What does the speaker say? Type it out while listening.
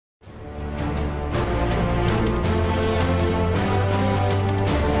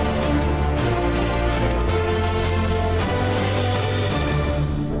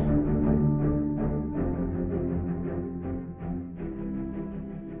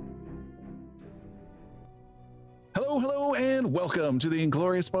Hello and welcome to the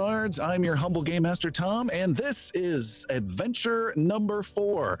Inglorious Bards. I'm your humble Game Master Tom, and this is adventure number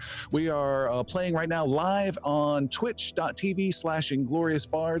 4. We are playing right now live on twitch.tv/Inglorious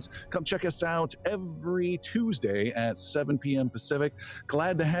Bards. Come check us out every Tuesday at 7 p.m. Pacific.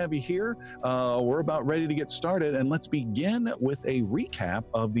 Glad to have you here. We're about ready to get started, and let's begin with a recap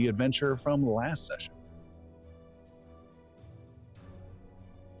of the adventure from last session.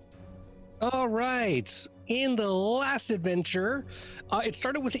 All right. In the last adventure, it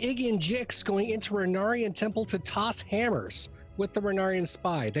started with Iggy and Jix going into Renarian Temple to toss hammers with the Renarian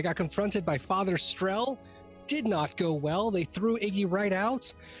spy. They got confronted by Father Strel. Did not go well. They threw Iggy right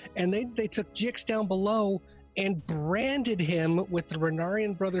out, and they took Jix down below and branded him with the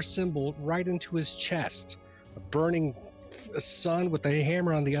Renarian brother symbol right into his chest. A burning sun with a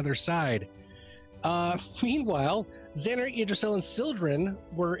hammer on the other side. Meanwhile, Xander, Idrisel, and Sildren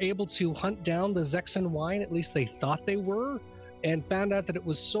were able to hunt down the Zexan wine, at least they thought they were, and found out that it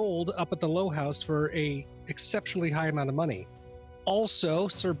was sold up at the Low House for a exceptionally high amount of money. Also,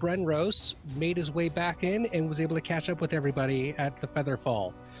 Sir Brenros made his way back in and was able to catch up with everybody at the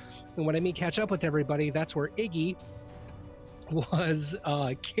Featherfall. And when I mean catch up with everybody, that's where Iggy was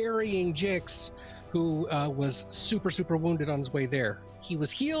carrying Jix, who was super wounded on his way there. He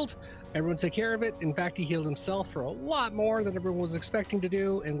was healed. Everyone took care of it. In fact, he healed himself for a lot more than everyone was expecting to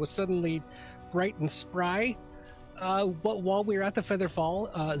do and was suddenly bright and spry. But while we were at the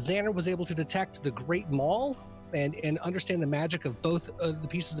Featherfall, Xander was able to detect the Great Maul and understand the magic of both the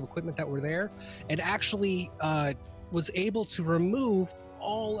pieces of equipment that were there, and actually was able to remove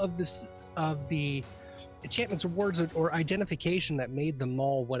all of the enchantments or words or identification that made the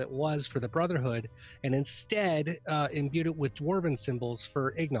Maul what it was for the Brotherhood, and instead imbued it with dwarven symbols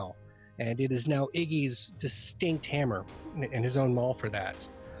for Ignal. And it is now Iggy's distinct hammer and his own Maul for that.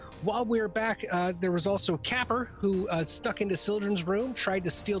 While we were back, there was also Capper, who stuck into Sildren's room, tried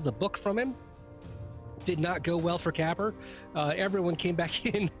to steal the book from him. Did not go well for Capper. Everyone came back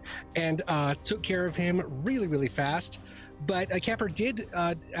in and took care of him really fast. But Capper did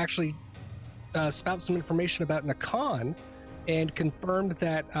actually spout some information about Nakan and confirmed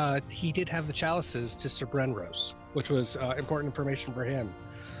that he did have the chalices to Sir Brenros, which was important information for him.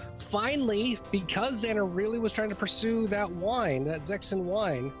 Finally, because Xander really was trying to pursue that wine, that Zexan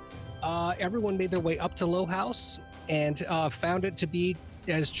wine, everyone made their way up to Low House and found it to be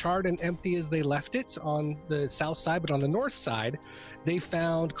as charred and empty as they left it on the south side. But on the north side, they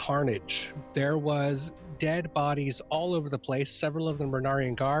found carnage. There was dead bodies all over the place. Several of them were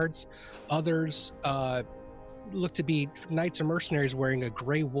Renarian guards. Others looked to be knights or mercenaries wearing a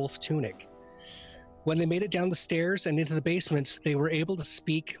gray wolf tunic. When they made it down the stairs and into the basement, they were able to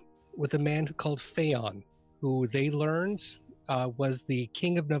speak with a man called Phaon, who they learned was the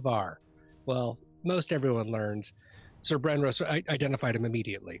King of Navarre. Well, most everyone learned. Sir Brenros identified him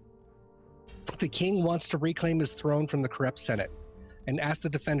immediately. The king wants to reclaim his throne from the corrupt Senate and asked the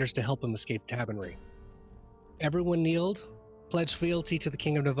defenders to help him escape Tabanry. Everyone kneeled, pledged fealty to the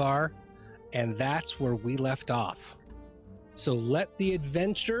King of Navarre, and that's where we left off. So let the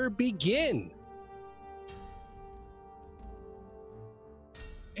adventure begin.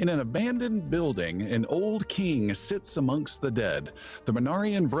 In an abandoned building, an old king sits amongst the dead. The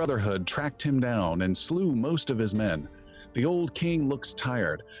Renarian Brotherhood tracked him down and slew most of his men. The old king looks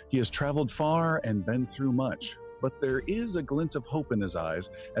tired. He has traveled far and been through much, but there is a glint of hope in his eyes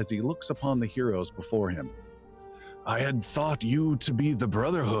as he looks upon the heroes before him. I had thought you to be the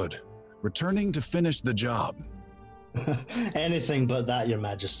Brotherhood, returning to finish the job. Anything but that, Your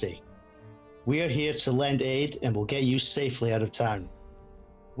Majesty. We are here to lend aid and will get you safely out of town.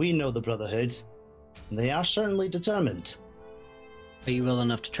 We know the Brotherhood, and they are certainly determined. Are you well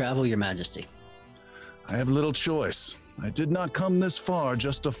enough to travel, Your Majesty? I have little choice. I did not come this far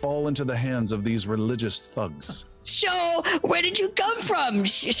just to fall into the hands of these religious thugs. So, where did you come from,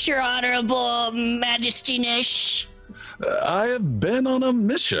 Your Honorable Majesty-nish? I have been on a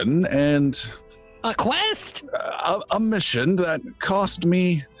mission, and... A quest? A mission that cost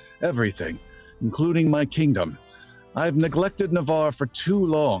me everything, including my kingdom. I've neglected Navarre for too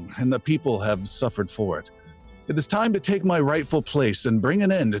long, and the people have suffered for it. It is time to take my rightful place and bring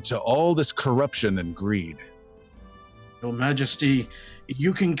an end to all this corruption and greed. Your Majesty,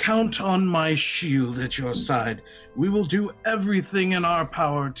 you can count on my shield at your side. We will do everything in our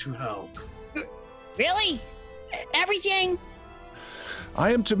power to help. Really? Everything?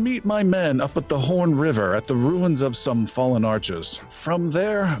 I am to meet my men up at the Horn River at the ruins of some fallen archers. From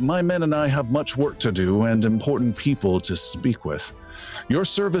there, my men and I have much work to do and important people to speak with. Your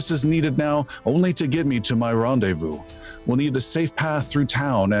service is needed now only to get me to my rendezvous. We'll need a safe path through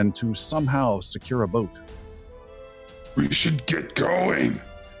town and to somehow secure a boat. We should get going.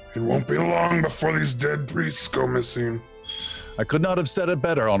 It won't be long before these dead priests go missing. I could not have said it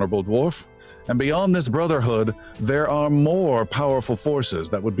better, Honorable Dwarf. And beyond this brotherhood, there are more powerful forces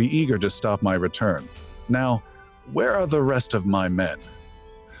that would be eager to stop my return. Now, where are the rest of my men?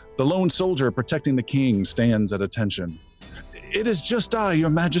 The lone soldier protecting the king stands at attention. It is just I, Your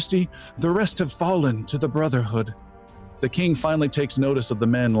Majesty. The rest have fallen to the Brotherhood. The king finally takes notice of the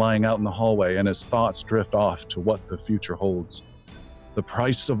men lying out in the hallway, and his thoughts drift off to what the future holds. The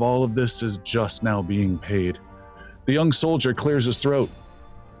price of all of this is just now being paid. The young soldier clears his throat.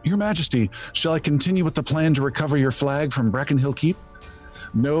 Your Majesty, shall I continue with the plan to recover your flag from Brackenhill Keep?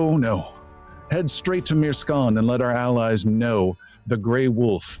 No. Head straight to Mirskan and let our allies know the Grey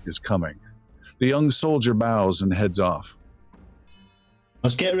Wolf is coming. The young soldier bows and heads off.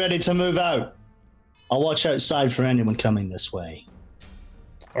 Let's get ready to move out. I'll watch outside for anyone coming this way.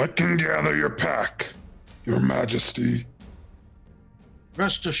 I can gather your pack, Your Majesty.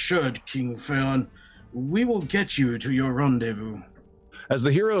 Rest assured, King Phaon, we will get you to your rendezvous. As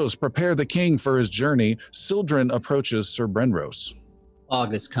the heroes prepare the king for his journey, Sildren approaches Sir Brenros.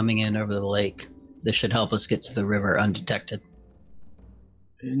 Fog is coming in over the lake. This should help us get to the river undetected.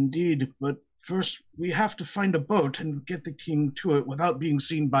 Indeed, but first we have to find a boat and get the king to it without being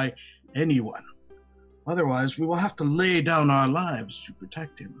seen by anyone. Otherwise, we will have to lay down our lives to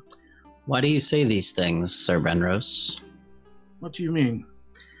protect him. Why do you say these things, Sir Brenros? What do you mean?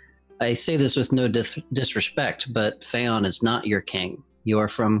 I say this with no disrespect, but Phaon is not your king. You are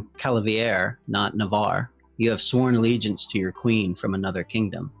from Calavier, not Navarre. You have sworn allegiance to your queen from another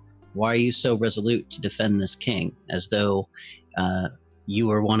kingdom. Why are you so resolute to defend this king, as though you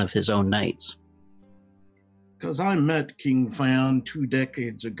were one of his own knights? Because I met King Phaon 2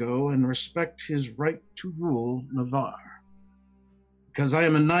 decades ago and respect his right to rule Navarre. Because I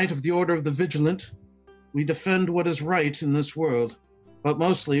am a knight of the Order of the Vigilant, we defend what is right in this world, but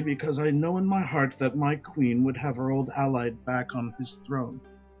mostly because I know in my heart that my queen would have her old ally back on his throne.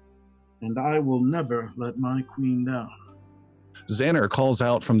 And I will never let my queen down. Xander calls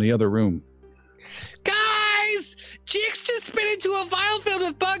out from the other room. Guys! Jix just spit into a vial filled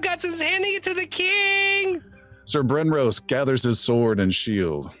with bug guts and is handing it to the king! Sir Brenros gathers his sword and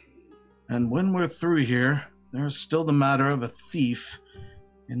shield. And when we're through here, there's still the matter of a thief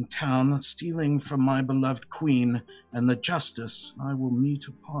in town stealing from my beloved queen and the justice I will meet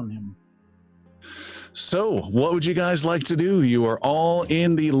upon him. So, what would you guys like to do? You are all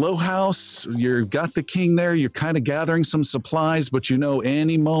in the Low House. You've got the king there. You're kind of gathering some supplies, but you know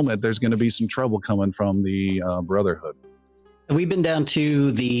any moment there's going to be some trouble coming from the Brotherhood. We've been down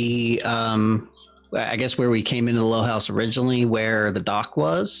to the, I guess where we came into the Low House originally, where the dock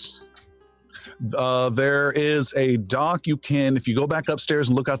was. There is a dock. You can, if you go back upstairs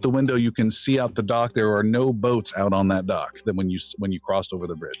and look out the window, you can see out the dock. There are no boats out on that dock that when you crossed over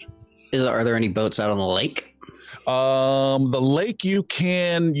the bridge. Are there any boats out on the lake? The lake you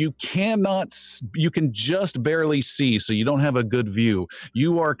can just barely see, so you don't have a good view.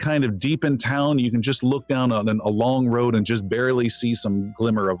 You are kind of deep in town. You can just look down on a long road and just barely see some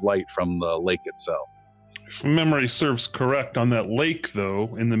glimmer of light from the lake itself. If memory serves correct, on that lake,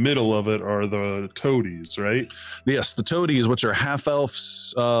 though, in the middle of it are the toadies, right? Yes, the toadies, which are half-elf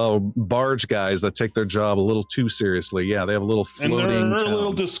barge guys that take their job a little too seriously. Yeah, they have a little floating And they're town. a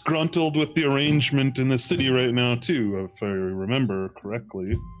little disgruntled with the arrangement in the city right now, too, if I remember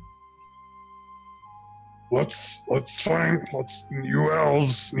correctly. You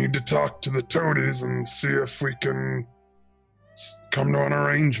elves need to talk to the toadies and see if we can come to an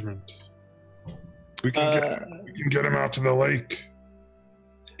arrangement. We can get him out to the lake.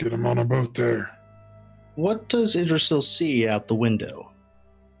 Get him on a boat there. What does Idrisil see out the window?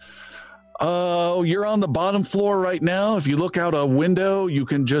 You're on the bottom floor right now. If you look out a window, you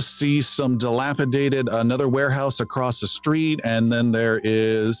can just see some dilapidated, another warehouse across the street, and then there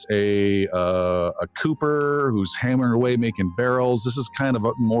is a cooper who's hammering away making barrels. This is kind of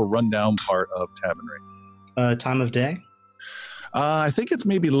a more rundown part of Tavernry. Time of day? I think it's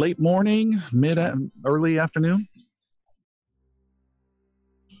maybe late morning, early afternoon.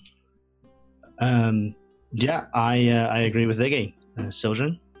 Yeah, I agree with Iggy.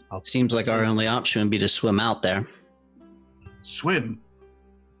 Sildren? Seems like our only option would be to swim out there. Swim?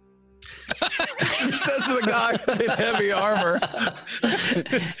 He says to the guy in heavy armor.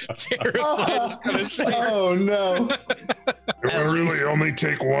 Oh, no. It would really only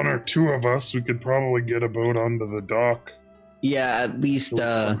take one or two of us. We could probably get a boat onto the dock. Yeah, at least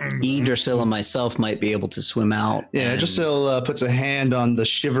Idrisil and myself might be able to swim out. Yeah, Idrisil puts a hand on the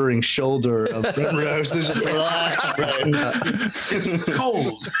shivering shoulder of Brenros and just relax, right? It's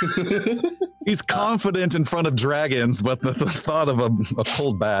cold. He's confident in front of dragons, but the thought of a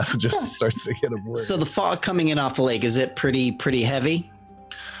cold bath just starts to get him worried. So the fog coming in off the lake, is it pretty heavy?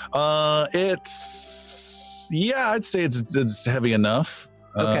 I'd say it's heavy enough.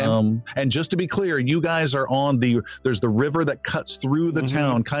 Okay. And just to be clear, you guys are on there's the river that cuts through the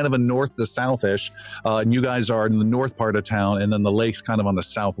town, kind of a north to southish, and you guys are in the north part of town, and then the lake's kind of on the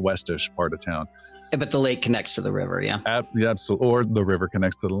southwestish part of town. But the lake connects to the river, yeah? Yeah, or the river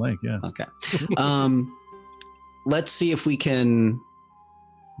connects to the lake, yes. Okay. Let's see if we can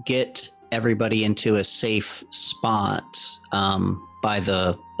get everybody into a safe spot by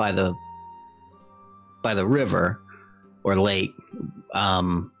the river or lake,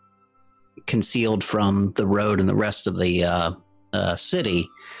 concealed from the road and the rest of the city,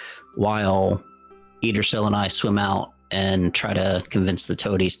 while Idrisil and I swim out and try to convince the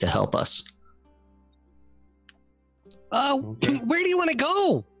toadies to help us. Where do you want to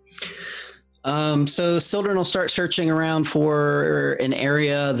go? So Sildren will start searching around for an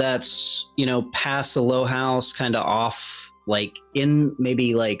area that's, past the Low House, kind of off, like in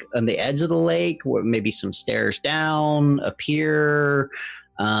maybe like on the edge of the lake, or maybe some stairs down, a pier,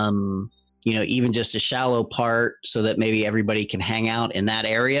 even just a shallow part, so that maybe everybody can hang out in that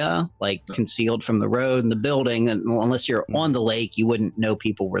area, like concealed from the road and the building. And unless you're on the lake, you wouldn't know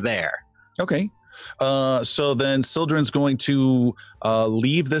people were there. Okay. So then Sildren's going to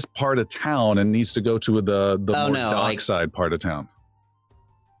leave this part of town and needs to go to the dockside part of town.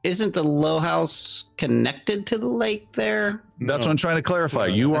 Isn't the Low House connected to the lake there? That's what I'm trying to clarify.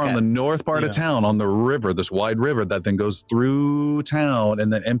 You are on the north part of town, on the river, this wide river that then goes through town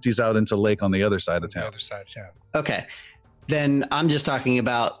and then empties out into lake on the other side of town. Okay. Then I'm just talking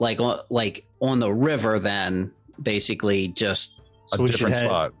about like on the river then, basically just a different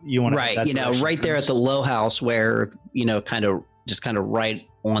spot. You want right there at the Low House, where kind of right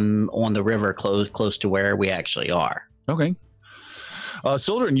on the river, close to where we actually are. Okay.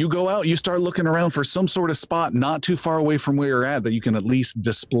 Sildren, you go out, you start looking around for some sort of spot not too far away from where you're at that you can at least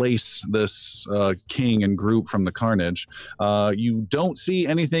displace this king and group from the carnage. You don't see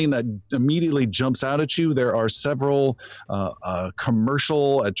anything that immediately jumps out at you. There are several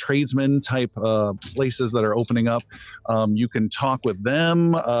commercial, tradesman type places that are opening up. You can talk with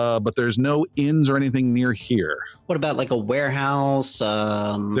them, but there's no inns or anything near here. What about like a warehouse?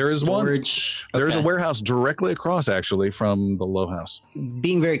 There is storage? One. There's a warehouse directly across, actually, from the Low House.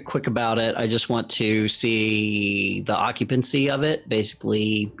 Being very quick about it, I just want to see the occupancy of it.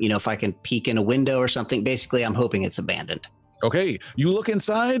 Basically, if I can peek in a window or something. Basically, I'm hoping it's abandoned. Okay, you look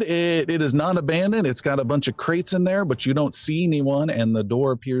inside. It is not abandoned. It's got a bunch of crates in there, but you don't see anyone, and the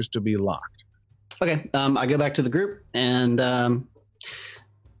door appears to be locked. Okay, I go back to the group, and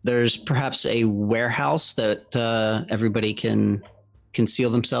there's perhaps a warehouse that everybody can conceal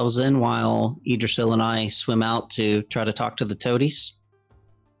themselves in while Idrisil and I swim out to try to talk to the toadies.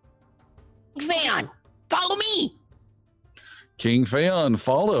 Phaon, follow me. King Phaon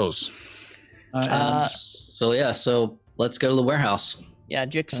follows. So let's go to the warehouse. Yeah,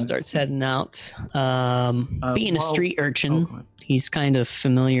 Jix starts heading out. Being a street urchin, he's kind of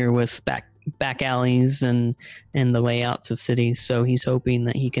familiar with back alleys and the layouts of cities, so he's hoping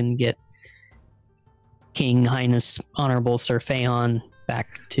that he can get King Highness Honorable Sir Phaon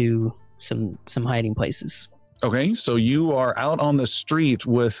back to some hiding places. Okay, so you are out on the street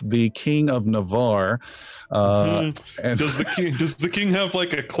with the King of Navarre. And does the king have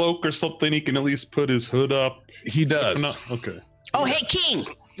like a cloak or something he can at least put his hood up? He does. Okay. Oh, hey, King.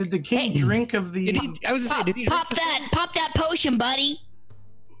 Did the king drink of the... Pop that potion, buddy.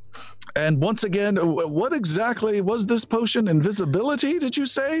 And once again, what exactly was this potion? Invisibility, did you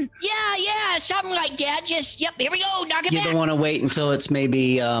say? Yeah, something like that. Here we go. Knock it back. You don't want to wait until it's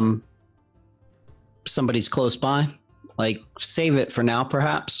maybe somebody's close by? Like, save it for now,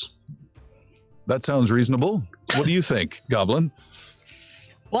 perhaps? That sounds reasonable. What do you think, Goblin?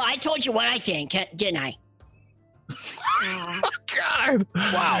 Well, I told you what I think, didn't I? God.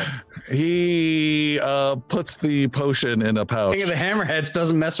 Wow. He puts the potion in a pouch. King of the Hammerheads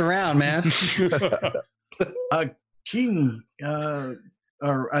doesn't mess around, man. King,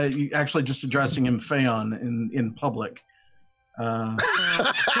 or actually just addressing him, Phaon, in public. Your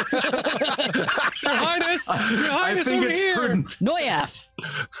Highness, I think it's here. prudent. Noyaf.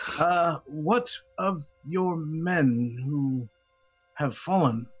 What of your men who have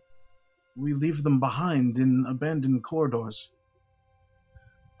fallen? We leave them behind in abandoned corridors.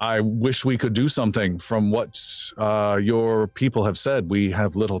 I wish we could do something. From what your people have said, we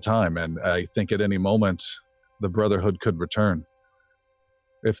have little time, and I think at any moment the Brotherhood could return.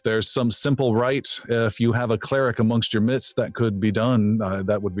 If there's some simple rite, if you have a cleric amongst your midst that could be done,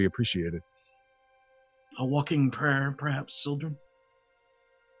 that would be appreciated. A walking prayer, perhaps, Sildren?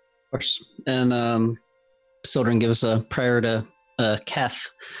 Of course. And Sildren gives a prayer to Keth,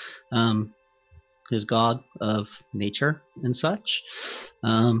 his god of nature and such,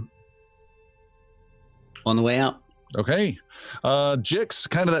 on the way out. Okay. Jix,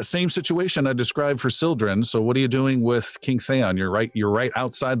 kind of that same situation I described for Sildren. So what are you doing with King Theon? You're right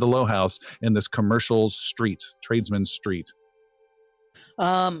outside the Low House in this commercial street, tradesman's street.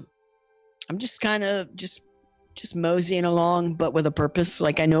 I'm just kind of just moseying along, but with a purpose.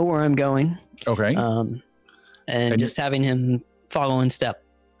 Like I know where I'm going. Okay. And just having him follow in step.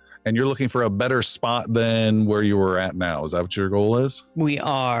 And you're looking for a better spot than where you were at now. Is that what your goal is? We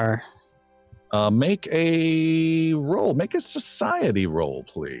are. Make a roll. Make a society roll,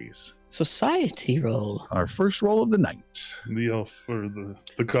 please. Society roll. Our first roll of the night. The elf or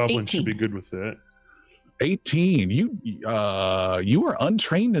the goblin 18. should be good with that. 18. You are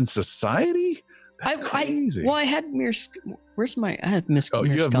untrained in society? That's crazy. I had I had Miss. Oh,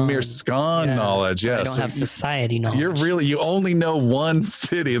 you have Mirskan knowledge. Yes. I don't have society knowledge. You only know one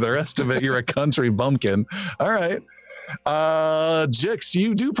city. The rest of it, you're a country bumpkin. All right. Jix,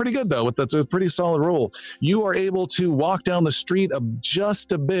 you do pretty good though. That's a pretty solid roll. You are able to walk down the street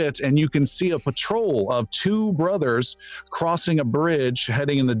just a bit, and you can see a patrol of two brothers crossing a bridge,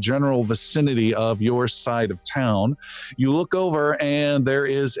 heading in the general vicinity of your side of town. You look over, and there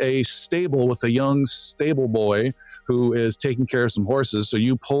is a stable with a young stable boy who is taking care of some horses. So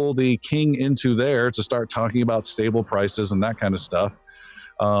you pull the king into there to start talking about stable prices and that kind of stuff.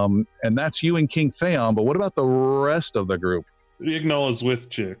 And that's you and King Theon, but what about the rest of the group? Ignal is with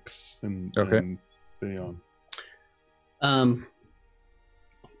Jix and Theon. Well,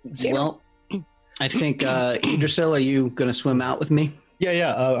 I think, Idrisil, are you going to swim out with me?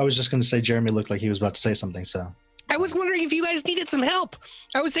 Yeah. I was just going to say Jeremy looked like he was about to say something, so. I was wondering if you guys needed some help.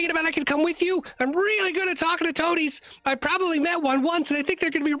 I was thinking about I could come with you. I'm really good at talking to toadies. I probably met one once, and I think they're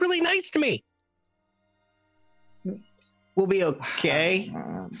going to be really nice to me. We'll be okay.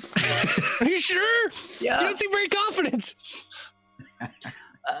 Are you sure? Yeah. You don't seem very confident.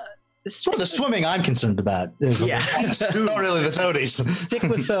 It's for the swimming I'm concerned about. Yeah. It's not really the toadies. Stick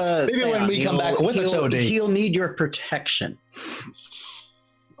with Maybe when we come back with a toadie. He'll need your protection.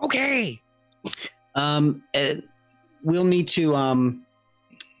 Okay. We'll need to,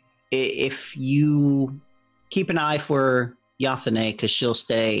 if you keep an eye for Yathane, because she'll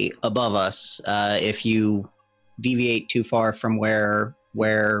stay above us. If you deviate too far from where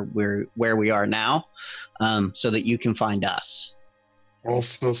we are now, so that you can find us.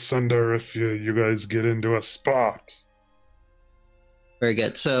 Also send her if you guys get into a spot. Very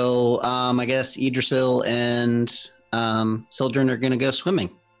good. So I guess Idrisil and Sildren are going to go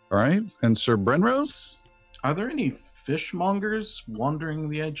swimming. All right. And Sir Brenrose? Are there any fishmongers wandering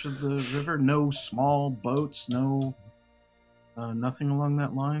the edge of the river? No small boats, no... nothing along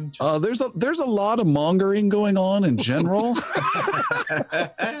that line. There's a lot of mongering going on in general.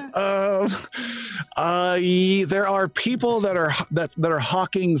 There are people that are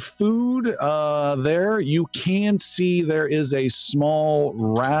hawking food there. You can see there is a small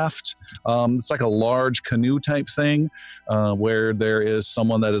raft. It's like a large canoe type thing, where there is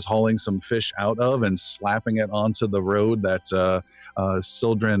someone that is hauling some fish out of and slapping it onto the road that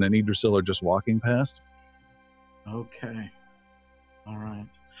Sildren and Idrisil are just walking past. Okay. All right.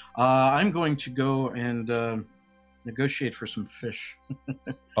 I'm going to go and negotiate for some fish.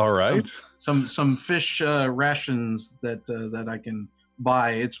 All right. Some fish rations that I can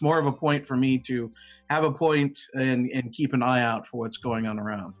buy. It's more of a point for me to have a point and keep an eye out for what's going on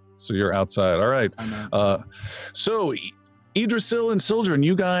around. So you're outside. All right. I'm outside. So Idrisil and Sildren,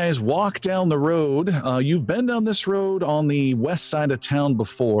 you guys walk down the road. You've been down this road on the west side of town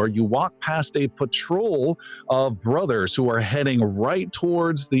before. You walk past a patrol of brothers who are heading right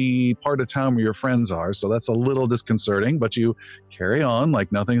towards the part of town where your friends are. So that's a little disconcerting, but you carry on like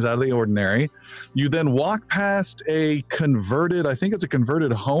nothing's out of the ordinary. You then walk past I think it's a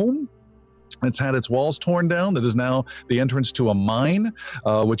converted home. It's had its walls torn down. That is now the entrance to a mine,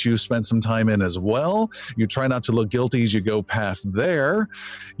 which you spent some time in as well. You try not to look guilty as you go past there.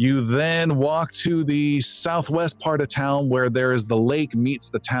 You then walk to the southwest part of town where there is the lake meets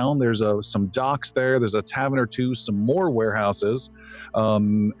the town. There's some docks there. There's a tavern or two, some more warehouses.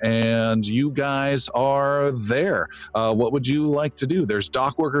 And you guys are there. What would you like to do? There's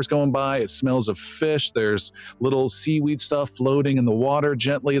dock workers going by. It smells of fish. There's little seaweed stuff floating in the water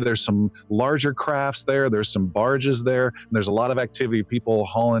gently. There's some larger crafts there. There's some barges there. And there's a lot of activity, people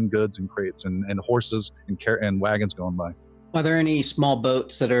hauling goods and crates and horses and wagons going by. Are there any small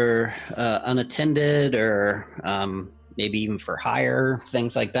boats that are unattended or maybe even for hire,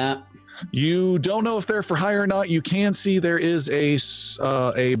 things like that? You don't know if they're for hire or not. You can see there is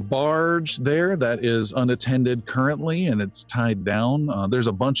a barge there that is unattended currently, and it's tied down. There's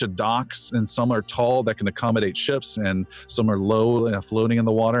a bunch of docks, and some are tall that can accommodate ships, and some are low, floating in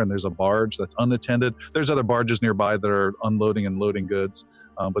the water, and there's a barge that's unattended. There's other barges nearby that are unloading and loading goods,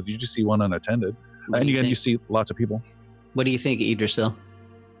 but you just see one unattended. And again, you see lots of people. What do you think, Idrisil?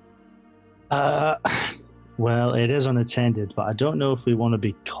 Well, it is unattended, but I don't know if we want to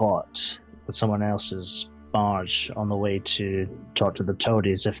be caught with someone else's barge on the way to talk to the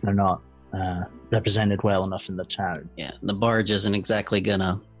toadies if they're not represented well enough in the town. Yeah, the barge isn't exactly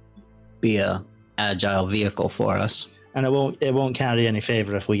gonna be a agile vehicle for us. And it won't carry any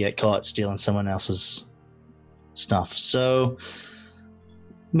favor if we get caught stealing someone else's stuff. So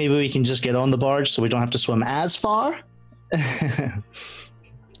maybe we can just get on the barge so we don't have to swim as far.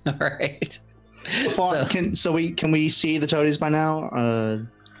 All right. Can we see the toadies by now?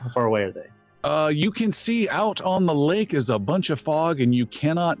 How far away are they? You can see out on the lake is a bunch of fog, and you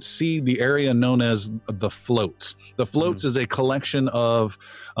cannot see the area known as the floats. The floats is a collection of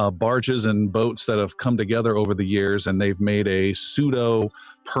barges and boats that have come together over the years, and they've made a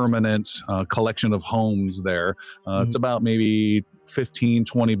pseudo-permanent collection of homes there. It's about maybe 15,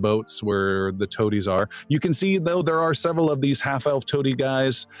 20 boats where the toadies are. You can see, though, there are several of these half-elf toady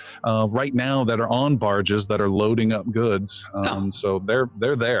guys right now that are on barges that are loading up goods. So they're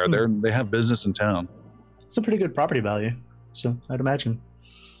there. They have business in town. It's a pretty good property value, so I'd imagine.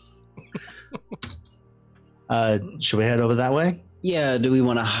 Should we head over that way? Yeah, do we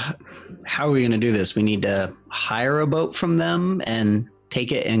want to... How are we going to do this? We need to hire a boat from them and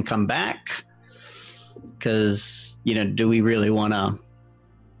take it and come back? Because, do we really want to...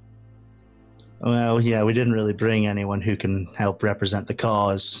 Well, yeah, we didn't really bring anyone who can help represent the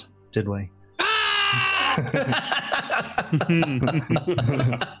cause, did we?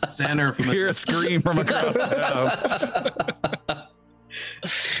 Center from hear a scream from across town.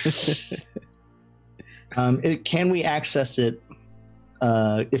 Can we access it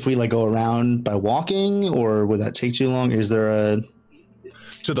if we go around by walking, or would that take too long? Is there a...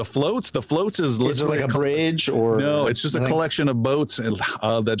 To the floats? The floats is there a bridge, or... No, it's just a collection of boats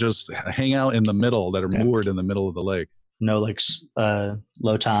that just hang out in the middle, that are moored in the middle of the lake. No,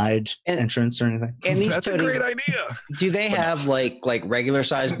 low tide entrance or anything. And that's a great idea. Do they have like regular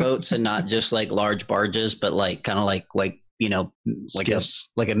sized boats and not just large barges, but kind of like skiffs.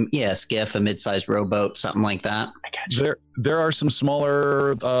 a skiff, a mid-sized rowboat, something like that? I got you. There are some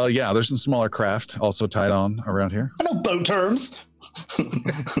smaller there's some smaller craft also tied on around here. I know boat terms.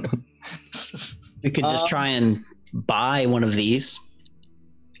 We could just try and buy one of these.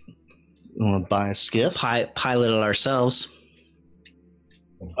 You want to buy a skiff? Pilot it ourselves.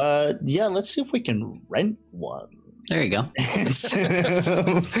 Yeah, let's see if we can rent one. There you go.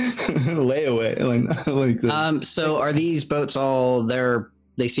 Layaway. So are these boats all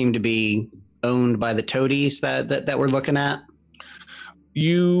they seem to be owned by the toadies that we're looking at?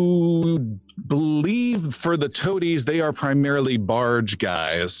 You believe for the toadies, they are primarily barge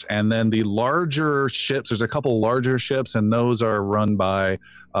guys. And then the larger ships, there's a couple larger ships, and those are run by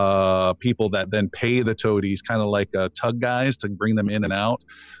people that then pay the toadies, kind of like tug guys, to bring them in and out.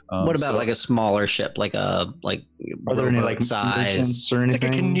 What about a smaller ship, are there any size or anything?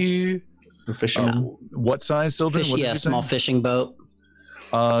 Like a canoe? Or fishing? What size, Sildren? Small fishing boat.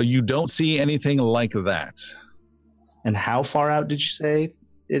 You don't see anything like that. And how far out did you say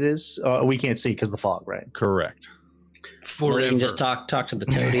it is? We can't see because of the fog, right? Correct. Forever. Well, you can just talk to the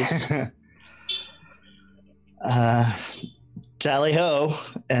toadies. Tally ho,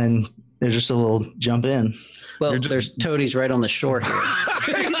 and there's just a little jump in. Well, there's toadies right on the shore here.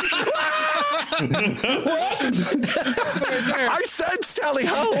 I said tally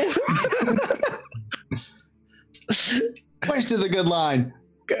ho. Where's to the good line?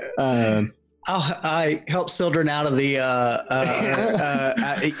 I helped Sildren out of the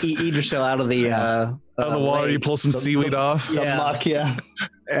Idrisil out of the water. lake. You pull some seaweed off. Yeah. Muck, yeah.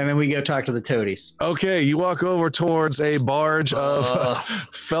 And then we go talk to the toadies. Okay, you walk over towards a barge of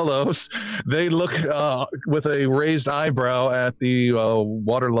fellows. They look with a raised eyebrow at the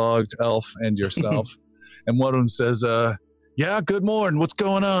waterlogged elf and yourself. And one of them says, yeah, good morning. What's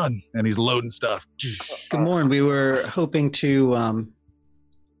going on? And he's loading stuff. Good morning. We were hoping to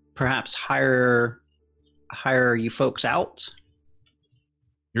perhaps hire you folks out.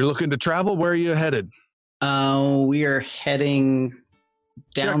 You're looking to travel? Where are you headed? We are heading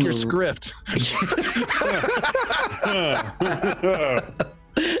down. Check your script.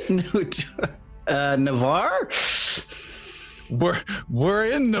 Navarre? We're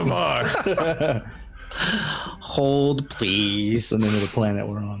in Navarre. Hold, please. That's the name of the planet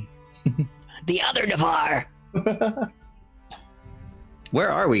we're on. The other Navarre. Where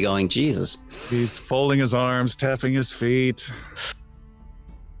are we going? Jesus. He's folding his arms, tapping his feet.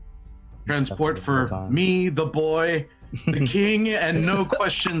 Transport for me, the boy, the king, and no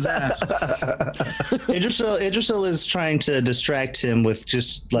questions asked. Idrisil is trying to distract him with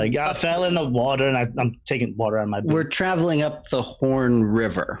just like, I fell in the water and I'm taking water out of my boots. We're traveling up the Horn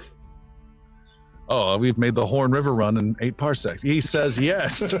River. Oh, we've made the Horn River run in 8 parsecs. He says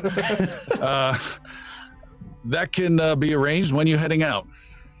yes. That can be arranged. When you heading out?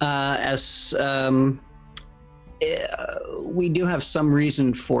 We do have some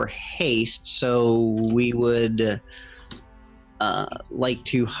reason for haste, so we would like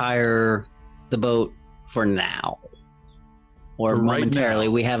to hire the boat for now. Or For right momentarily.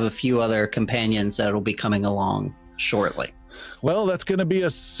 now. We have a few other companions that will be coming along shortly. Well, that's going to be a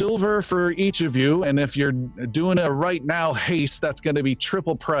silver for each of you. And if you're doing a right now haste, that's going to be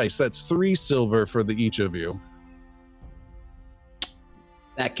triple price. That's 3 silver for each of you.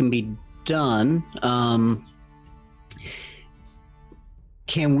 That can be done.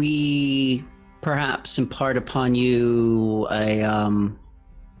 Can we perhaps impart upon you a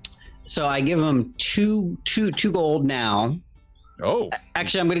so I give him two gold now. Oh,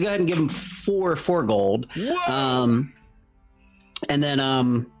 actually I'm gonna go ahead and give him four gold. Whoa! And then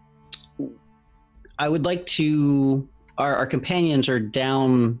I would like to our companions are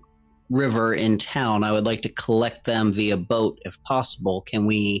down river in town. I would like to collect them via boat if possible. Can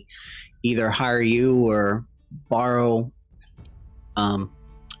we either hire you or borrow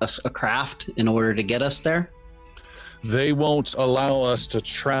a craft in order to get us there? They won't allow us to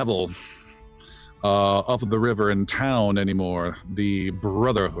travel up the river in town anymore. The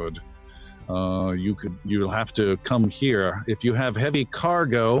Brotherhood. You'll have to come here. If you have heavy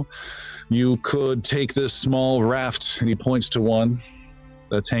cargo, you could take this small raft, and he points to one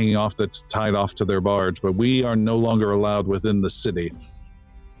that's hanging off, that's tied off to their barge, but we are no longer allowed within the city.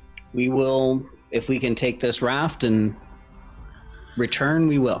 We will, if we can take this raft and return,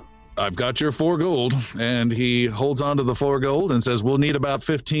 we will. I've got your 4 gold, and he holds on to the 4 gold and says, we'll need about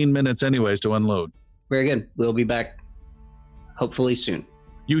 15 minutes anyways to unload. Very good. We'll be back hopefully soon.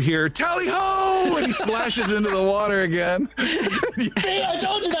 You hear, tally ho! And he splashes into the water again. See, I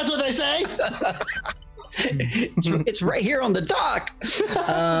told you that's what they say. It's right here on the dock.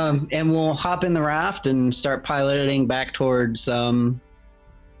 And we'll hop in the raft and start piloting back towards the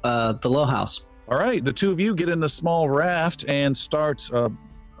Low House. All right, the 2 of you get in the small raft and start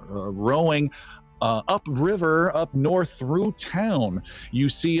rowing upriver, up north through town. You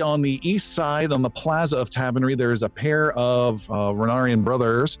see on the east side, on the plaza of Tavernry, there is a pair of Renarian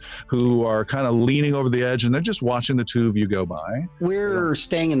brothers who are kind of leaning over the edge, and they're just watching the 2 of you go by. We're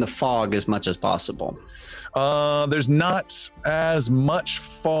staying in the fog as much as possible. There's not as much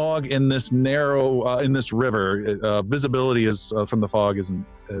fog in this narrow, in this river. Visibility is from the fog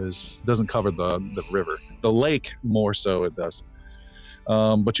doesn't cover the river. The lake more so it does.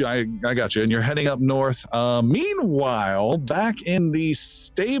 But I got you, and you're heading up north. Meanwhile, back in the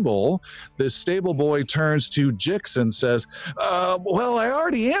stable, this stable boy turns to Jix and says, well, I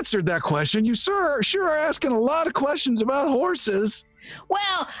already answered that question. You sure are asking a lot of questions about horses.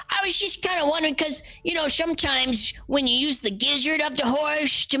 Well, I was just kind of wondering because, sometimes when you use the gizzard of the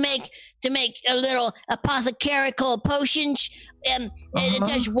horse to make a little apothecarical potions, it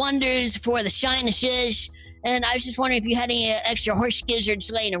does wonders for the sinuses. And I was just wondering if you had any extra horse gizzards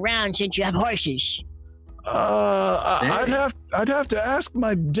laying around since you have horses. I'd have to ask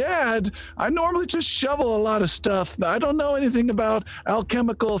my dad. I normally just shovel a lot of stuff. I don't know anything about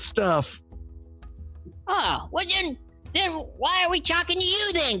alchemical stuff. Oh, well then why are we talking to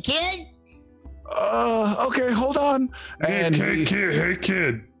you then, kid? Okay, hold on. And hey,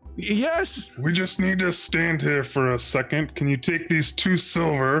 kid. Yes? We just need to stand here for a second. Can you take these 2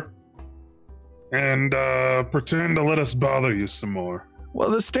 silver and pretend to let us bother you some more? Well,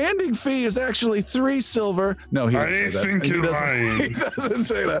 the standing fee is actually 3 silver. No, he doesn't say that. I think you're lying. He doesn't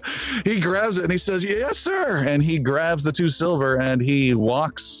say that. He grabs it and he says, yes, sir. And he grabs the 2 silver and he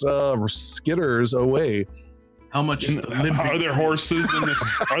walks skitters away. How much is the limbic? Are there horses in this?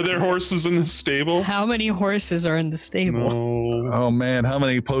 Are there horses in the stable? How many horses are in the stable? No. Oh man, how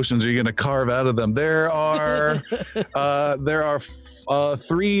many potions are you going to carve out of them? There are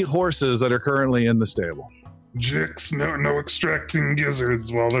 3 horses that are currently in the stable. Jix, no extracting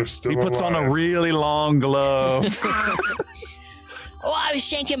gizzards while they're still alive. He puts on a really long glove. Oh, I was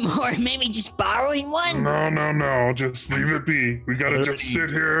thinking more maybe just borrowing one. No. Just leave it be. We gotta just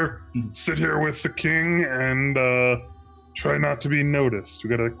sit here with the king and try not to be noticed. We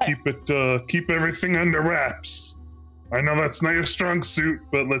gotta keep everything under wraps. I know that's not your strong suit,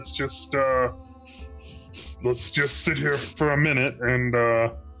 but let's just sit here for a minute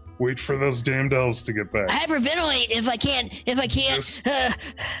and wait for those damned elves to get back. Hyperventilate if I can't. Just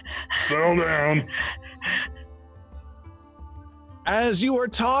settle down. As you are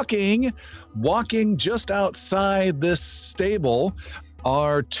talking, walking just outside this stable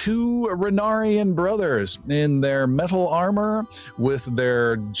are two Renarian brothers in their metal armor with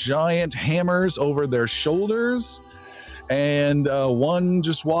their giant hammers over their shoulders. And one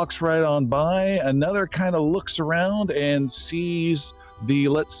just walks right on by. Another kind of looks around and sees the,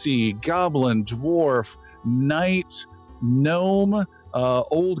 goblin, dwarf, knight, gnome,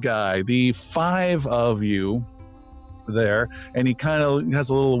 old guy, the 5 of you there. And he kind of has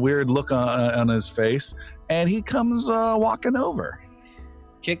a little weird look on his face. And he comes walking over.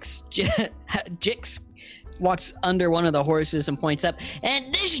 Jix walks under one of the horses and points up.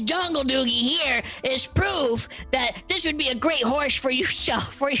 And this dongle doogie here is proof that this would be a great horse for you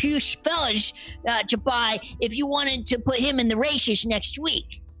fellas to buy if you wanted to put him in the races next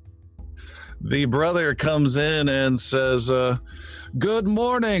week. The brother comes in and says, good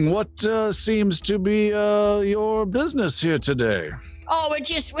morning. What seems to be your business here today? Oh, we're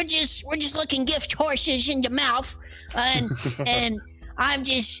just looking gift horses in the mouth, and I'm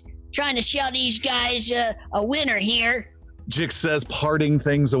just trying to show these guys a winner here. Jix says, parting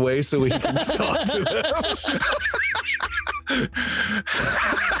things away so he can talk to them.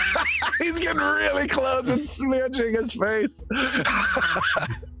 He's getting really close and smudging his face.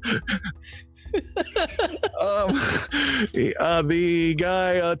 The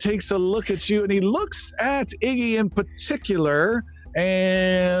guy takes a look at you, and he looks at Iggy in particular.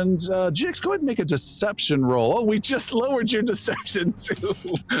 And Jix, go ahead and make a deception roll. Oh, we just lowered your deception too.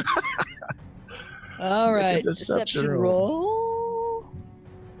 All right, deception roll.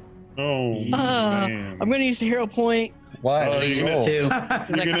 Oh, man. I'm going to use the hero point. Why? You're going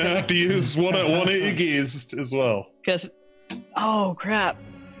to have to use one of Iggy's as well. Because, oh crap.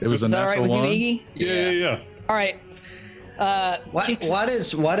 It was a natural all right with one? you, Iggy? Yeah. All right. Why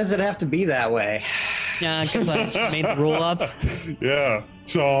does it have to be that way? Yeah, because I made the rule up. Yeah,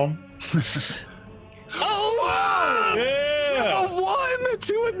 Tom. Oh! Yeah! A 1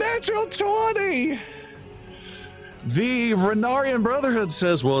 to a natural 20! The Renarian Brotherhood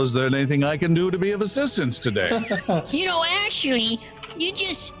says, well, is there anything I can do to be of assistance today? Actually, you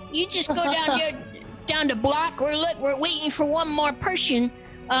just go down the block. We're waiting for one more person.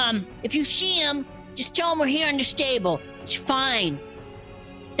 If you see him, just tell him we're here in the stable. It's fine.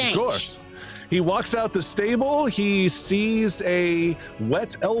 Thanks. Of course. He walks out the stable. He sees a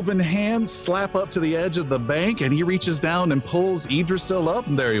wet elven hand slap up to the edge of the bank, and he reaches down and pulls Idrisil up,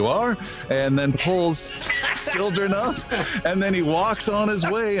 and there you are, and then pulls Sildren up, and then he walks on his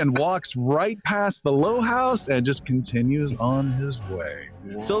way and walks right past the low house and just continues on his way.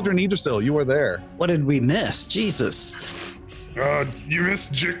 Wow. Sildren, Idrisil, you were there. What did we miss? Jesus. You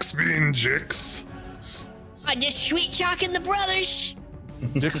missed Jix being Jix. Just sweet talking the brothers.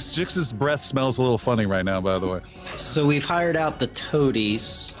 Jix's breath smells a little funny right now, by the way. So we've hired out the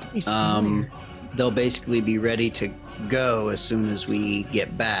toadies. They'll basically be ready to go as soon as we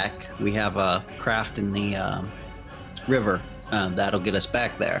get back. We have a craft in the river that'll get us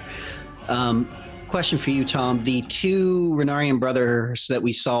back there. Question for you, Tom. The 2 Renarian brothers that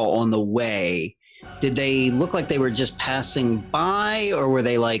we saw on the way, did they look like they were just passing by, or were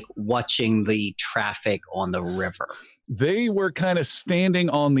they like watching the traffic on the river? They were kind of standing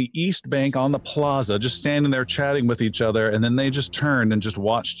on the east bank on the plaza, just standing there chatting with each other, and then they just turned and just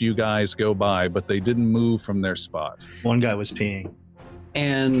watched you guys go by, but they didn't move from their spot. One guy was peeing.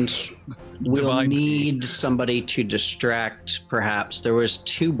 And we'll need somebody to distract, perhaps. There was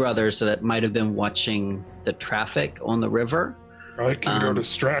 2 brothers that might have been watching the traffic on the river. I can go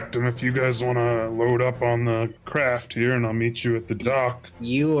distract them if you guys want to load up on the craft here, and I'll meet you at the dock.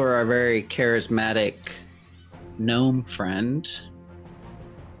 You are a very charismatic gnome friend.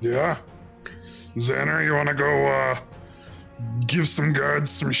 Yeah. Xander, you want to go give some guards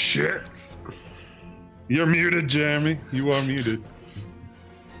some shit? You're muted, Jeremy. You are muted.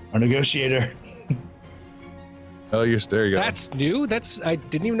 Our negotiator. Oh, there you go. That's new. I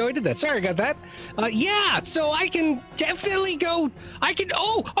didn't even know I did that. Sorry, I got that. Yeah, so I can definitely go. I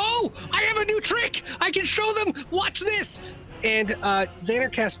have a new trick. I can show them. Watch this. And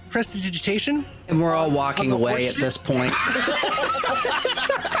Xander casts Prestidigitation. And we're all walking away at this point.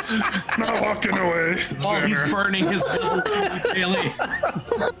 Not walking away. Oh, he's burning his little daily.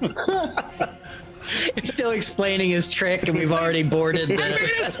 He's still explaining his trick, and we've already boarded I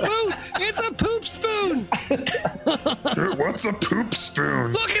made a spoon. It's a poop spoon. What's a poop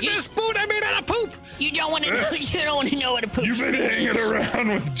spoon? Look, it's a spoon I made out of poop. You don't want to know. Yes. You don't want to know what a poop You've been spoon hanging is. around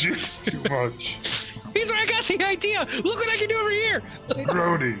with Jix too much. He's where I got the idea. Look what I can do over here.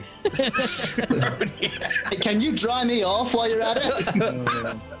 Brody. Hey, can you dry me off while you're at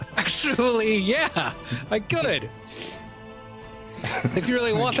it? Actually, yeah, I could. If you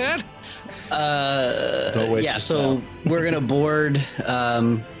really want that. Don't waste Yeah, your so we're gonna board.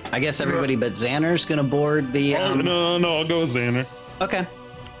 I guess everybody but Xander's gonna board the. No, I'll go with Xander. Okay.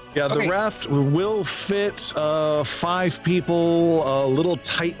 Yeah, the Okay. raft will fit 5 people a little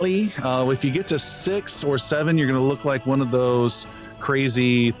tightly. If you get to 6 or 7, you're going to look like one of those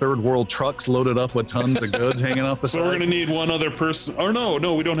crazy third world trucks loaded up with tons of goods hanging off the So we're side. gonna need one other person. Or no,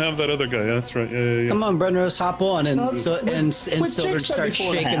 we don't have that other guy. That's right. Yeah. Come on, Brenros, hop on, and No, so and with Silver Jix, that'd be starts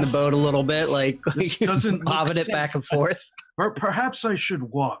 4.5. shaking the boat a little bit, like This doesn't look bobbing it safe. back and forth. Or perhaps I should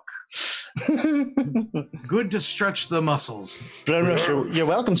walk. Good to stretch the muscles. Brenros, you're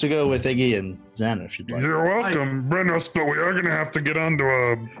welcome to go with Iggy and Xander if you'd like. You're welcome, Brennos, but we are gonna have to get onto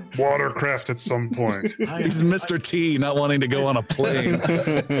a watercraft at some point. He's Mr. T, not wanting to go on a plane.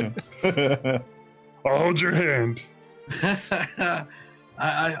 I'll hold your hand.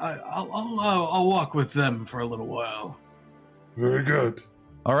 I'll walk with them for a little while. Very good.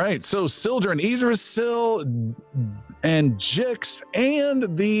 All right, so Sildren, Idrisil, and Jix,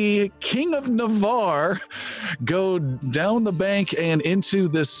 and the King of Navarre go down the bank and into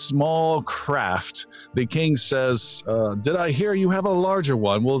this small craft. The king says, did I hear you have a larger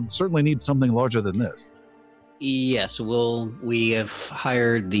one? We'll certainly need something larger than this. Yes, we have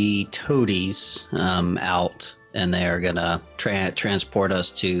hired the toadies out, and they are gonna transport us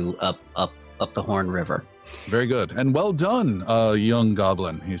to up the Horn River. Very good. And well done, young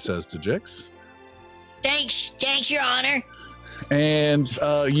goblin, he says to Jix. Thanks, Your Honor. And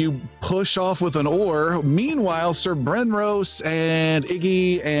you push off with an oar. Meanwhile, Sir Brenros and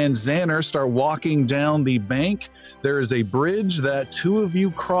Iggy and Xander start walking down the bank. There is a bridge that 2 of you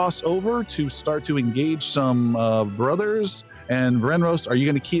cross over to start to engage some brothers. And Brenros, are you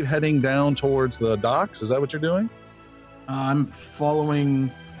going to keep heading down towards the docks? Is that what you're doing? I'm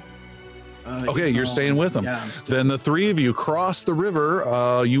following. Okay, you're staying with them. Yeah, I'm still. Then the 3 of you cross the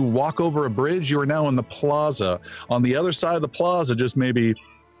river. You walk over a bridge. You are now in the plaza. On the other side of the plaza, just maybe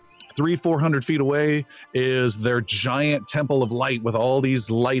 300-400 feet away, is their giant temple of light with all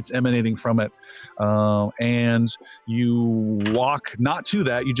these lights emanating from it. And you walk not to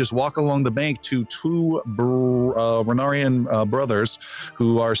that. You just walk along the bank to 2 Renarian brothers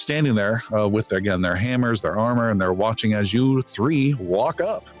who are standing there with, again, their hammers, their armor, and they're watching as you 3 walk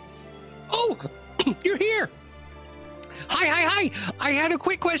up. Oh, you're here. Hi. I had a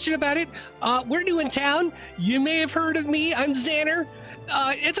quick question about it. We're new in town. You may have heard of me. I'm Xander.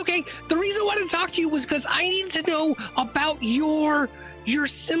 It's okay. The reason I wanted to talk to you was because I needed to know about your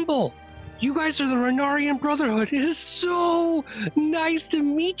symbol. You guys are the Renarian Brotherhood. It is so nice to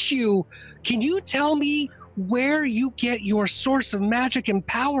meet you. Can you tell me where you get your source of magic and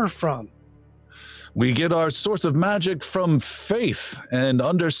power from? We get our source of magic from faith and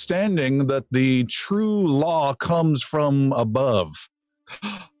understanding that the true law comes from above.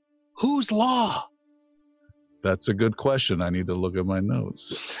 Whose law? That's a good question. I need to look at my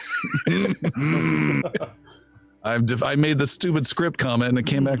notes. I made the stupid script comment and it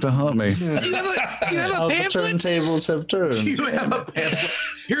came back to haunt me. Do you have a The pamphlet? turntables have turned. You have a pamphlet.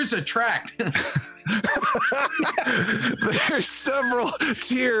 Here's a tract. There's several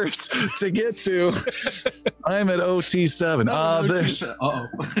tiers to get to. I'm at OT7.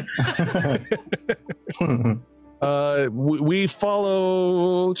 We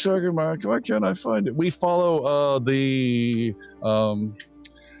follow. Why can't I find it? We follow the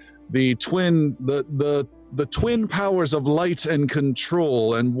twin powers of light and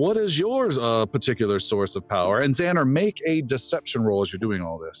control. And what is yours particular source of power? And Xander, make a deception roll as you're doing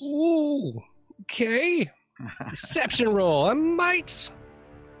all this. Ooh, okay. Deception roll. I might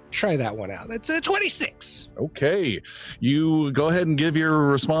try that one out. That's a 26. Okay, you go ahead and give your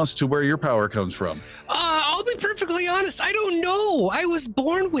response to where your power comes from. I'll be perfectly honest. I don't know. I was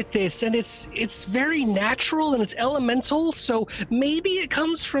born with this, and it's very natural and it's elemental. So maybe it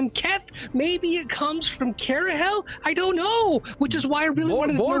comes from Keth. Maybe it comes from Carahel. I don't know. Which is why I really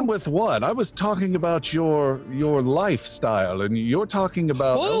wanted to Born know. with what? I was talking about your lifestyle, and you're talking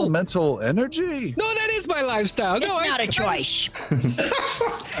about Whoa. elemental energy. No, that is my lifestyle. It's No, not a choice.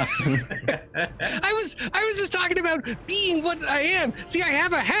 I was just talking about being what I am. See, I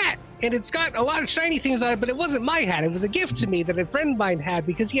have a hat. and it's got a lot of shiny things on it, but it wasn't my hat. It was a gift to me that a friend of mine had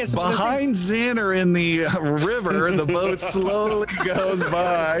because he has some other Behind Xander in the river, the boat slowly goes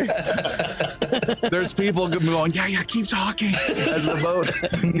by. There's people going, yeah, keep talking as the boat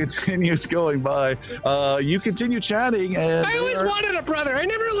continues going by. You continue chatting, and I always wanted a brother. I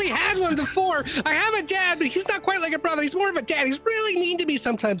never really had one before. I have a dad, but he's not quite like a brother. He's more of a dad. He's really mean to me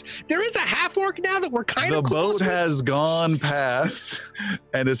sometimes. There is a half-orc now that we're kind of close The boat has gone past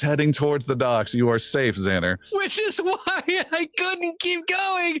and is heading towards the docks. You are safe, Xander. Which is why I couldn't keep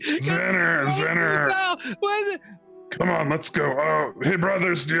going. Xander. What is it? Come on, let's go. Hey,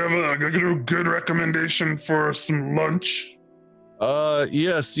 brothers, do you have a good recommendation for some lunch?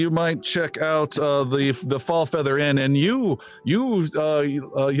 Yes, you might check out the Fall Feather Inn, and you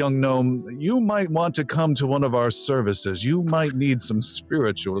young gnome, you might want to come to one of our services. You might need some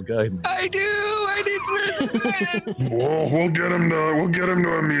spiritual guidance. I do. I need spiritual guidance. Well, we'll get him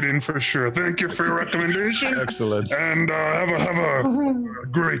to a meeting for sure. Thank you for your recommendation. Excellent. And have a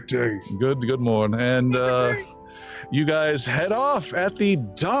great day. Good morning. And you guys head off. At the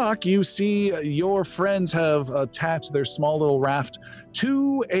dock, you see your friends have attached their small little raft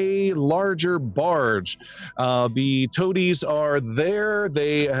to a larger barge. The toadies are there.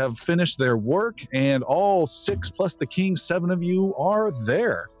 They have finished their work, and all 6 plus the king, 7 of you are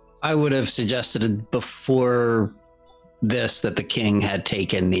there. I would have suggested before this that the king had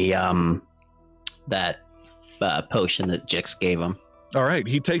taken the that potion that Jix gave him. All right,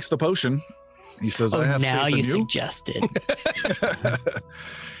 he takes the potion. He says, I have now faith in you you. suggested.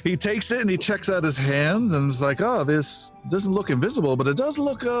 He takes it and he checks out his hands and is like, oh, this doesn't look invisible, but it does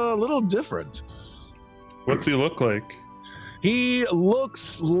look a little different. What's he look like? He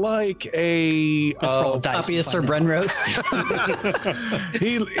looks like a copy of Sir Brenrose.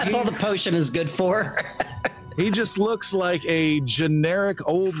 That's all the potion is good for. He just looks like a generic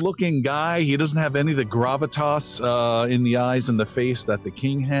old-looking guy. He doesn't have any of the gravitas in the eyes and the face that the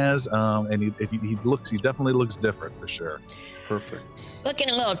king has, and he definitely looks different for sure. Perfect. Looking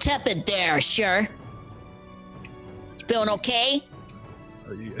a little tepid there, sure. Feeling okay?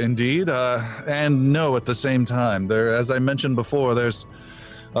 Indeed, and no at the same time. There, as I mentioned before, there's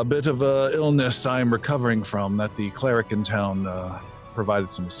a bit of illness I'm recovering from that the cleric in town provided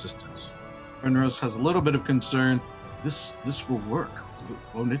some assistance. Brenrose has a little bit of concern. This will work,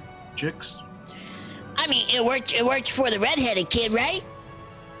 won't it, Jix? I mean, it worked for the redheaded kid, right?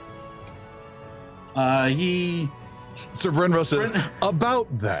 Sir Brenrose says, about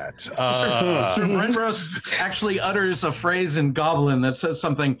that. Sir Brenrose actually utters a phrase in Goblin that says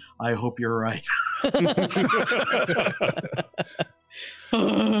something, I hope you're right.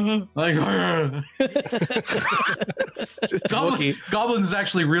 Goblin is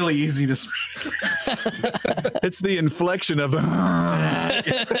actually really easy to speak. It's the inflection of now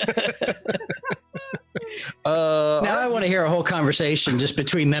I want to hear a whole conversation just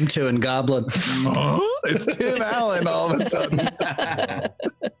between them two and Goblin. It's Tim Allen all of a sudden.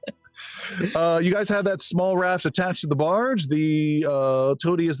 You guys have that small raft attached to the barge. The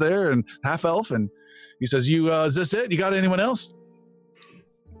toady is there and half elf, and he says, is this it? You got anyone else?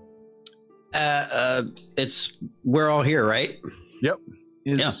 We're all here, right? Yep.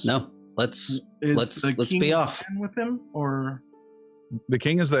 Let's be off with him, or the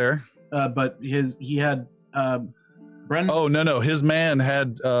king is there. But he had Bren. Oh no, his man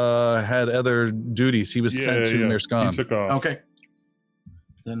had other duties. He was sent to Mirskon. He took off. Okay.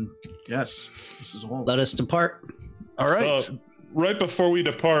 Then yes, this is all. Let us depart. All right. Right before we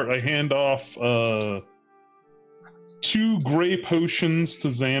depart, I hand off 2 gray potions to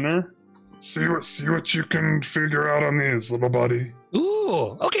Xander. See what you can figure out on these, little buddy.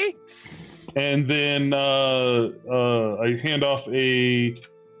 Ooh, okay. And then I hand off a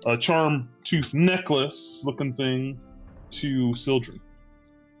charm tooth necklace looking thing to Sildren.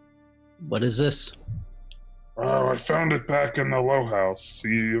 What is this? I found it back in the low house.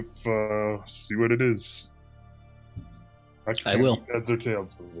 See what it is. I will. Heads or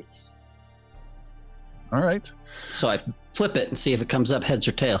tails of it. All right. So I flip it and see if it comes up heads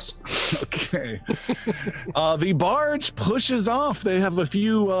or tails. Okay. The barge pushes off. They have a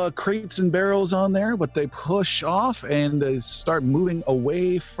few crates and barrels on there, but they push off and they start moving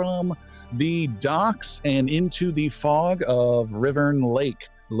away from the docks and into the fog of Rivern Lake,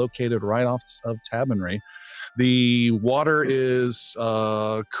 located right off of Tabernary. The water is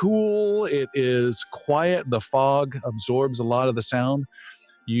cool. It is quiet. The fog absorbs a lot of the sound.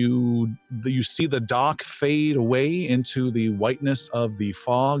 You see the dock fade away into the whiteness of the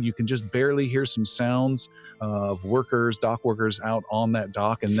fog. You can just barely hear some sounds of dock workers out on that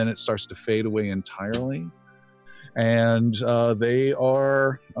dock, and then it starts to fade away entirely. and they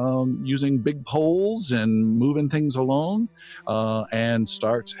are using big poles and moving things along, and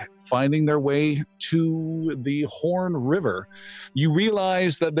start finding their way to the Horn River. You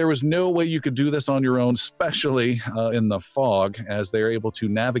realize that there was no way you could do this on your own, especially in the fog, as they're able to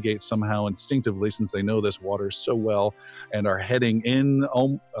navigate somehow instinctively, since they know this water so well, and are heading in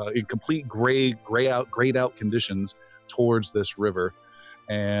complete grayed out conditions towards this river,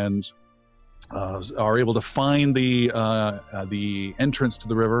 and are able to find the entrance to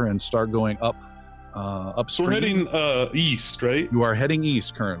the river and start going upstream. So we're heading east, right? You are heading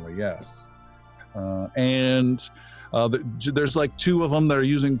east currently, yes. There's like two of them that are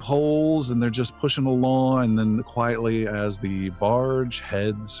using poles, and they're just pushing along, and then quietly as the barge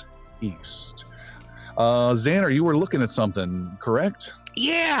heads east. Xander, you were looking at something, correct?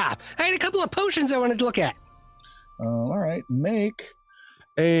 Yeah, I had a couple of potions I wanted to look at. All right, make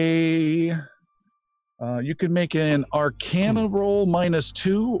a... you can make an Arcana roll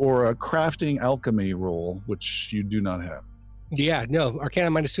 -2 or a Crafting Alchemy roll, which you do not have. Yeah, no,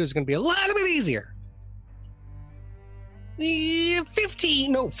 Arcana -2 is going to be a little bit easier.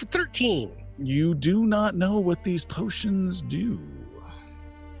 13. You do not know what these potions do.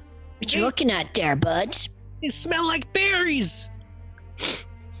 What you looking at there, buds? They smell like berries.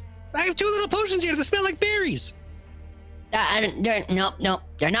 I have 2 little potions here that smell like berries. No,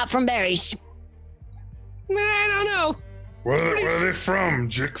 they're not from berries. I don't know. Where are they from,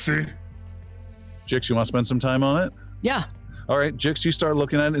 Jixie? Jix, you want to spend some time on it? Yeah. All right, Jix, you start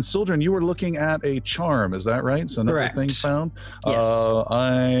looking at it. And Sildren, you were looking at a charm, is that right? So another Correct. thing found? Yes.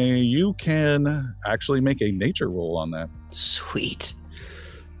 You can actually make a nature roll on that. Sweet.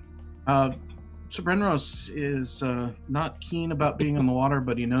 So Brenros is not keen about being on the water,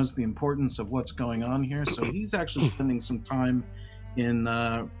 but he knows the importance of what's going on here. So he's actually spending some time in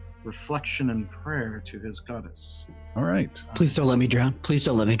reflection and prayer to his goddess. All right. Please don't let me drown. Please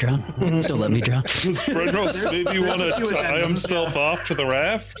don't let me drown. Please don't let me drown. Does Brenros maybe want to tie himself off to the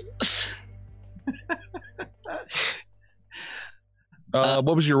raft?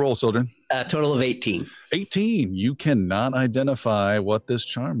 What was your roll, Sildren? A total of 18. 18. You cannot identify what this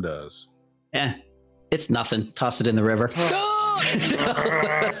charm does. It's nothing. Toss it in the river.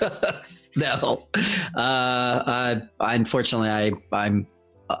 No. Unfortunately, I'm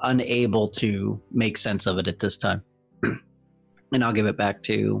unable to make sense of it at this time. And I'll give it back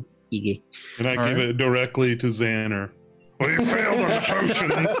to Iggy. And I give it directly to Xander. Well, you failed on the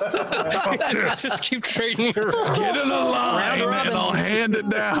potions. Fuck this. Just keep trading around. Get in the line and I'll hand it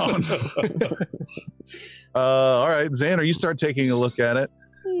down. All right, Xander, you start taking a look at it.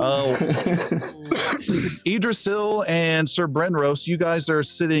 Idrisil and Sir Brenros, you guys are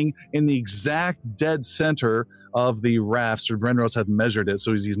sitting in the exact dead center of the raft. Sir Brenros had measured it,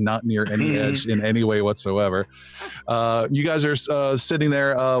 so he's not near any edge in any way whatsoever. You guys are sitting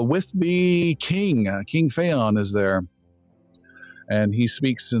there with the king. King Phaon is there. And he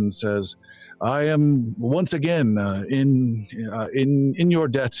speaks and says, I am once again in your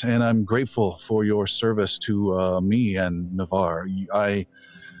debt, and I'm grateful for your service to me and Navarre.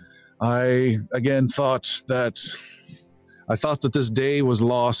 I again thought that this day was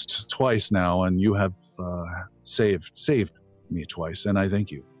lost twice now, and you have saved me twice, and I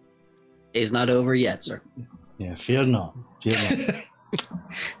thank you. Day's not over yet, sir. Yeah, fear not. Fear not.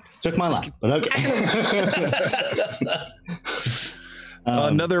 Took my life, but okay.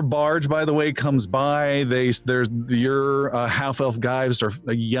 Another barge, by the way, comes by. There's your half-elf guys are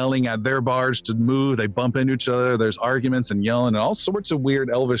yelling at their barge to move. They bump into each other. There's arguments and yelling and all sorts of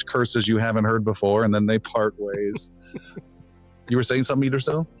weird elvish curses you haven't heard before, and then they part ways. You were saying something,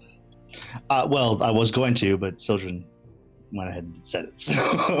 Idrisil? Well, I was going to, but Sildren went ahead and said it, so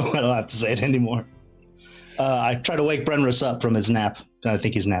I don't have to say it anymore. I try to wake Brenros up from his nap. I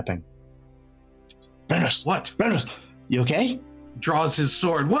think he's napping. Brenros, What? Brenros, you okay? Draws his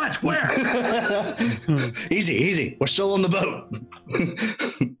sword. What? Where? Easy. We're still on the boat.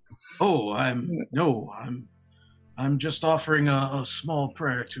 Oh, I'm just offering a small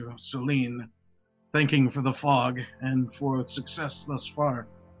prayer to Celine, thanking for the fog and for success thus far.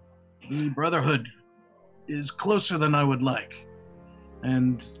 The Brotherhood is closer than I would like,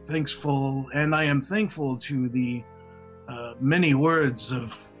 and I am thankful to the many words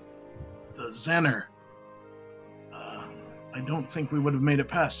of the Xander. I don't think we would have made it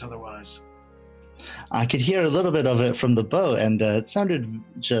past otherwise. I could hear a little bit of it from the boat, and it sounded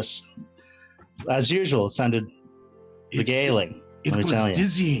just as usual. It sounded regaling. It was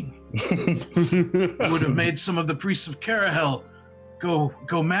dizzying. It would have made some of the priests of Carahel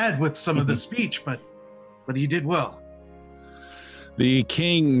go mad with some of the speech, but he did well. The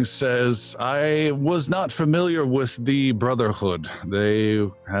king says, I was not familiar with the Brotherhood. They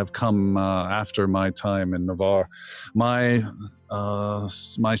have come after my time in Navarre. My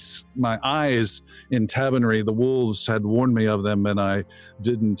eyes in Tabanry, the wolves had warned me of them, and I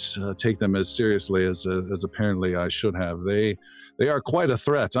didn't take them as seriously as apparently I should have. They are quite a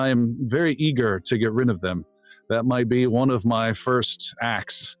threat. I am very eager to get rid of them. That might be one of my first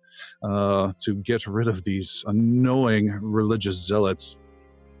acts. To get rid of these annoying religious zealots.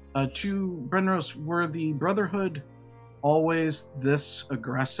 To Brenros, were the Brotherhood always this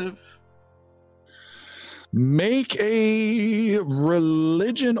aggressive? Make a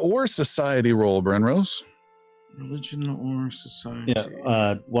religion or society roll, Brenros. Religion or society.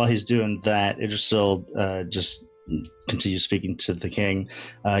 Yeah. While he's doing that, Idrisil just continues speaking to the king.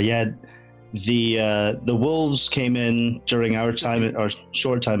 The wolves came in during our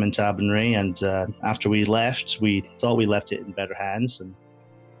short time in Tabanry, and after we left, we thought we left it in better hands. And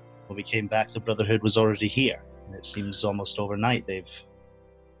when we came back, the Brotherhood was already here. And it seems almost overnight they've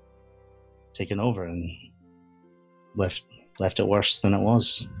taken over and left it worse than it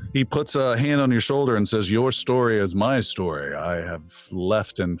was. He puts a hand on your shoulder and says, "Your story is my story. I have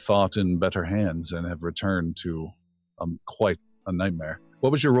left and fought in better hands and have returned to quite a nightmare."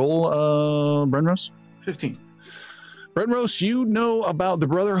 What was your role, Brenros? 15. Brenros, you know about the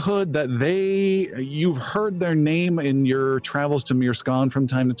Brotherhood, that you've heard their name in your travels to Mirskan from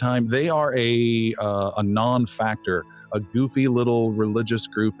time to time. They are a non-factor, a goofy little religious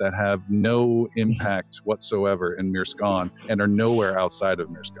group that have no impact whatsoever in Mirskan and are nowhere outside of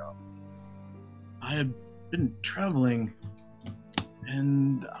Mirskan. I have been traveling,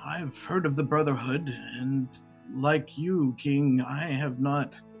 and I've heard of the Brotherhood, and like you, King, I have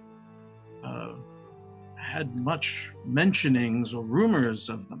not had much mentionings or rumors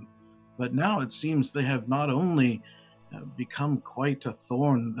of them. But now it seems they have not only become quite a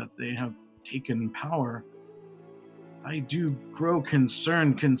thorn, that they have taken power. I do grow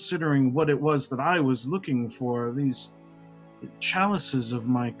concerned considering what it was that I was looking for, these chalices of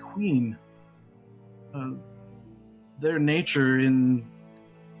my queen. Their nature in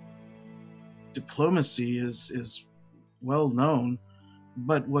diplomacy is well known,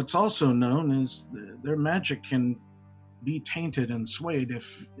 but what's also known is their magic can be tainted and swayed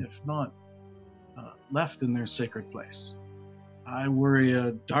if not left in their sacred place. I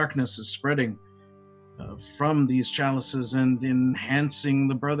worry darkness is spreading from these chalices and enhancing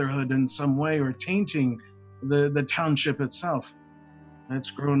the Brotherhood in some way, or tainting the township itself.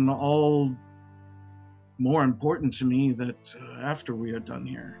 It's grown all more important to me that after we are done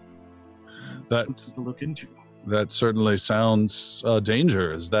here, that's to look into. That certainly sounds a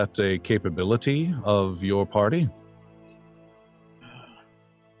danger. Is that a capability of your party?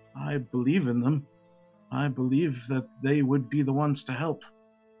 I believe in them. I believe that they would be the ones to help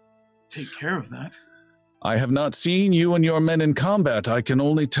take care of that. I have not seen you and your men in combat. I can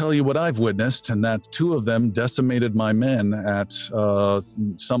only tell you what I've witnessed, and that 2 of them decimated my men at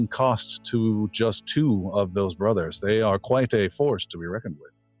some cost to just 2 of those brothers. They are quite a force to be reckoned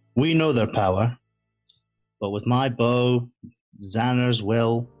with. We know their power, but with my bow, Xanar's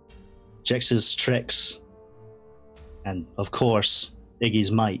will, Jix's tricks, and of course,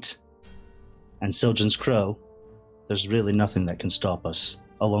 Iggy's might, and Sildren's crow, there's really nothing that can stop us.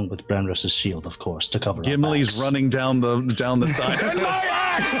 Along with Brenros' shield, of course, to cover Gimli's running down the side. And my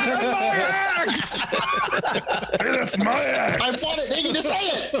axe! And my axe! Hey, that's my axe!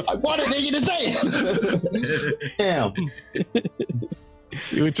 I wanted Iggy to say it! Damn.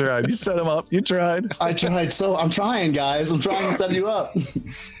 You tried. You set him up. You tried. I tried. So I'm trying, guys. I'm trying to set you up. He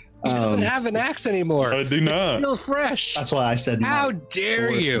doesn't have an axe anymore. I do not. It's still fresh. That's why I said How dare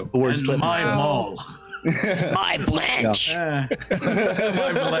you? The word slipped. My maul. My Blanche. My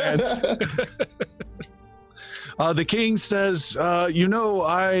Blanche. The king says, I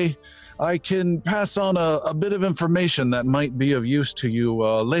can pass on a bit of information that might be of use to you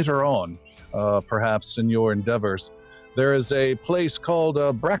later on, perhaps in your endeavors. There is a place called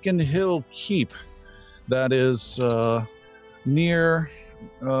Bracken Hill Keep that is near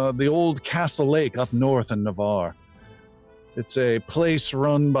the old Castle Lake up north in Navarre. It's a place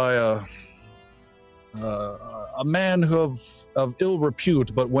run by a man of ill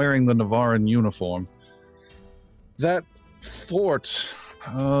repute, but wearing the Navarran uniform. That fort,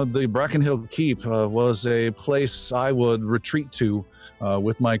 the Bracken Hill Keep, was a place I would retreat to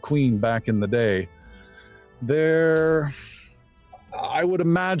with my queen back in the day. There, I would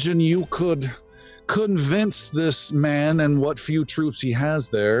imagine you could convince this man and what few troops he has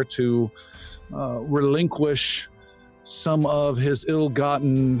there to relinquish some of his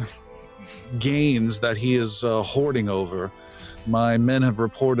ill-gotten gains that he is hoarding over. My men have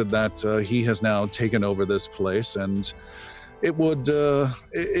reported that he has now taken over this place, and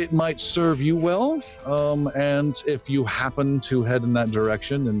it might serve you well. And if you happen to head in that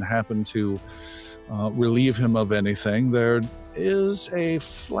direction and happen to relieve him of anything, there is a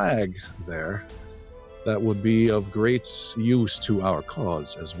flag there that would be of great use to our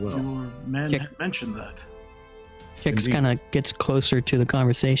cause as well. Your men had mentioned that. Hicks kind of gets closer to the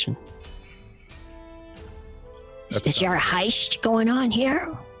conversation. Is there a heist going on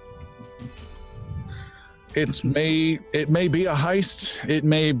here? It may be a heist. It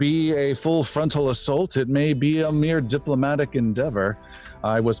may be a full frontal assault. It may be a mere diplomatic endeavor.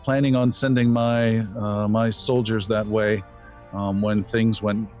 I was planning on sending my soldiers that way when things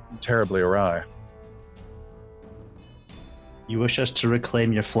went terribly awry. You wish us to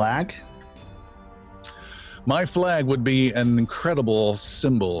reclaim your flag? My flag would be an incredible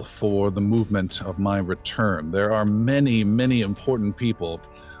symbol for the movement of my return. There are many, many important people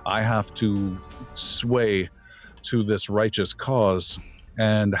I have to sway to this righteous cause,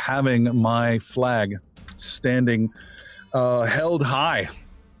 and having my flag standing held high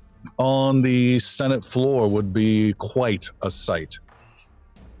on the Senate floor would be quite a sight.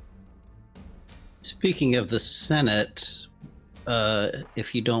 Speaking of the Senate,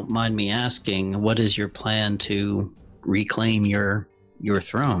 if you don't mind me asking, what is your plan to reclaim your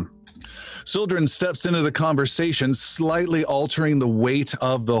throne? Sildren steps into the conversation, slightly altering the weight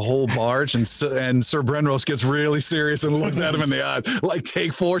of the whole barge, and Sir Brenros gets really serious and looks at him in the eye, like,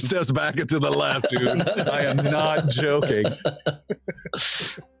 take 4 steps back and to the left, dude. I am not joking.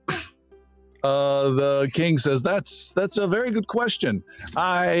 The king says, that's a very good question.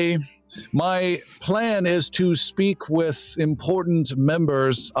 My plan is to speak with important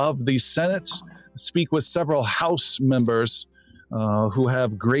members of the Senate, speak with several House members who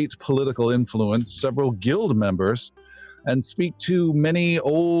have great political influence, several guild members, and speak to many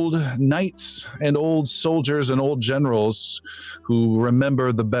old knights and old soldiers and old generals who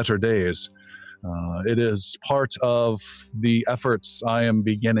remember the better days. It is part of the efforts I am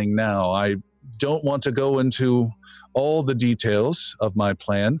beginning now. I don't want to go into all the details of my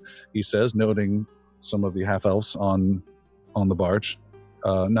plan, he says, noting some of the half-elves on the barge.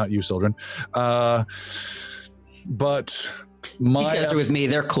 Not you, Sildren. But these guys are with me.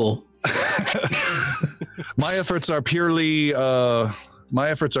 They're cool. My efforts are purely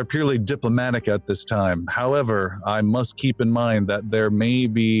diplomatic at this time. However, I must keep in mind that there may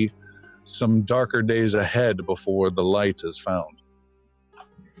be some darker days ahead before the light is found.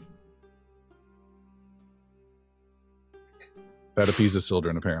 That appeases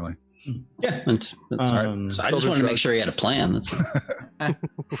Sildren, apparently. Yeah. So I just wanted to make sure he had a plan. That's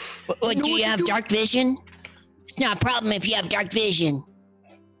Well, do you have dark vision? It's not a problem if you have dark vision.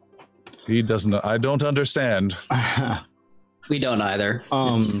 He doesn't. I don't understand. We don't either.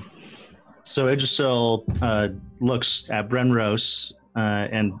 So Idrisil looks at Brenros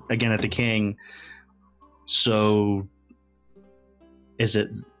and again at the king. So is it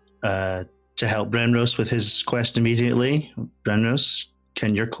to help Brenros with his quest immediately? Brenros,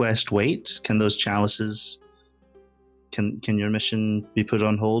 can your quest wait? Can those chalices, can your mission be put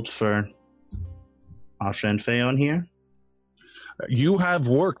on hold for our friend Phaon here? You have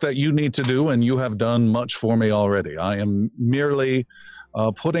work that you need to do, and you have done much for me already. I am merely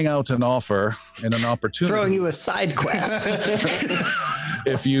putting out an offer and an opportunity. Throwing you a side quest.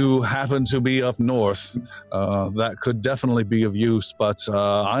 If you happen to be up north, that could definitely be of use. But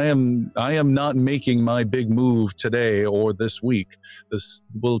I am not making my big move today or this week. This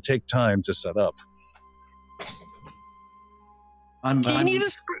will take time to set up. I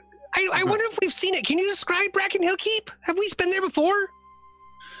wonder if we've seen it. Can you describe Bracken Hill Keep? Have we been there before?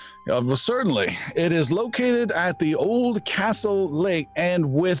 Well, certainly. It is located at the old Castle Lake,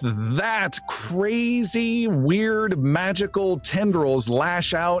 and with that, crazy, weird, magical tendrils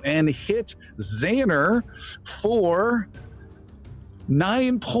lash out and hit Xander for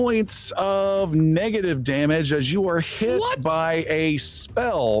 9 points of negative damage as you are hit by a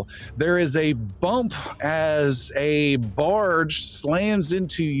spell. There is a bump as a barge slams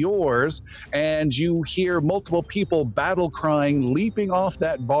into yours, and you hear multiple people battle crying, leaping off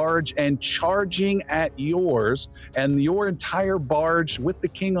that barge and charging at yours, and your entire barge with the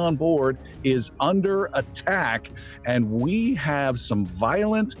king on board is under attack, and we have some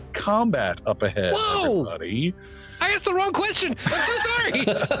violent combat up ahead. Whoa! Everybody. I asked the wrong question. I'm so sorry.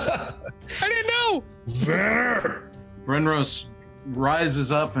 I didn't know. There. Brenros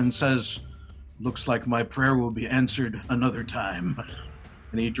rises up and says, "Looks like my prayer will be answered another time."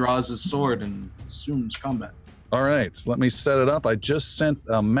 And he draws his sword and assumes combat. All right, let me set it up. I just sent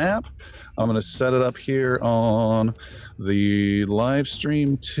a map. I'm going to set it up here on the live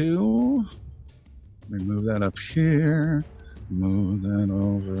stream too. Let me move that up here. Move that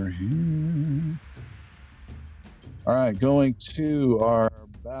over here. All right, going to our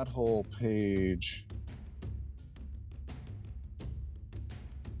Bat-Hole page.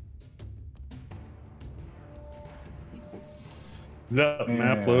 Is that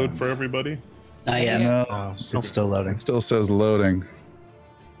map load for everybody? Not yet. No, It's still loading. it still says loading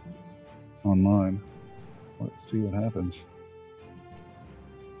on mine. Let's see what happens.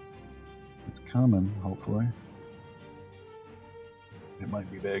 It's coming, hopefully. It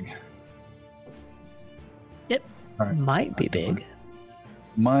might be big. It All right. might be big.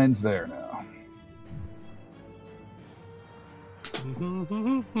 Mine's there now.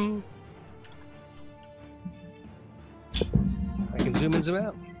 I can zoom in, zoom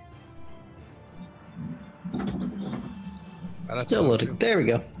out. Oh, that's Still awesome. loading. There we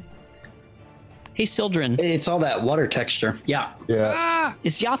go. Hey, Sildren, It's all that water texture. Yeah. Yeah. Ah!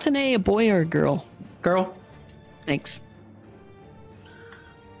 is Yathane a boy or a girl? Girl. Thanks.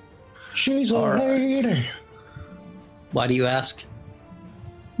 She's a All right. lady. Why do you ask?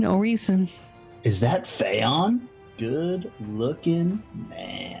 No reason. Is that Phaon? Good looking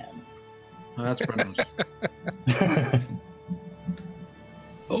man. That's Brenner's.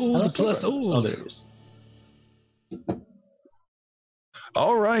 Old plus Oh, old. there it is.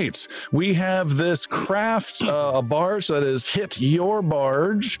 All right. We have this craft a barge that has hit your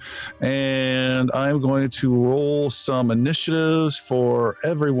barge, and I'm going to roll some initiatives for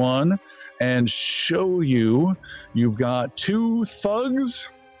everyone and show you. You've got 2 thugs.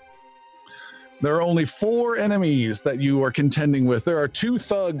 There are only 4 enemies that you are contending with. There are 2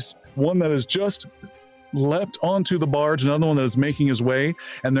 thugs, one that has just leapt onto the barge, another one that is making his way,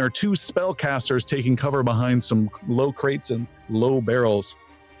 and there are 2 spellcasters taking cover behind some low crates and low barrels.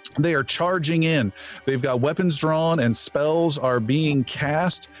 They are charging in. They've got weapons drawn and spells are being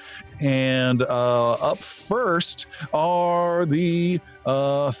cast. And up first are the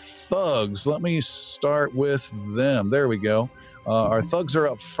thugs. Let me start with them. There we go. Our thugs are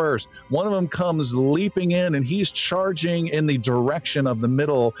up first. One of them comes leaping in, and he's charging in the direction of the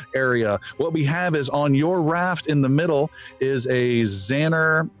middle area. What we have is on your raft in the middle is a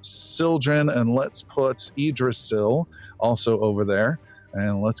Xander, Sildren, and let's put Idrisil also over there.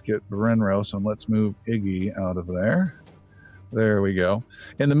 And let's get Brenros, and let's move Iggy out of there. There we go.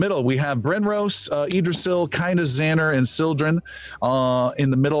 In the middle, we have Brenros, Idrisil, Kinda Xander, and Sildren. In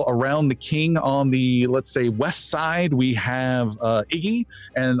the middle, around the king, on the, let's say, west side, we have Iggy,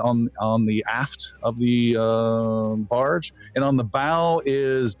 and on the aft of the barge. And on the bow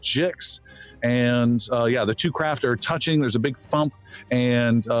is Jix. And yeah, the 2 craft are touching. There's a big thump,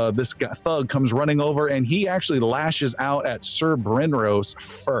 and this thug comes running over, and he actually lashes out at Sir Brenros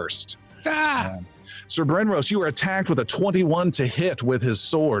first. Ah! Sir Brenros, you are attacked with a 21 to hit with his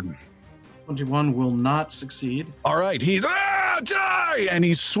sword. 21 will not succeed. All right, he's die, and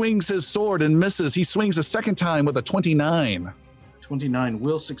he swings his sword and misses. He swings a second time with a 29. 29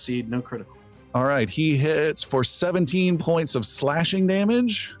 will succeed, no critical. All right, he hits for 17 points of slashing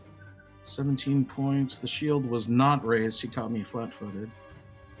damage. 17 points. The shield was not raised. He caught me flat-footed.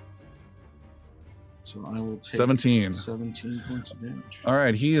 So I will take 17. 17 points of damage. All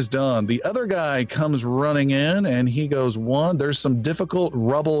right, he is done. The other guy comes running in, and he goes 1. There's some difficult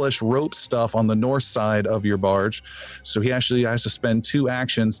rubble-ish rope stuff on the north side of your barge, so he actually has to spend 2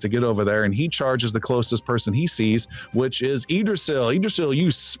 actions to get over there, and he charges the closest person he sees, which is Idrisil. Idrisil, you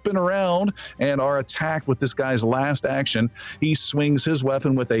spin around and are attacked with this guy's last action. He swings his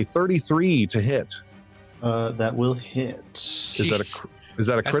weapon with a 33 to hit. That will hit. Is that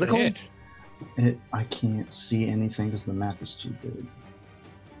a That's critical? hit. I can't see anything because the map is too big.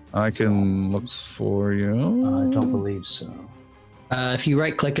 I can look for you. I don't believe so. If you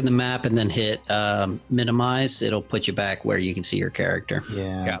right click in the map and then hit minimize, it'll put you back where you can see your character.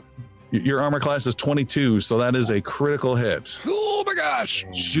 Yeah. Your armor class is 22, so that is a critical hit. Oh my gosh!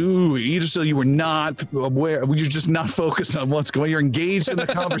 Shoo, Idrisil, you were not aware. You're just not focused on what's going. You're engaged in the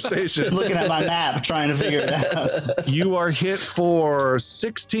conversation. Looking at my map, trying to figure it out. You are hit for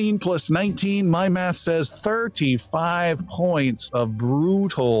 16 plus 19. My math says 35 points of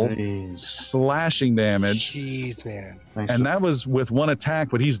brutal slashing damage. Jeez, man. And that was with 1 attack,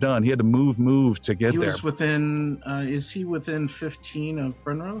 but he's done. He had to move to get He there. was within, is he within 15 of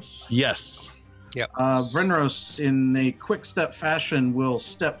Brenros? Yes. Yep. Brenros, in a quick step fashion, will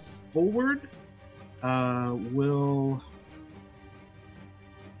step forward. You're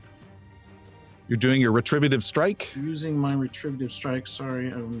doing your retributive strike? using my retributive strike. Sorry,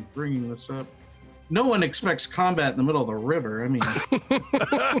 I'm bringing this up. No one expects combat in the middle of the river. I mean,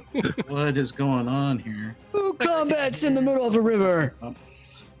 what is going on here? Who combats in the middle of a river?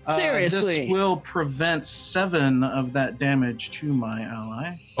 Seriously. This will prevent 7 of that damage to my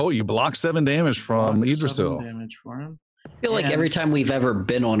ally. Oh, you block 7 damage from Idrisil. 7 damage for him. I feel like every time we've ever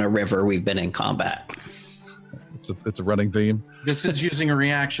been on a river, we've been in combat. It's a running theme. This is using a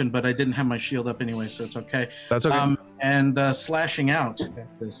reaction, but I didn't have my shield up anyway, so it's okay. That's okay. And slashing out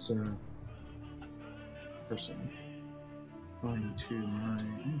at this person. Going to my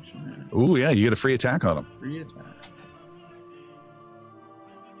action. Ooh, yeah, you get a free attack on him. Free attack.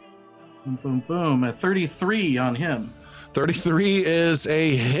 Boom, boom, boom. A 33 on him. 33 is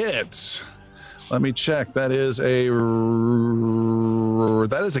a hit. Let me check. That is a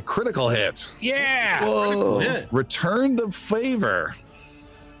critical hit. Yeah. Critical hit. Return the favor.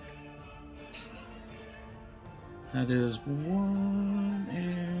 That is 1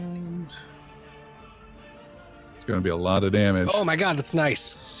 and It's going to be a lot of damage. Oh my god, that's nice.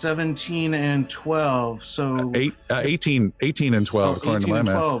 17 and 12. So 18 and 12 according to my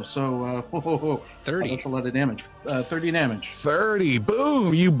math. 12. So 30. That's a lot of damage. 30 damage. 30.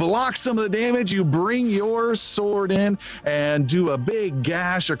 Boom. You block some of the damage. You bring your sword in and do a big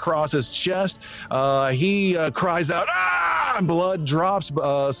gash across his chest. He cries out, "Ah!" And blood drops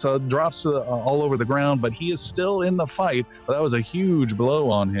all over the ground, but he is still in the fight. That was a huge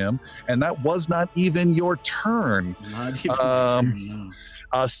blow on him, and that was not even your turn. Not even turn,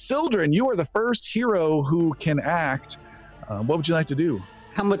 no. Sildren, you are the first hero who can act. What would you like to do?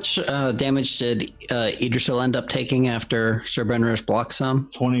 How much damage did Idrisil end up taking after Sir Brenros blocked some?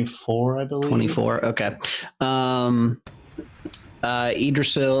 24, I believe. 24, okay.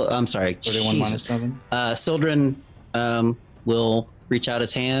 Idrisil, I'm sorry. 31 minus 7. Sildren will reach out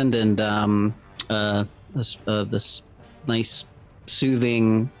his hand and this nice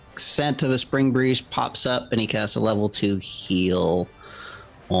soothing scent of a spring breeze pops up and he casts a level 2 heal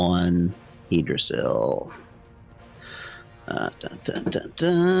on Idrisil.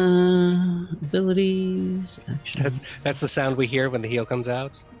 Abilities. Action. That's the sound we hear when the heal comes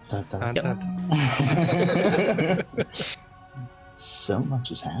out. So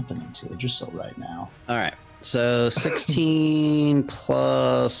much is happening to Idrisil right now. All right. So 16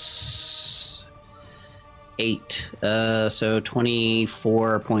 plus 8. So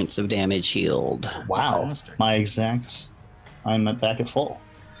 24 points of damage healed. Wow. Fantastic. My exact. I'm back at full.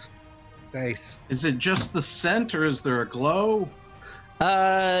 Nice. Is it just the scent or is there a glow?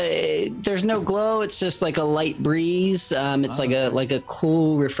 There's no glow. It's just like a light breeze. It's like a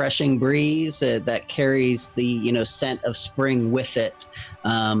cool, refreshing breeze that carries the scent of spring with it.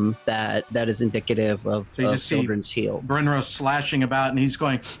 That is indicative of Sildren's heal. Brenros slashing about and he's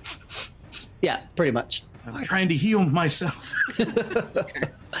going. Yeah, pretty much. I'm trying to heal myself.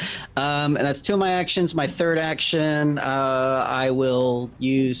 And that's 2 of my actions. My third action, I will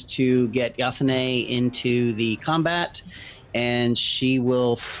use to get Yathane into the combat, and she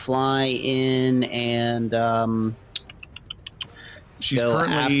will fly in and she's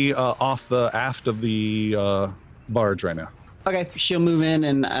currently off the aft of the barge right now. Okay, she'll move in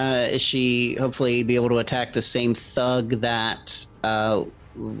and she hopefully be able to attack the same thug that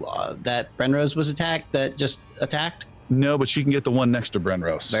Brenros was just attacked. No, but she can get the one next to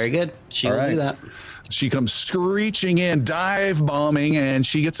Brenros. Very good. She will do that. She comes screeching in, dive bombing, and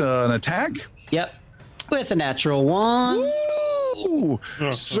she gets an attack. Yep. With a natural 1. Ooh,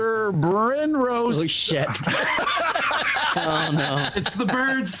 Sir Brenros. Oh, shit. Oh, no. It's the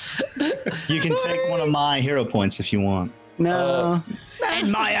birds. You can take one of my hero points if you want. No.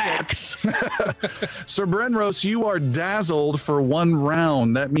 And my axe. Sir Brenros, you are dazzled for 1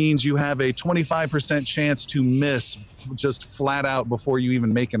 round. That means you have a 25% chance to miss just flat out before you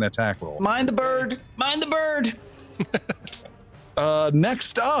even make an attack roll. Mind the bird. Mind the bird.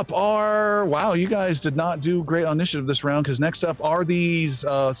 Next up are, wow, you guys did not do great on initiative this round, because next up are these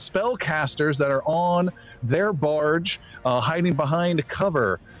spellcasters that are on their barge, hiding behind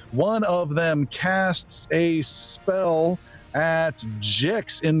cover. One of them casts a spell at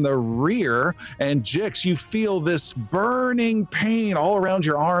Jix in the rear, and Jix, you feel this burning pain all around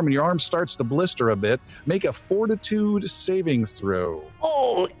your arm, and your arm starts to blister a bit. Make a fortitude saving throw.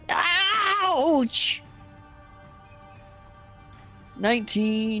 Oh, ouch!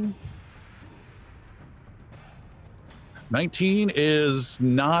 19. 19 is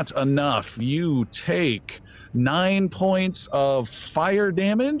not enough. You take 9 points of fire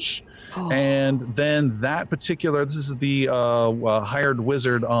damage. And then this is the hired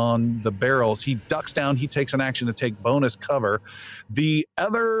wizard on the barrels. He ducks down, he takes an action to take bonus cover. The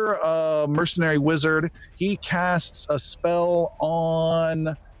other mercenary wizard, he casts a spell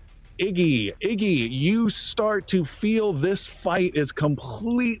on Iggy, you start to feel this fight is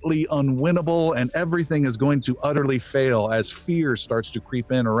completely unwinnable and everything is going to utterly fail as fear starts to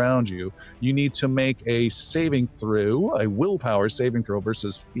creep in around you. You need to make a saving throw, a willpower saving throw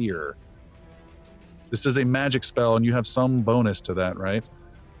versus fear. This is a magic spell and you have some bonus to that, right?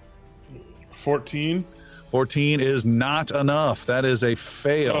 14. 14 is not enough. That is a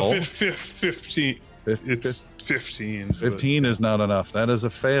fail. 15. It's 15. 15 is not enough. That is a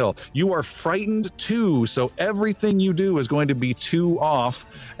fail. You are frightened too, so everything you do is going to be 2 off,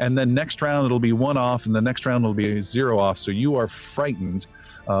 and then next round it'll be 1 off, and the next round will be 0 off. So you are frightened,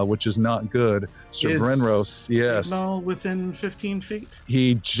 which is not good. Sir Brenros, yes. Ignar within 15 feet?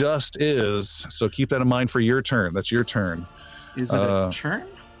 He just is. So keep that in mind for your turn. That's your turn. Is it a turn?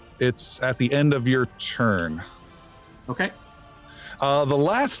 It's at the end of your turn. Okay. The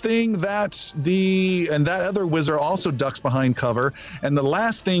last thing that that other wizard also ducks behind cover, and the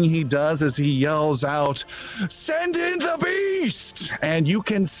last thing he does is he yells out, "Send in the beast!" And you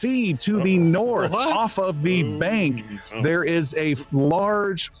can see to the north, off of the bank, there is a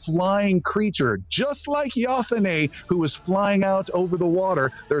large flying creature, just like Yathane, who was flying out over the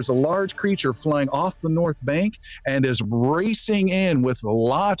water. There's a large creature flying off the north bank and is racing in with a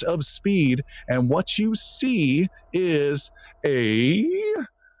lot of speed. And what you see is a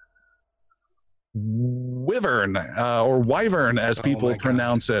wyvern, or wyvern as people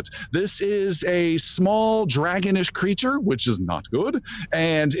pronounce it. This is a small dragonish creature, which is not good,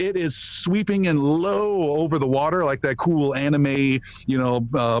 and it is sweeping in low over the water like that cool anime,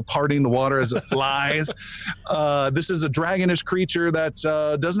 parting the water as it flies. This is a dragonish creature that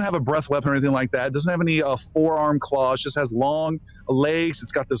doesn't have a breath weapon or anything like that. It doesn't have any forearm claws, just has long legs.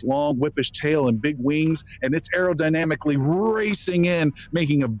 It's got this long whippish tail and big wings, and it's aerodynamically racing in,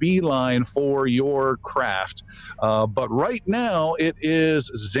 making a beeline for your craft. But right now it is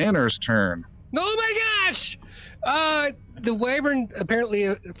Xander's turn. Oh my gosh! The wyvern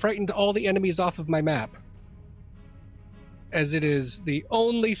apparently frightened all the enemies off of my map, as it is the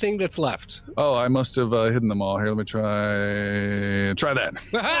only thing that's left. Oh, I must have hidden them all. Here, let me try that.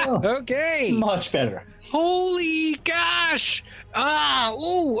 Okay. Much better. Holy gosh!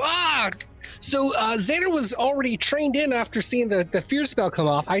 So Xander was already trained in after seeing the fear spell come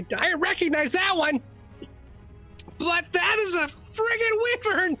off. I recognize that one. But that is a friggin'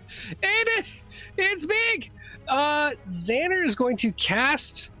 wyvern! And it's big! Xander is going to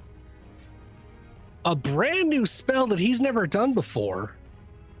cast a brand new spell that he's never done before.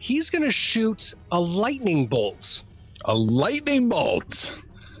 He's going to shoot a lightning bolt. A lightning bolt?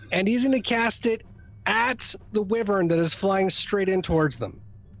 And he's going to cast it at the wyvern that is flying straight in towards them.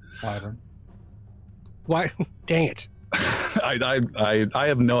 Wyvern. Why? Dang it. I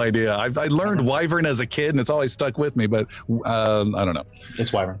have no idea. I learned wyvern as a kid, and it's always stuck with me, but I don't know.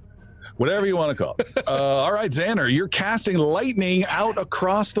 It's wyvern. Whatever you want to call it. All right, Xander, you're casting lightning out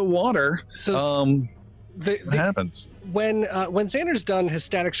across the water. So what happens? When Xander's done his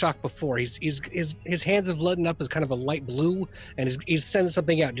static shock before, his hands have lit up as kind of a light blue, and he's sending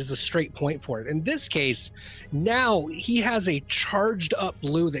something out, just a straight point for it. In this case, now he has a charged up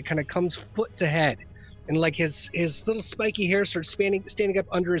blue that kind of comes foot to head, and like his little spiky hair starts standing up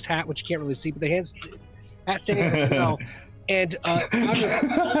under his hat, which you can't really see, but the hat standing up as well. And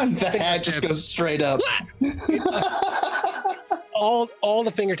the hat just goes straight up. all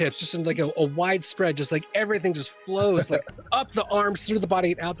the fingertips, just in like a wide spread, just like everything just flows like up the arms, through the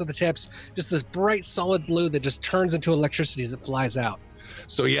body, and out to the tips. Just this bright, solid blue that just turns into electricity as it flies out.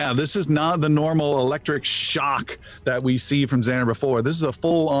 So yeah, this is not the normal electric shock that we see from Xander before. This is a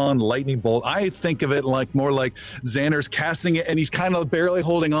full-on lightning bolt. I think of it more like Xander's casting it, and he's kind of barely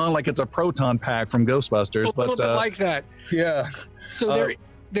holding on like it's a proton pack from Ghostbusters. A little bit like that. Yeah. So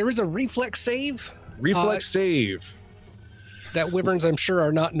there is a reflex save. Save. That wyverns, I'm sure,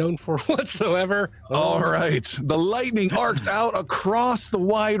 are not known for whatsoever. All right. The lightning arcs out across the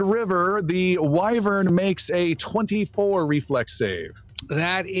wide river. The wyvern makes a 24 reflex save.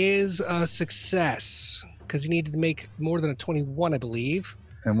 That is a success, because he needed to make more than a 21, I believe.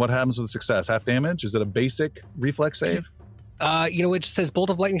 And what happens with success? Half damage? Is it a basic reflex save? It says bolt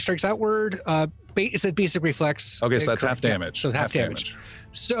of lightning strikes outward. It says basic reflex. Okay, so that's half damage. So half damage.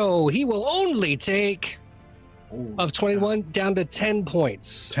 So he will only take... of 21 down to 10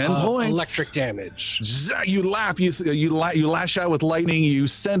 points. 10 points. Electric damage. You lash out with lightning. You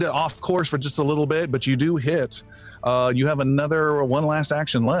send it off course for just a little bit, but you do hit. You have one last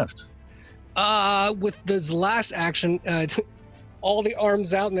action left. With this last action, all the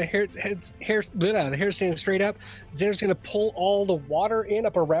arms out and the hair standing straight up, Xander's going to pull all the water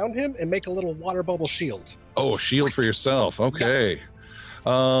up around him and make a little water bubble shield. Oh, shield for yourself. Okay.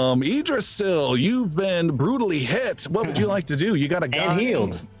 Idrisil, you've been brutally hit. What would you like to do? You got a guy. And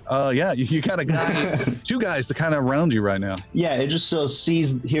healed. Yeah, you got a guy, two guys to kind of round you right now. Yeah, it just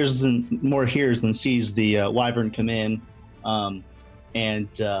hears than sees the wyvern come in, and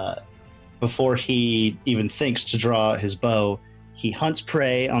before he even thinks to draw his bow, he hunts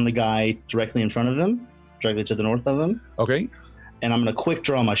prey on the guy directly in front of him, directly to the north of him. Okay. And I'm gonna quick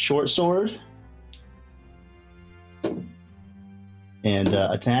draw my short sword and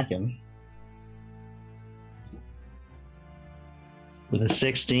attack him with a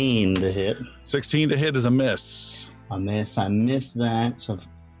 16 to hit. 16 to hit is a miss. I miss that. So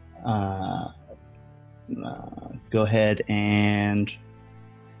go ahead and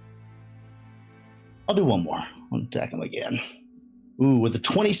I'll do one more. I'll attack him again. Ooh, with a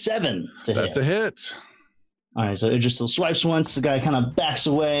 27 to hit. That's a hit. All right, so it just swipes once. The guy kind of backs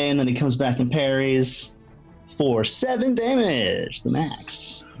away, and then he comes back and parries for 7 damage, the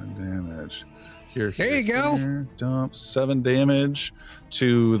max. 7 damage. Here you go. Dump 7 damage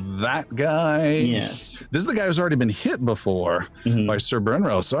to that guy. Yes. This is the guy who's already been hit before by Sir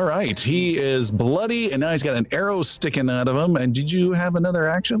Brenros. All right. He is bloody, and now he's got an arrow sticking out of him. And did you have another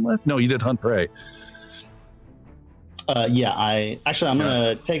action left? No, you did hunt prey. Yeah, I'm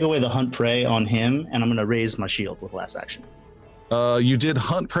gonna take away the hunt prey on him, and I'm gonna raise my shield with last action. You did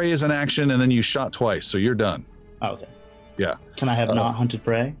hunt prey as an action, and then you shot twice, so you're done. Oh, okay. Yeah. Can I have not hunted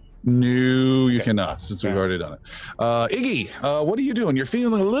prey? No, you cannot, since we've already done it. Iggy, what are you doing? You're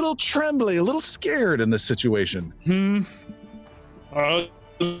feeling a little trembly, a little scared in this situation. I'd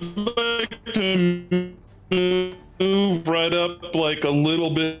like to move right up like a little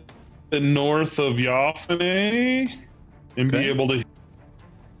bit north of Yoffane and be able to...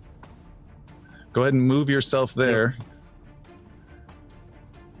 Go ahead and move yourself there.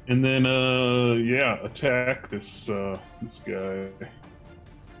 And then, attack this guy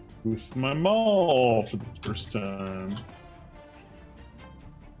with my maul for the first time.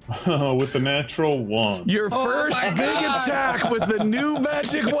 With a natural 1. Your first big attack with the new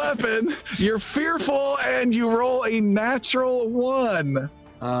magic weapon. You're fearful, and you roll a natural 1.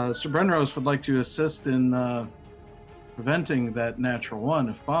 Sir Brenros would like to assist in preventing that natural 1,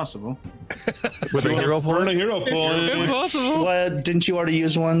 if possible. With a hero point? A hero point. If possible. What? Didn't you already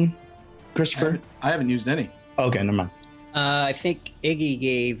use one, Christopher? I haven't used any. Okay, never mind. I think Iggy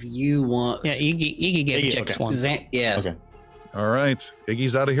gave you one. Yeah, Iggy gave Jix one. Yeah. Okay. All right.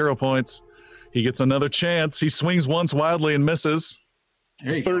 Iggy's out of hero points. He gets another chance. He swings once wildly and misses.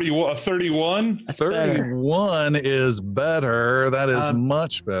 31? That's 31 is better. That is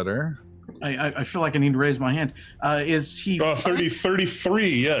much better. I feel like I need to raise my hand. Is he 33,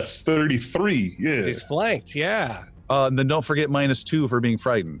 yes. 33, yeah. He's flanked, yeah. And then don't forget -2 for being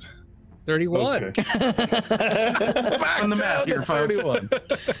frightened. 31. Okay. on the map here, folks? 31.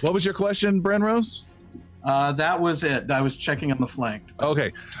 What was your question, Brenros? That was it. I was checking on the flank.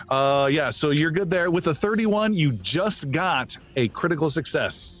 Okay. So you're good there. With a 31, you just got a critical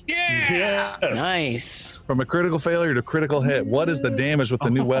success. Yeah! Yes. Nice. From a critical failure to critical hit. What is the damage with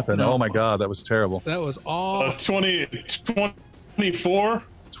the new weapon? no. Oh my god, that was terrible. That was all... 24.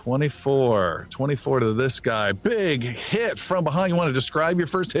 24 to this guy. Big hit from behind. You want to describe your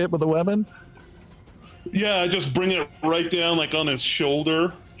first hit with the weapon? Yeah, I just bring it right down like on his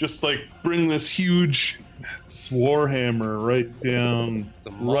shoulder. Just like bring this huge warhammer right down,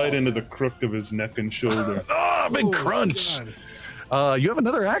 right into the crook of his neck and shoulder. Big crunch. You have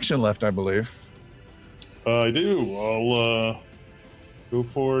another action left, I believe. I do. I'll go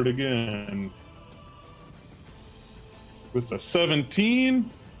for it again. With a 17.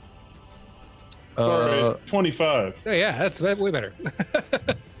 Sorry, 25. Oh, yeah, that's way better.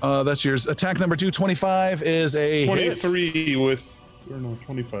 That's yours. Attack number 2, 25 is a 23 hit. with... Or no,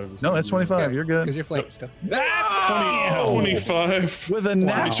 25. No, that's 25. Yeah, You're good. Because you're flanked still. 25. With a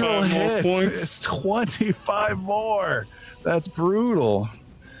natural hit. Points. It's 25 more. That's brutal.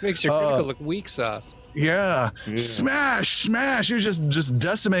 Makes your critical look weak sauce. Yeah. Smash. You're just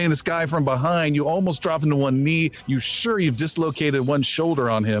decimating this guy from behind. You almost drop into one knee. You've dislocated one shoulder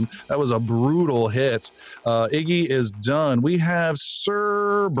on him. That was a brutal hit. Iggy is done. We have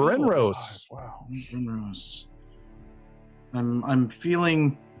Sir Brenros. Wow, Brenros. I'm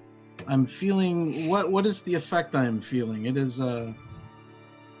feeling what is the effect I am feeling? It is a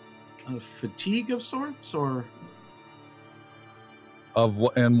fatigue of sorts, or Of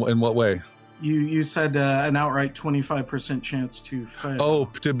what? In what way? You said an outright 25% chance to fail. Oh,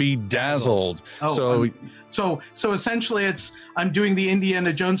 to be dazzled. Oh, so essentially, I'm doing the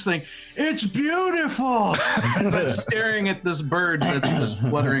Indiana Jones thing. It's beautiful. I'm staring at this bird that's just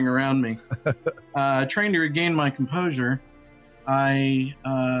fluttering around me. Trying to regain my composure. I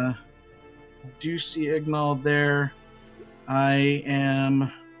do see Ignal there. I am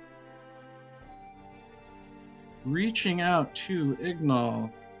reaching out to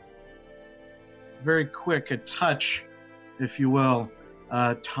Ignal. Very quick, a touch, if you will.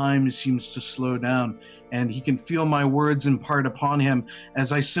 Time seems to slow down, and he can feel my words impart upon him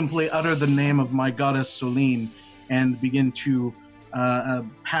as I simply utter the name of my goddess Solene and begin to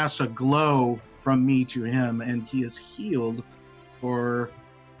pass a glow from me to him, and he is healed for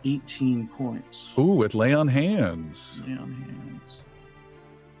 18 points. Ooh, with lay on hands. Lay on hands.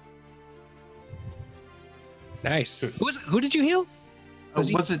 Nice. Who did you heal?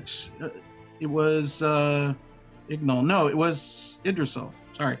 It was Ignal. No, it was Idrisil.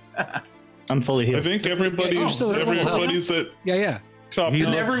 Sorry. I'm fully healed. I think everybody's at Yeah. top.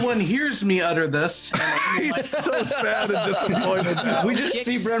 And everyone hears me utter this. He's so sad and disappointed now. We just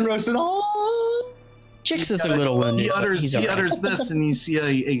see Brenros and all. Jix is a little wounded. He utters this, and you see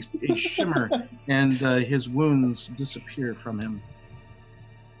a shimmer, and his wounds disappear from him.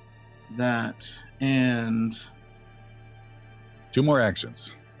 That and 2 more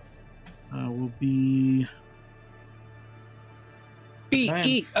actions. Will be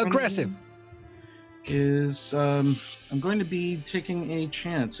eat aggressive. Is I'm going to be taking a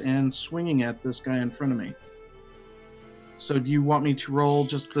chance and swinging at this guy in front of me. So do you want me to roll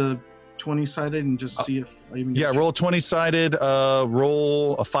just the 20-sided and just see if I even get roll 20-sided,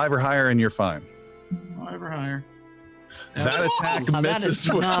 roll a 5 or higher and you're fine. 5 or higher. That attack misses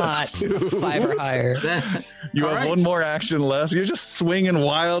that is not 5 or higher. You have one more action left. You're just swinging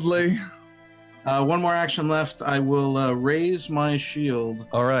wildly. One more action left. I will raise my shield.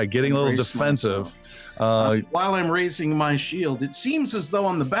 All right, getting a little defensive. While I'm raising my shield, it seems as though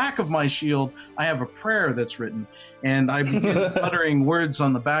on the back of my shield I have a prayer that's written, and I begin uttering words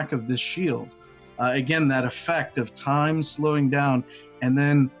on the back of this shield. Again, that effect of time slowing down, and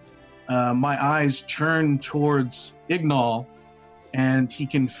then my eyes turn towards Ignal, and he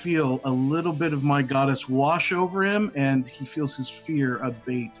can feel a little bit of my goddess wash over him, and he feels his fear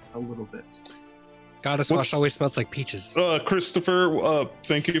abate a little bit. Goddess wash always smells like peaches. Christopher,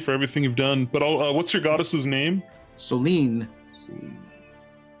 thank you for everything you've done. But what's your goddess's name? Solene.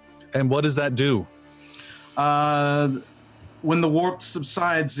 And what does that do? When the warp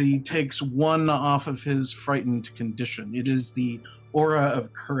subsides, he takes 1 off of his frightened condition. It is the aura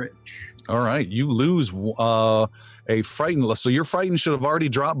of courage. All right, you lose a frightened. So your frightened should have already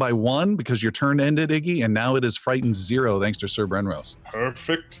dropped by 1 because your turn ended, Iggy, and now it is frightened 0 thanks to Sir Brenros.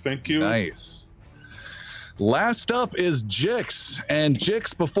 Perfect, thank you. Nice. Last up is Jix. And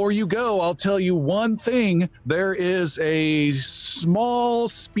Jix, before you go, I'll tell you one thing. There is a small,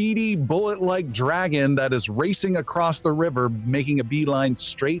 speedy, bullet-like dragon that is racing across the river, making a beeline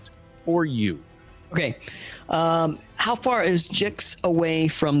straight for you. Okay. How far is Jix away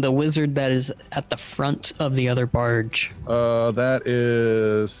from the wizard that is at the front of the other barge? That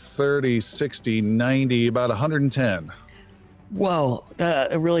is 30, 60, 90, about 110. Whoa,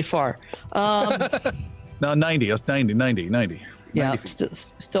 really far. No, 90. That's 90. Yeah,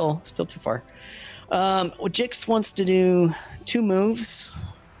 still too far. Jix wants to do 2 moves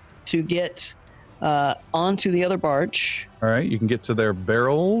to get onto the other barge. All right, you can get to their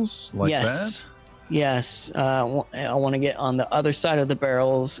barrels like that. Yes, I want to get on the other side of the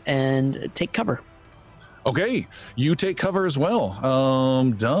barrels and take cover. Okay, you take cover as well.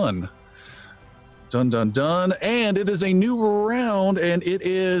 Done. And it is a new round, and it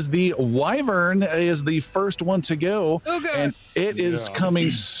is the Wyvern is the first one to go. Okay. And it is coming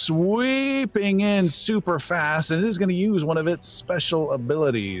sweeping in super fast, and it is going to use one of its special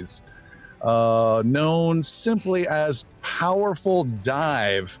abilities, known simply as Powerful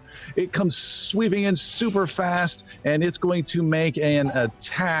Dive. It comes sweeping in super fast, and it's going to make an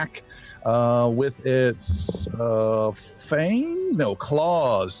attack with its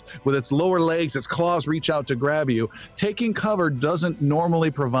claws. With its lower legs, its claws reach out to grab you. Taking cover doesn't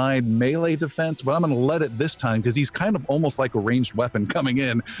normally provide melee defense, but I'm going to let it this time because he's kind of almost like a ranged weapon coming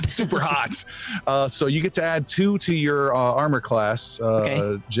in. Super hot. So you get to add 2 to your armor class,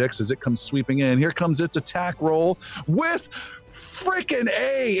 Jix, as it comes sweeping in. Here comes its attack roll with frickin'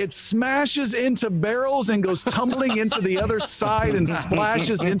 A. It smashes into barrels and goes tumbling into the other side and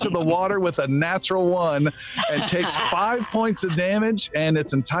splashes into the water with a natural 1 and takes 5 points of damage, and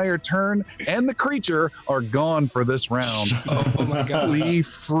its entire turn and the creature are gone for this round. Oh my god. Silly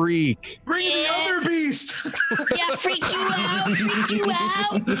freak. Bring the other beast. Yeah, freak you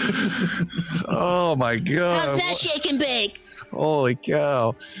out. Oh my god. How's that shake and bake? Holy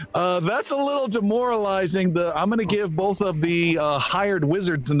cow. That's a little demoralizing. I'm going to give both of the hired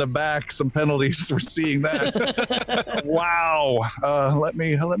wizards in the back some penalties for seeing that. Wow. Let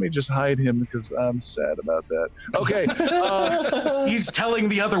me just hide him because I'm sad about that. Okay. He's telling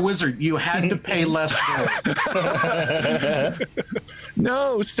the other wizard, you had to pay less gold.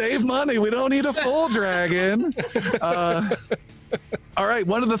 No, save money. We don't need a full dragon. All right,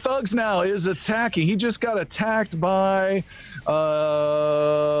 one of the thugs now is attacking. He just got attacked by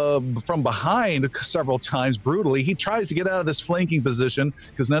from behind several times brutally. He tries to get out of this flanking position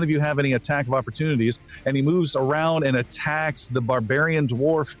because none of you have any attack of opportunities, and he moves around and attacks the barbarian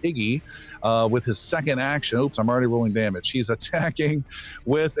dwarf Iggy with his second action. Oops, I'm already rolling damage. He's attacking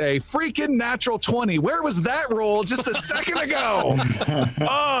with a freaking natural 20. Where was that roll just a second ago?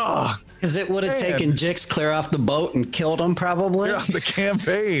 Oh, because it would have taken Jix clear off the boat and killed him, probably. Yeah, the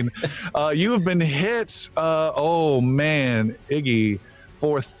campaign. You have been hit. Oh man, Iggy,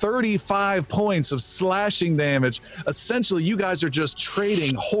 for 35 points of slashing damage. Essentially, you guys are just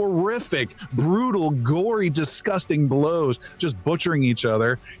trading horrific, brutal, gory, disgusting blows, just butchering each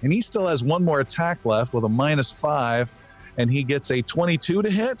other. And he still has one more attack left with a -5, and he gets a 22 to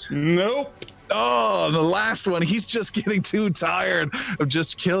hit. Nope. Oh, the last one, he's just getting too tired of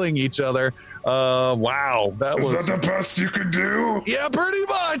just killing each other. Wow, Is that the best you could do? Yeah, pretty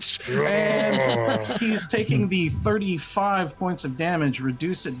much. Oh. And he's taking the 35 points of damage,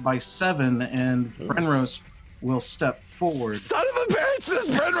 reduce it by 7, and Brenros will step forward. Son of a bitch, this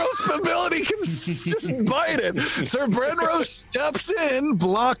Brenros ability can just bite it. Sir Brenros steps in,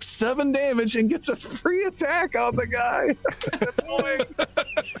 blocks 7 damage, and gets a free attack on the guy.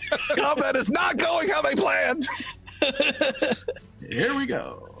 This combat is not going how they planned. Here we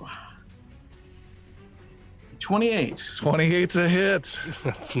go. 28. 28's a hit.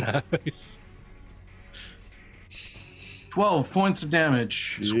 That's nice. 12 points of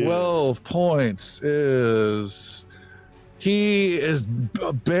damage. 12 points is... He is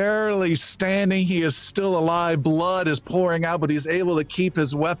barely standing. He is still alive. Blood is pouring out, but he's able to keep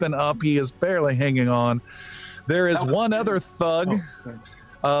his weapon up. He is barely hanging on. There is one other thug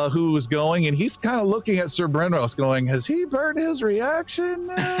who's going, and he's kind of looking at Sir Brenros going, has he burned his reaction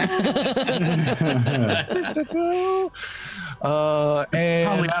now? And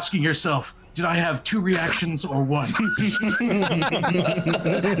probably asking yourself, did I have 2 reactions or 1?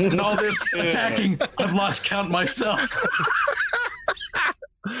 And all this attacking, I've lost count myself.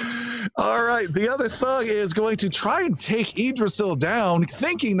 All right, the other thug is going to try and take Idrisil down,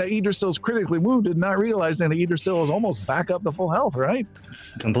 thinking that Idrisil's critically wounded, not realizing that Idrisil is almost back up to full health, right?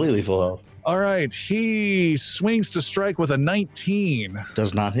 Completely full health. All right, he swings to strike with a 19.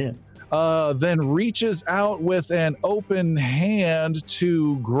 Does not hit. Then reaches out with an open hand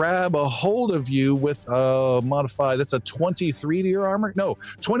to grab a hold of you with a modified. That's a 23 to your armor. No,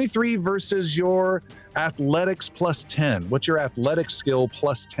 23 versus your athletics plus 10. What's your athletics skill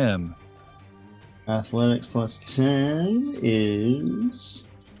plus 10? Athletics plus 10 is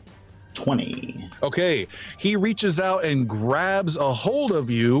 20. Okay, he reaches out and grabs a hold of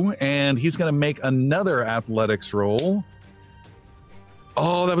you, and he's going to make another athletics roll.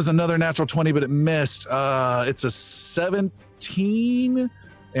 Oh, that was another natural 20, but it missed. It's a 17,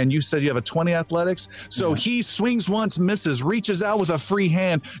 and you said you have a 20 athletics. So he swings once, misses, reaches out with a free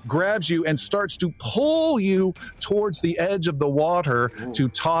hand, grabs you, and starts to pull you towards the edge of the water to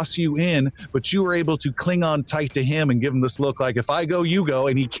toss you in. But you were able to cling on tight to him and give him this look like, if I go, you go,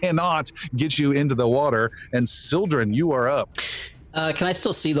 and he cannot get you into the water. And Sildren, you are up. Can I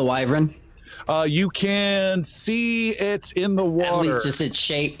still see the wyvern? You can see it in the water. At least just its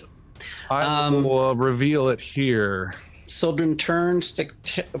shape. I will reveal it here. Sildren turns,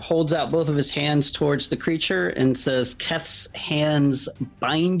 holds out both of his hands towards the creature and says, Keth's hands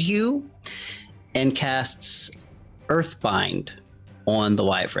bind you, and casts Earthbind on the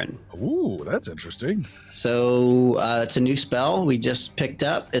wyvern. Ooh, that's interesting. So it's a new spell we just picked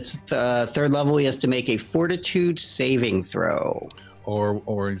up. It's third level. He has to make a Fortitude saving throw.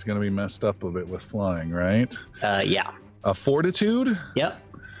 Or he's going to be messed up a bit with flying, right? Yeah. A Fortitude? Yep.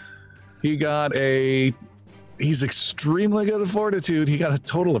 He's extremely good at Fortitude. He got a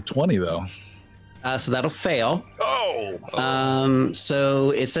total of 20, though. So that'll fail. Oh!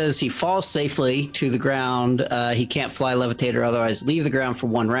 So it says he falls safely to the ground. He can't fly, levitate, or otherwise leave the ground for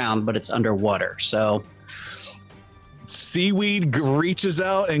 1 round, but it's underwater. So Seaweed reaches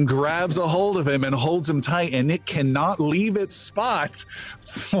out and grabs a hold of him and holds him tight, and it cannot leave its spot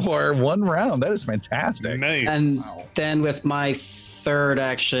for 1 round. That is fantastic. Nice. And then with my third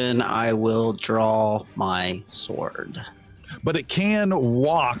action, I will draw my sword. But it can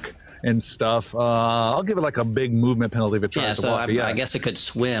walk and stuff. I'll give it like a big movement penalty if it tries to walk. I guess it could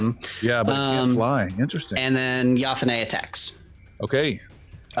swim. Yeah, but it can't fly. Interesting. And then Yathane attacks. Okay.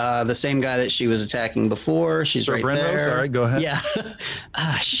 The same guy that she was attacking before. She's Sir right Brenros, there. all right, go ahead. Yeah.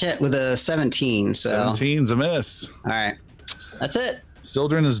 Shit, with a 17. So 17's a miss. All right. That's it.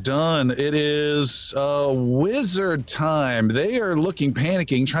 Sildren is done. It is wizard time. They are looking,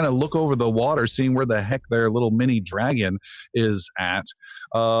 panicking, trying to look over the water, seeing where the heck their little mini dragon is at.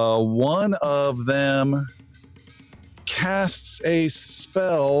 One of them casts a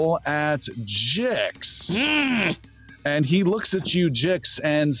spell at Jix. And he looks at you, Jix,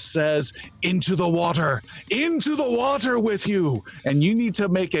 and says, into the water with you. And you need to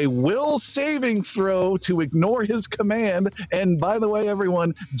make a will saving throw to ignore his command. And by the way,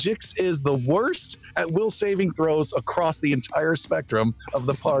 everyone, Jix is the worst at will saving throws across the entire spectrum of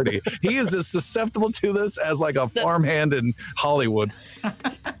the party. He is as susceptible to this as like a farmhand in Hollywood.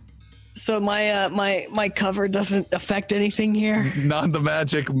 So my cover doesn't affect anything here? Not the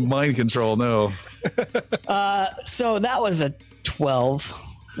magic mind control, no. So that was a 12.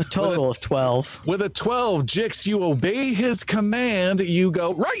 A total of 12. With a 12, Jix, you obey his command. You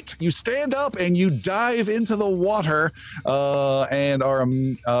go, right! You stand up and you dive into the water and are,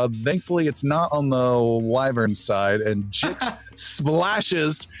 thankfully, it's not on the wyvern side. And Jix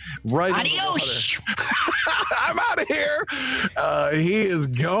splashes right Adios! into the water. I'm out of here! He is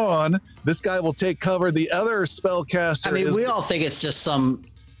gone. This guy will take cover. The other spellcaster I mean, we all think it's just some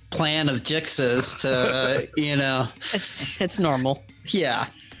plan of Jix's to, It's normal. Yeah.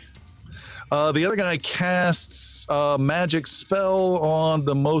 The other guy casts a magic spell on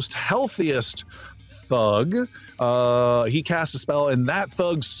the most healthiest thug. He casts a spell, and that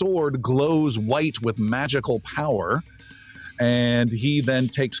thug's sword glows white with magical power. And he then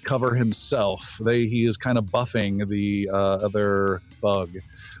takes cover himself. He is kind of buffing the other thug.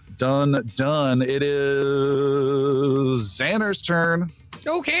 Done. It is Xander's turn.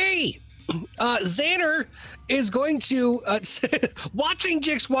 Okay. Xander is going to, watching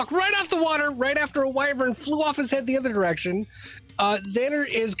Jix walk right off the water right after a wyvern flew off his head the other direction. Xander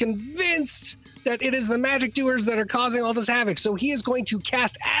is convinced that it is the magic doers that are causing all this havoc. So he is going to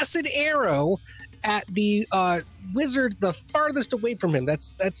cast Acid Arrow at the wizard the farthest away from him.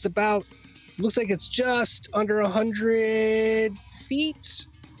 That's about, looks like it's just under 100 feet.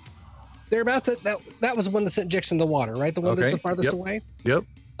 Thereabouts. That was the one that sent Jix in the water, right? The one that's the farthest away? Yep.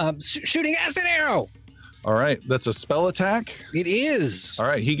 Shooting Acid Arrow. All right, that's a spell attack. It is. All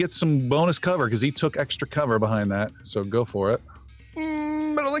right, he gets some bonus cover because he took extra cover behind that. So go for it.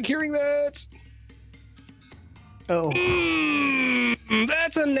 I don't like hearing that. Oh.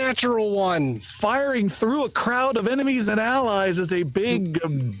 That's a natural one. Firing through a crowd of enemies and allies is a big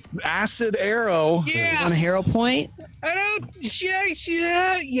acid arrow. Yeah. On a hero point? I don't.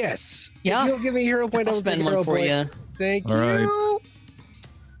 Yeah. Yes. Yeah. If you'll give me a hero point, I'll spend take a one hero for point. you. Thank All right. you.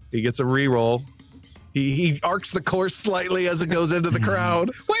 He gets a reroll. He arcs the course slightly as it goes into the crowd.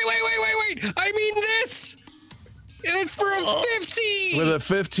 Wait. I mean this. And for a 15. With a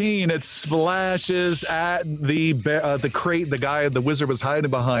 15, it splashes at the crate the guy, the wizard was hiding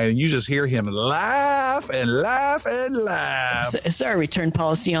behind, and you just hear him laugh and laugh and laugh. Is there a return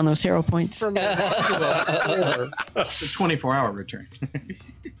policy on those hero points? The 24-hour return.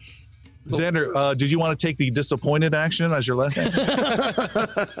 Xander, did you want to take the disappointed action as your last action?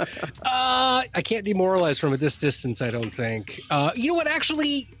 I can't demoralize from at this distance, I don't think. You know what,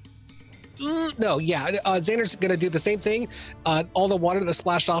 actually... No, yeah. Xander's going to do the same thing. All the water that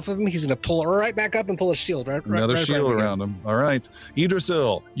splashed off of him, he's going to pull it right back up and pull a shield. Another shield around him. All right.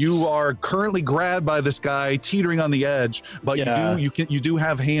 Idrisil, you are currently grabbed by this guy, teetering on the edge, but you do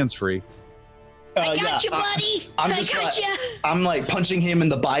have hands free. I got you, buddy. I'm like punching him in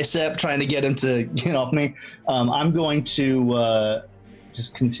the bicep, trying to get him to get off me. I'm going to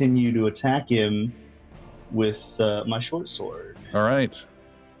just continue to attack him with my short sword. All right.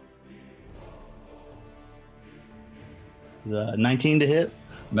 19 to hit.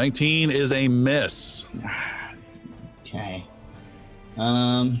 19 is a miss. Okay.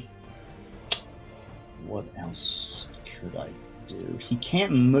 What else could I do? He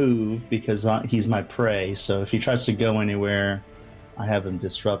can't move because he's my prey. So if he tries to go anywhere, I have him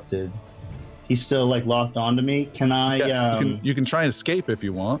disrupted. He's still like locked onto me. Can I? Yes, you can try and escape if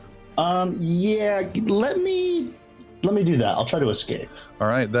you want. Yeah. Let me do that. I'll try to escape. All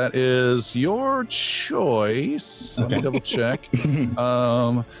right, that is your choice. Okay. Let me double check.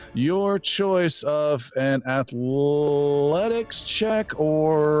 Your choice of an athletics check,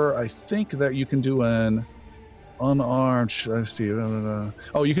 or I think that you can do an unarmed. Let's see.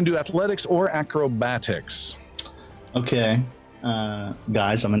 Oh, you can do athletics or acrobatics. Okay.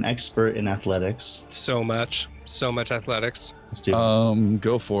 Guys, I'm an expert in athletics. So much athletics. Let's do it.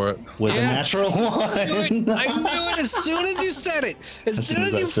 Go for it. With a natural one. I knew it as soon as you said it. As soon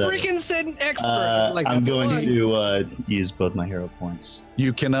as you freaking said expert. I'm going to use both my hero points.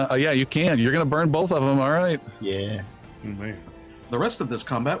 You can, you can. You're going to burn both of them. All right. Yeah. The rest of this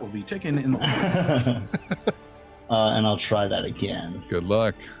combat will be taken in the. And I'll try that again. Good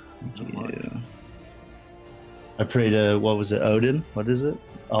luck. Yeah. I pray to, what was it, Odin? What is it?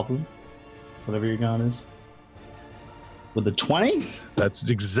 Alvin? Whatever your god is. With the 20? That's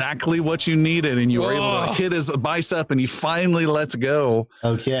exactly what you needed, and you were able to hit his bicep, and he finally lets go.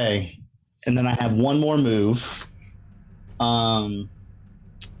 Okay. And then I have one more move. I'm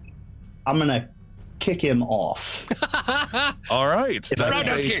going to kick him off. All right.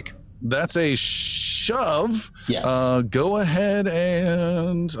 Kick. That's a shove. Yes. Go ahead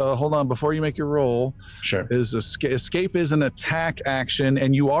and hold on before you make your roll. Sure. Escape is an attack action,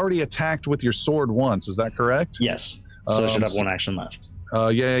 and you already attacked with your sword once. Is that correct? Yes. So I should have one action left.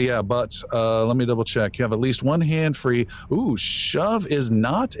 Yeah. But let me double check. You have at least one hand free. Ooh, shove is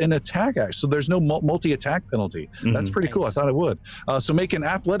not an attack action, so there's no multi-attack penalty. Mm-hmm. That's pretty cool. I thought it would. So make an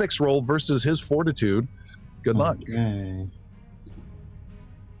athletics roll versus his fortitude. Good luck. Okay.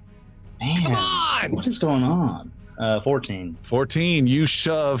 Man, Come on! What is going on? 14. 14. You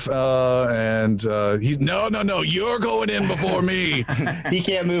shove, and he's no. You're going in before me. He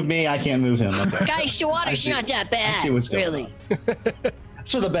can't move me. I can't move him. Okay. Guys, the water's not that bad. I see what's going really. on.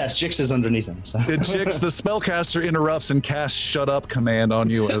 It's for the best. Jix is underneath him. So. Jix, the spellcaster interrupts and casts "Shut Up" command on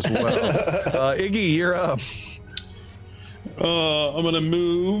you as well. Iggy, you're up. I'm gonna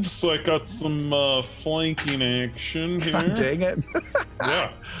move, so I got some flanking action here. Dang it!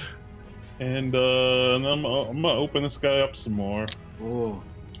 Yeah. And I'm gonna open this guy up some more. Oh,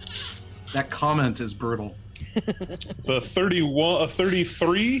 that comment is brutal. The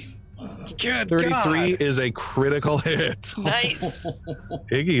 33. Good 33 God. is a critical hit. Nice.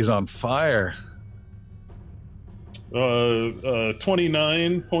 Iggy's on fire.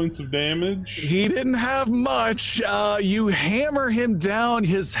 29 points of damage. He didn't have much. You hammer him down.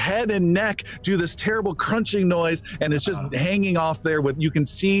 His head and neck do this terrible crunching noise, and it's just hanging off there. With you can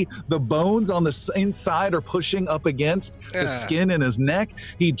see the bones on the inside are pushing up against the skin in his neck.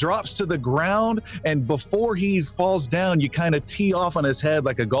 He drops to the ground, and before he falls down, you kind of tee off on his head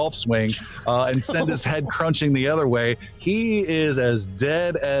like a golf swing, and send his head crunching the other way. He is as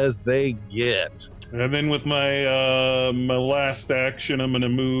dead as they get. And then with my my last action, I'm gonna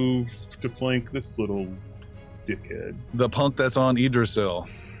move to flank this little dickhead. The punk that's on Idrisil.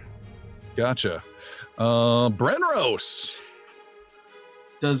 Gotcha. Brenros.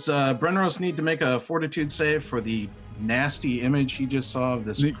 Does Brenros need to make a fortitude save for the nasty image he just saw of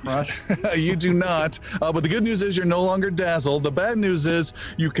this crush? You do not. But the good news is you're no longer dazzled. The bad news is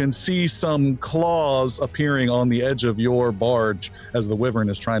you can see some claws appearing on the edge of your barge as the wyvern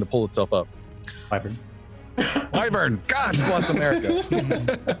is trying to pull itself up. Wyvern. God bless America.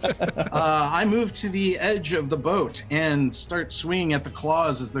 I move to the edge of the boat and start swinging at the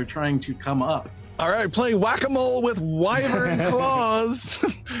claws as they're trying to come up. All right, play whack-a-mole with wyvern claws.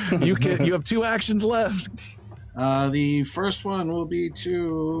 You have 2 actions left. The first one will be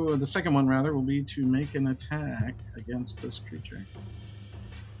the second one rather, will be to make an attack against this creature.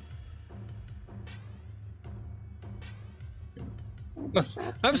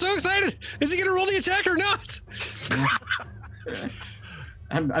 I'm so excited. Is he going to roll the attack or not?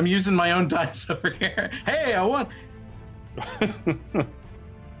 I'm using my own dice over here. Hey, I won.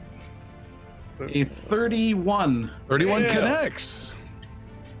 A 31. 31 connects.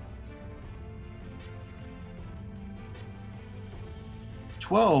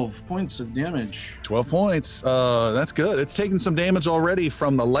 $12 points of damage. 12 points. That's good. It's taken some damage already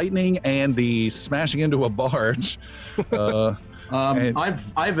from the lightning and the smashing into a barge.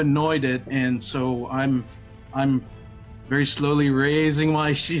 I've annoyed it, and so I'm very slowly raising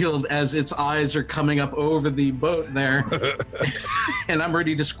my shield as its eyes are coming up over the boat there, and I'm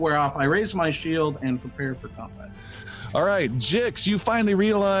ready to square off. I raise my shield and prepare for combat. All right, Jix, you finally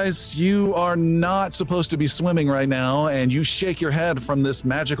realize you are not supposed to be swimming right now, and you shake your head from this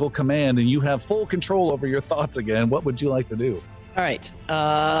magical command, and you have full control over your thoughts again. What would you like to do? All right.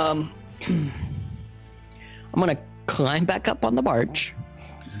 I'm going to climb back up on the barge.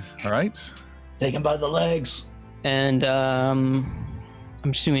 All right. Take him by the legs. And I'm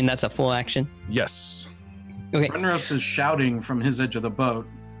assuming that's a full action. Yes. Okay. Brenros is shouting from his edge of the boat.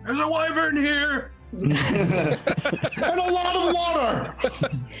 There's a wyvern here! And a lot of water!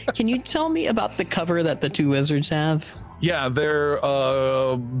 Can you tell me about the cover that the 2 wizards have? Yeah, they're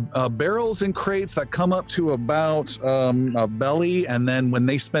barrels and crates that come up to about a belly, and then when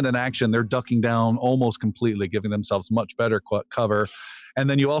they spend an action, they're ducking down almost completely, giving themselves much better cover. And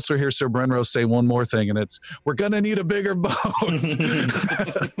then you also hear Sir Brenrose say one more thing, and it's, we're going to need a bigger boat. What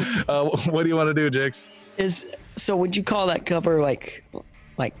do you want to do, Jix? So would you call that cover like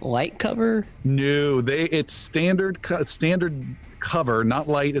light cover? No, it's standard cover, not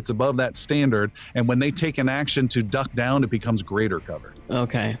light. It's above that standard, and when they take an action to duck down, it becomes greater cover.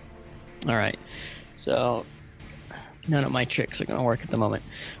 Okay, all right. So none of my tricks are going to work at the moment.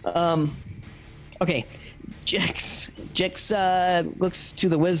 Okay, Jix looks to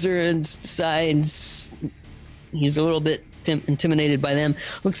the wizards, decides he's a little bit intimidated by them.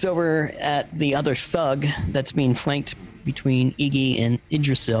 Looks over at the other thug that's being flanked between Iggy and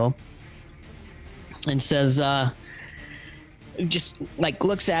Idrisil, and says, just like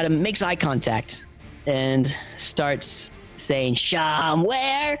looks at him, makes eye contact, and starts saying,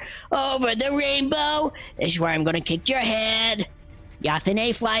 "Somewhere over the rainbow is where I'm gonna kick your head.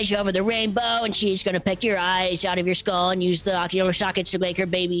 Yathane flies over the rainbow, and she's gonna pick your eyes out of your skull and use the ocular sockets to make her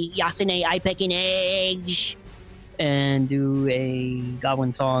baby Yathane eye-pecking eggs." And do a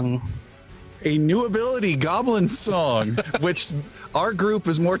goblin song. A new ability, Goblin Song, which our group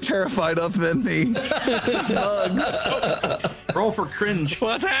is more terrified of than the thugs. Roll for cringe.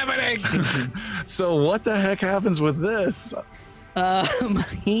 What's happening? So what the heck happens with this?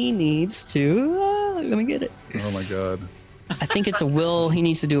 He needs to, let me get it. Oh my God. I think it's a will. He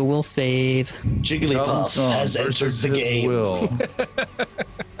needs to do a will save. Jigglypuff has entered the game. Will.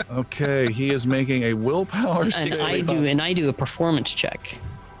 Okay, he is making a willpower save. And I do a performance check.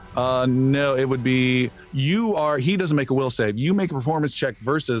 No, it would be he doesn't make a will save. You make a performance check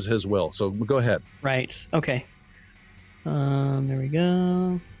versus his will. So go ahead. Right. Okay. There we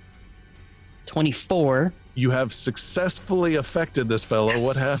go. 24. You have successfully affected this fellow. Yes.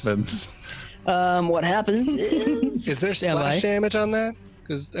 What happens? What happens is... Is there splash damage on that?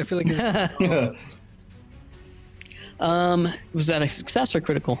 Because I feel like was that a success or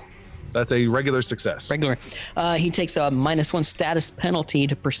critical? That's a regular success. Regular. He takes a -1 status penalty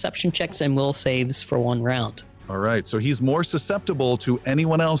to perception checks and will saves for 1 round. All right, so he's more susceptible to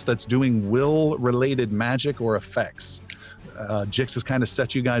anyone else that's doing will-related magic or effects. Jix has kind of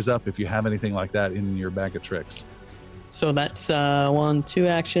set you guys up if you have anything like that in your bag of tricks. So that's 1, 2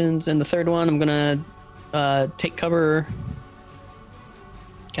 actions, and the third one, I'm gonna take cover.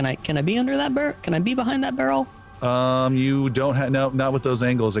 Can I be under that barrel? Can I be behind that barrel? You don't have, no, not with those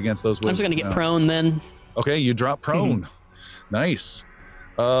angles against those wizards. I'm just gonna get prone then. Okay, you drop prone. Nice.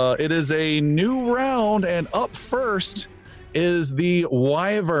 It is a new round, and up first is the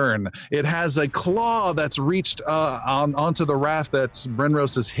wyvern. It has a claw that's reached onto the raft that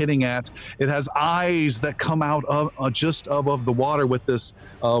Brenrose is hitting at. It has eyes that come out of just above the water with this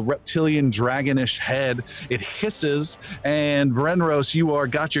reptilian dragonish head. It hisses, and Brenrose, you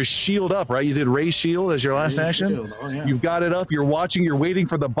got your shield up, right? You did raise shield as your last action. Oh, yeah. You've got it up. You're watching. You're waiting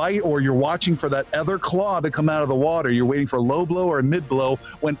for the bite, or you're watching for that other claw to come out of the water. You're waiting for low blow or mid blow.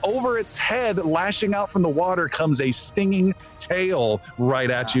 When over its head, lashing out from the water, comes a stinging tail right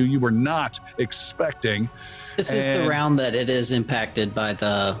at you. You were not expecting. This is the round that it is impacted by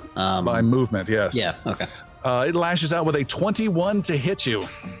the by movement. Yes. Yeah. Okay. It lashes out with a 21 to hit you.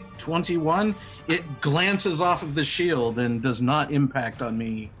 21. It glances off of the shield and does not impact on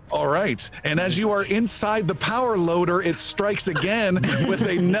me. All right. And as you are inside the power loader, it strikes again with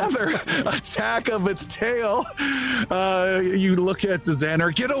another attack of its tail. You look at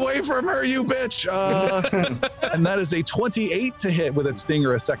Xander, get away from her, you bitch. And that is a 28 to hit with its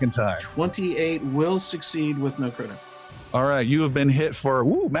stinger a second time. 28 will succeed with no critical. All right. You have been hit for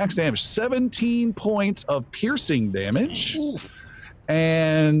max damage, 17 points of piercing damage. Oof.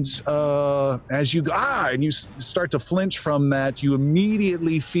 And as you and you start to flinch from that, you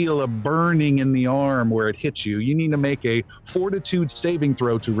immediately feel a burning in the arm where it hits you. You need to make a fortitude saving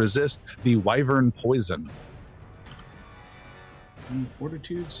throw to resist the wyvern poison.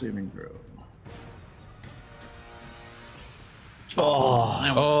 Fortitude saving throw.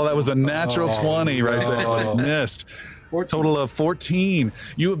 That was a natural 20 right there. Missed. 14. Total of 14.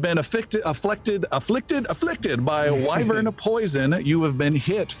 You have been afflicted by wyvern poison. You have been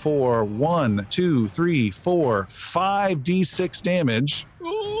hit for 1, 2, 3, 4, 5 d6 damage.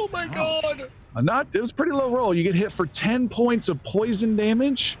 Oh my god! It was a pretty low roll. You get hit for 10 points of poison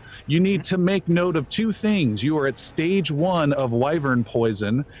damage. You need to make note of 2 things. You are at stage 1 of wyvern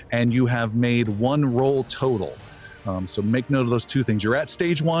poison, and you have made 1 roll total. So make note of those 2 things. You're at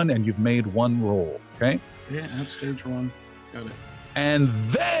stage 1, and you've made 1 roll. Okay. Yeah, that's stage 1. Got it. And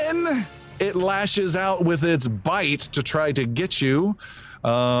then it lashes out with its bite to try to get you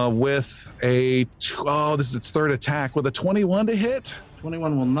with this is its third attack with a 21 to hit.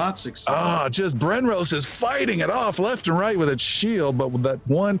 21 will not succeed. Just Brenros is fighting it off left and right with its shield, but with that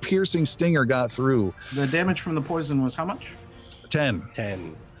one piercing stinger got through. The damage from the poison was how much? 10.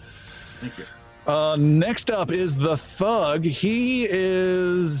 Thank you. Next up is the thug. He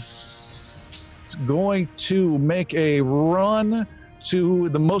is going to make a run to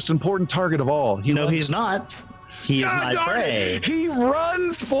the most important target of all. He's not. He is my prey. He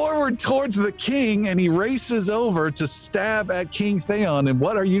runs forward towards the king and he races over to stab at King Theon. And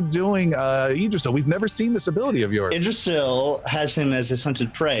what are you doing, Idrisil? We've never seen this ability of yours. Idrisil has him as his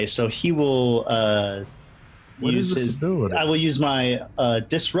hunted prey, so he will use his ability. I will use my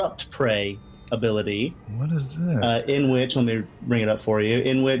disrupt prey ability. What is this? In which, let me bring it up for you,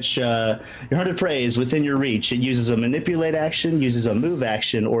 in which your hunted prey is within your reach. It uses a manipulate action, uses a move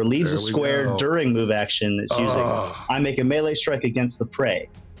action, or leaves a square during move action it's using. I make a melee strike against the prey.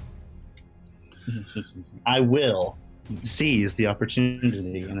 I will seize the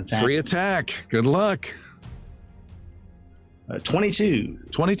opportunity and attack. Free attack. Good luck. 22.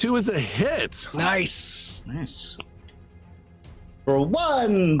 22 is a hit. Nice. For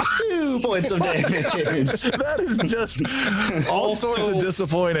 2 points of damage. That is just all sorts of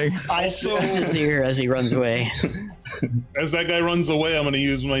disappointing. I slice his ear as he runs away. As that guy runs away, I'm going to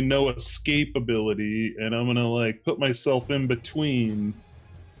use my no escape ability, and I'm going to put myself in between.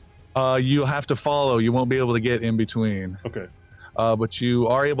 You'll have to follow. You won't be able to get in between. Okay. But you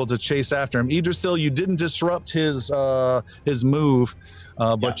are able to chase after him. Idrisil, you didn't disrupt his move,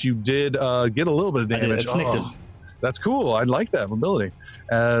 but you did get a little bit of damage. That's cool. I like that ability.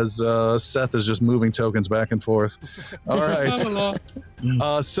 As Seth is just moving tokens back and forth. All right.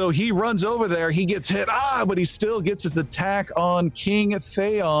 So he runs over there. He gets hit. But he still gets his attack on King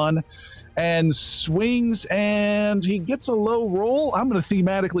Theon and swings, and he gets a low roll. I'm going to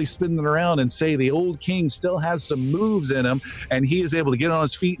thematically spin it around and say the old king still has some moves in him, and he is able to get on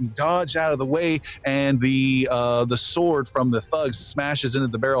his feet and dodge out of the way, and the sword from the thug smashes into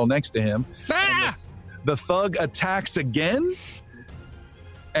the barrel next to him. The thug attacks again,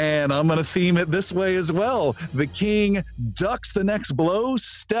 and I'm going to theme it this way as well. The king ducks the next blow,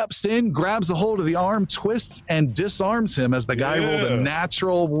 steps in, grabs a hold of the arm, twists, and disarms him as the guy rolled a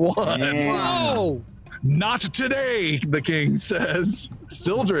natural 1. Yeah. Whoa! Not today, the king says.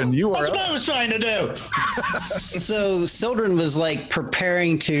 Sildren, you are That's what I was trying to do. So Sildren was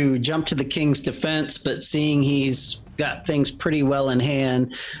preparing to jump to the king's defense, but seeing he's got things pretty well in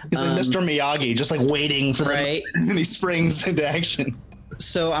hand. He's like Mr. Miyagi, just waiting for right. And he springs into action.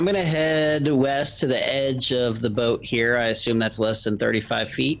 So I'm going to head west to the edge of the boat here. I assume that's less than 35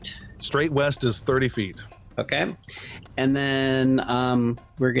 feet. Straight west is 30 feet. Okay. And then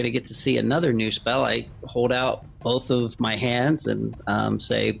we're going to get to see another new spell. I hold out both of my hands and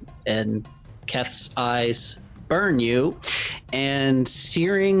say, and Keth's eyes burn you. And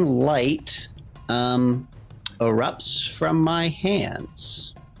searing light erupts from my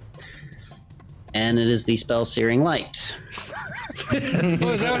hands. And it is the spell Searing Light.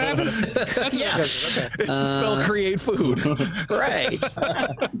 Is that what happens? That's yeah. Okay. It's the spell Create Food. Right.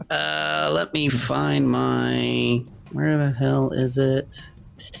 Let me find my... Where the hell is it?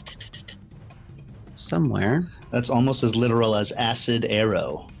 Somewhere. That's almost as literal as Acid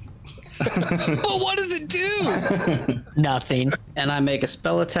Arrow. But what does it do? Nothing. And I make a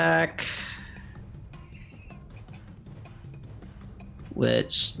spell attack.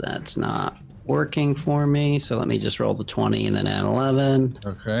 Which, that's not working for me. So let me just roll the 20 and then add 11.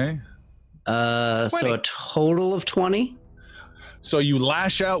 Okay. So a total of 20. So you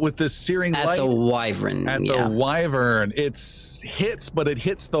lash out with this searing light. At the wyvern. At the wyvern. It hits, but it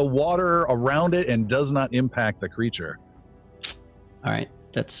hits the water around it and does not impact the creature. All right.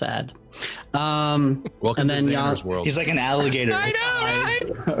 That's sad. Welcome and to then Xander's world. He's like an alligator. I know,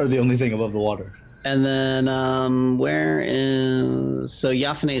 right? Or the only thing above the water. And then where is... So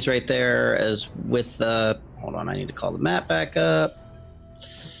Yafane's right there as with the... Hold on, I need to call the map back up.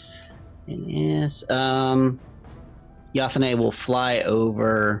 Yes. Yafane will fly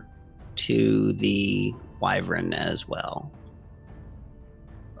over to the wyvern as well.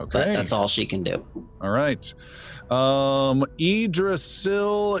 Okay. But that's all she can do. All right.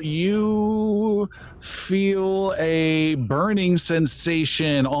 Idrisil, you feel a burning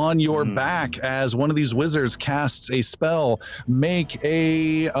sensation on your back as one of these wizards casts a spell. Make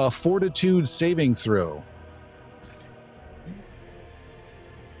a fortitude saving throw.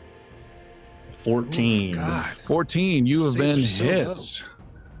 14. God. 14. You have Saves been are so hit. low.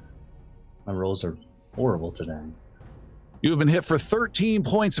 My rolls are horrible today. You've been hit for 13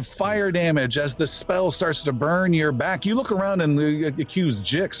 points of fire damage as the spell starts to burn your back. You look around and accuse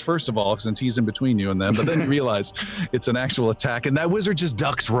Jix, first of all, since he's in between you and them, but then you realize it's an actual attack, and that wizard just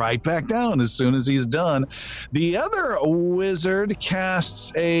ducks right back down as soon as he's done. The other wizard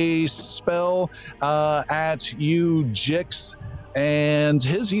casts a spell at you, Jix, and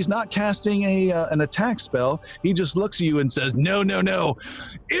he's not casting an attack spell. He just looks at you and says, no,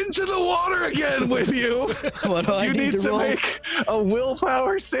 into the water again with you. What do I need to make a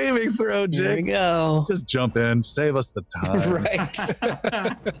willpower saving throw, Jix. There we go. Just jump in, save us the time. Right.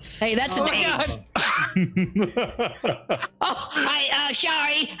 Hey, that's an 8.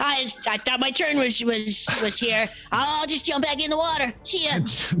 Sorry. I thought my turn was here. I'll just jump back in the water. See ya.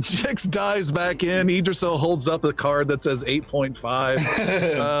 Jix dives back in. Idrisil holds up a card that says 8.5.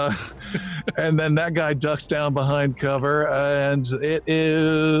 And then that guy ducks down behind cover, and it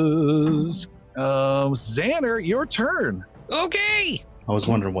is Xander, your turn. Okay. I was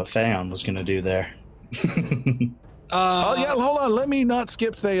wondering what Theon was going to do there. Oh yeah, hold on. Let me not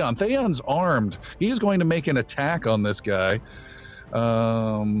skip Theon. Theon's armed. He's going to make an attack on this guy.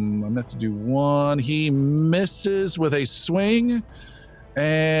 I meant to do one. He misses with a swing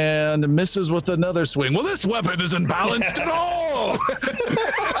and misses with another swing. Well, this weapon isn't balanced at all.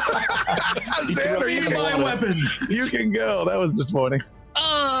 Xander, you can my weapon. You can go. That was disappointing.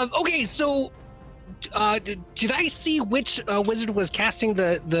 Okay, so did I see which wizard was casting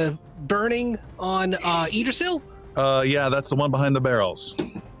the burning on Idrisil? Yeah, that's the one behind the barrels.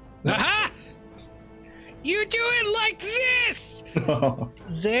 Aha! You do it like this!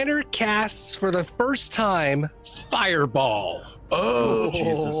 Xander casts for the first time Fireball. Oh,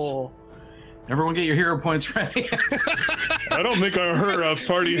 Jesus. Everyone get your hero points ready. I don't think our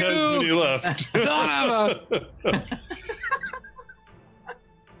party has many left. Son of a...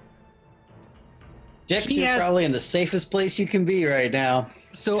 Jix, you're probably in the safest place you can be right now.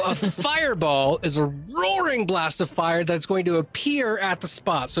 So a fireball is a roaring blast of fire that's going to appear at the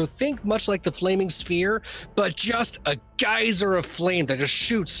spot. So think much like the flaming sphere, but just a geyser of flame that just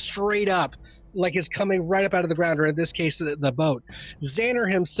shoots straight up, like it's coming right up out of the ground, or in this case, the boat. Xander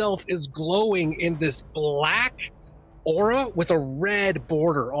himself is glowing in this black aura with a red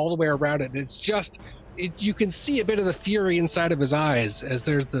border all the way around it. It's just... you can see a bit of the fury inside of his eyes as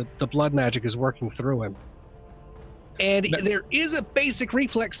there's the blood magic is working through him. And there is a basic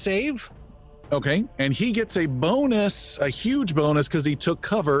reflex save. Okay, and he gets a bonus, a huge bonus, because he took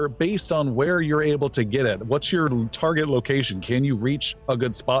cover based on where you're able to get it. What's your target location? Can you reach a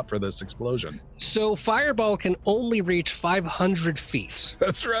good spot for this explosion? So Fireball can only reach 500 feet.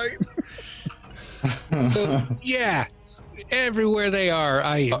 That's right. So, yeah. Everywhere they are,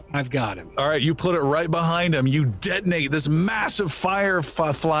 I've got him. All right, you put it right behind him. You detonate. This massive fire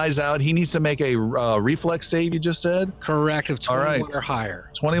flies out. He needs to make a reflex save, you just said? Correct, of 21 or higher.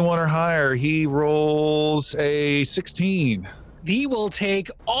 21 or higher. He rolls a 16. He will take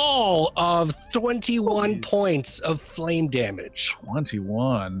all of 21 points of flame damage.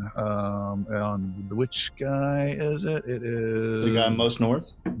 21. On which guy is it? It is the guy most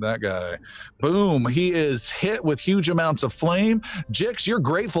north. That guy. Boom. He is hit with huge amounts of flame. Jix, you're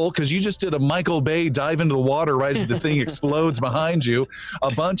grateful because you just did a Michael Bay dive into the water right as the thing explodes behind you. A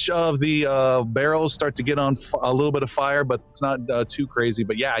bunch of the barrels start to get on a little bit of fire, but it's not too crazy.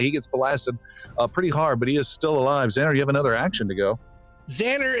 But yeah, he gets blasted pretty hard, but he is still alive. Xander, you have another action to go.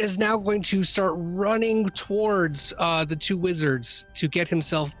 Xander is now going to start running towards the two wizards to get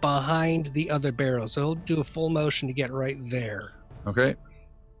himself behind the other barrel. So he'll do a full motion to get right there. Okay.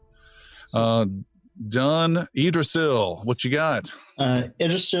 Done. Idrisil, what you got?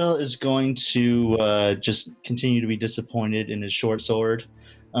 Idrisil is going to just continue to be disappointed in his short sword.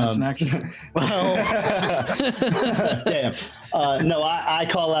 That's an action. Well, damn. No, I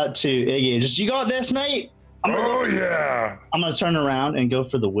call out to Iggy. Just, you got this, mate? Yeah. I'm going to turn around and go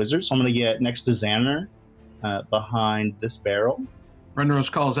for the wizard. So I'm going to get next to Xander behind this barrel.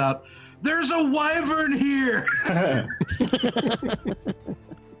 Renrose calls out, "There's a wyvern here!"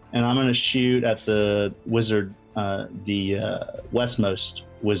 And I'm going to shoot at the wizard, the westmost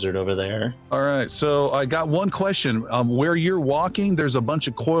wizard over there. All right, so I got one question. Where you're walking, there's a bunch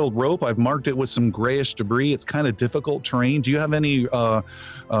of coiled rope. I've marked it with some grayish debris. It's kind of difficult terrain. Do you have any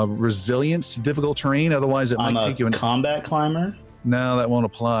resilience to difficult terrain? Otherwise, it might take you. I'm a combat climber. No, that won't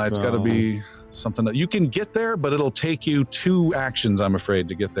apply. It's got to be something that you can get there, but it'll take you 2 actions, I'm afraid,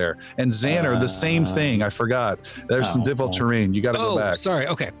 to get there. And Xander, the same thing. I forgot. There's some difficult terrain. You got to go back. Sorry.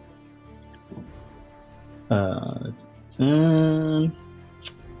 Okay.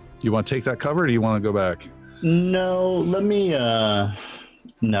 You want to take that cover, or do you want to go back? No, let me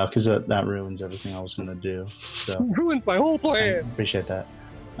No, because that ruins everything I was going to do. So ruins my whole I plan. appreciate that.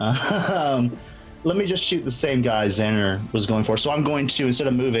 Let me just shoot the same guy Xander was going for. So I'm going to, instead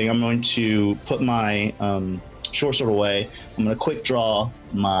of moving, I'm going to put my short sword away. I'm going to quick draw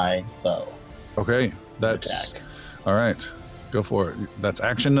my bow. Okay, that's all right. Go for it. That's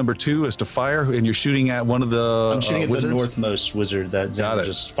action number 2 is to fire, and you're shooting at one of the I'm shooting at wizards? the northmost wizard that Xander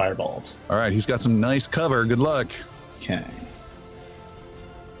just fireballed. All right, he's got some nice cover. Good luck. Okay.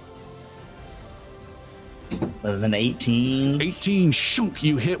 Other than 18. 18, shunk,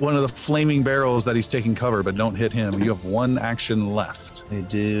 you hit one of the flaming barrels that he's taking cover, but don't hit him. You have 1 action left. I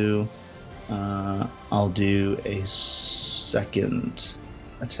do. I'll do a second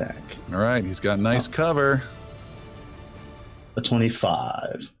attack. All right, he's got nice cover. A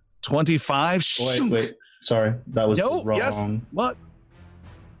 25. 25, shunk. Wait. Sorry, that was No, wrong. yes. What?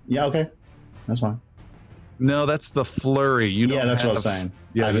 Yeah, okay. That's fine. No, that's the flurry. You don't that's what I have- was saying.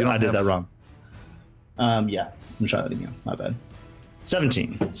 Yeah, you don't I did have- that wrong. Yeah, I'm trying that again. My bad.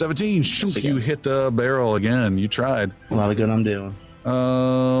 17. 17, shunk, again. you hit the barrel again. You tried. A lot of good I'm doing.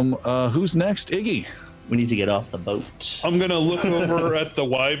 Who's next? Iggy. We need to get off the boat. I'm gonna look over at the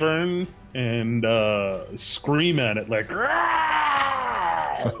wyvern and scream at it like,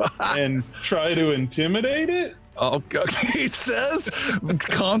 "Rah!" and try to intimidate it. Oh, he says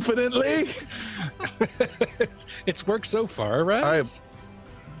confidently. It's worked so far, right? All right.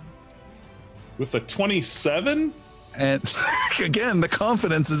 With a 27? And again, the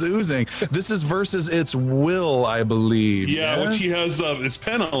confidence is oozing. This is versus its will, I believe. Yeah, yes? which he has is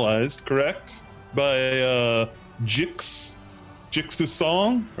penalized, correct? By Jix's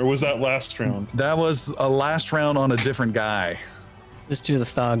song? Or was that last round? That was a last round on a different guy. Just to the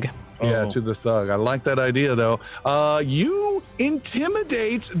thug. Yeah, Oh. to the thug. I like that idea, though. You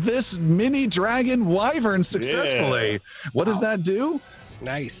intimidate this mini dragon wyvern successfully. Yeah. What does that do?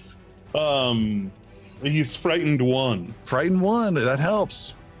 Nice. He's frightened 1. Frighten 1. That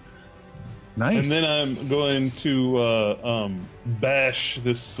helps. Nice. And then I'm going to bash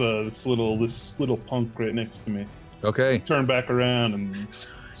this little punk right next to me. Okay. Turn back around and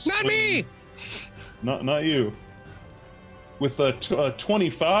Not me. Not you. With a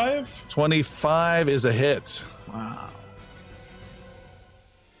 25, 25 is a hit. Wow.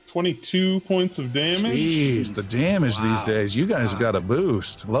 22 points of damage. Jeez, the damage these days. You guys have got a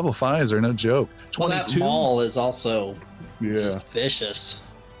boost. Level 5s are no joke. Well, that 22. maul is also Yeah. just vicious.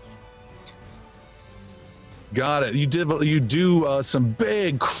 Got it. You do some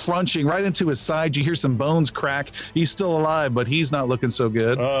big crunching right into his side. You hear some bones crack. He's still alive, but he's not looking so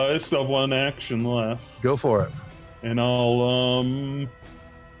good. I still have 1 action left. Go for it. And I'm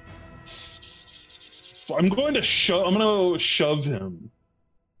going to shove him.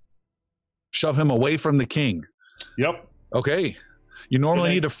 Shove him away from the king. Yep. Okay. You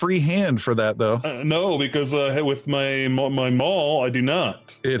normally need a free hand for that, though. No, because with my maul, I do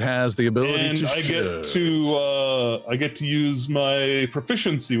not. It has the ability And to I shove. get to use my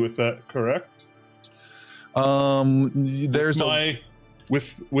proficiency with that. Correct? There's I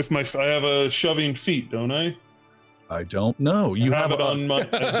have a shoving feat, don't I? I don't know. You have it on my.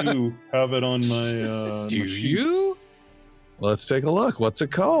 I do have it on my. Do my sheet. you? Let's take a look. What's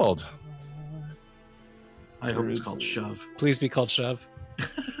it called? I hope it's called shove. Please be called shove.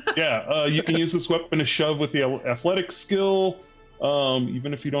 Yeah, you can use this weapon to shove with the athletic skill,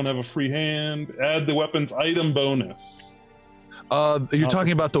 even if you don't have a free hand. Add the weapon's item bonus. You're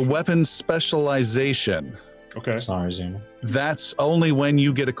talking about the weapon specialization. Okay. Sorry, Zena. That's only when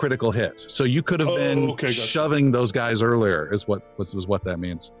you get a critical hit. So you could have been gotcha. shoving those guys earlier. Is what that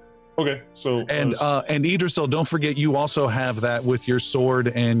means. Okay, so And Idrisil, don't forget you also have that with your sword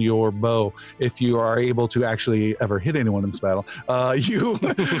and your bow. If you are able to actually ever hit anyone in this battle, if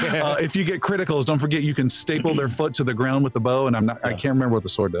you get criticals, don't forget you can staple their foot to the ground with the bow. And I can't remember what the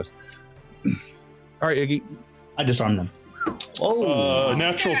sword does. All right, Iggy. I disarm them.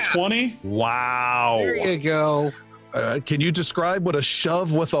 natural 20. Wow. There you go. Can you describe what a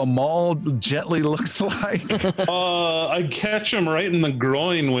shove with a maul gently looks like? I catch him right in the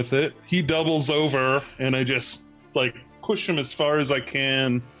groin with it. He doubles over, and I just push him as far as I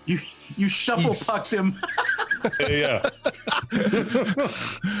can. You shuffle pucked him. Yeah.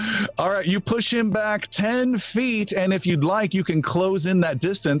 All right, you push him back 10 feet, and if you'd like, you can close in that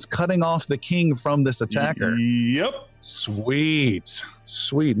distance, cutting off the king from this attacker. Yep. Sweet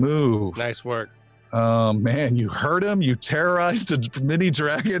move. Nice work. Man, you hurt him, you terrorized a mini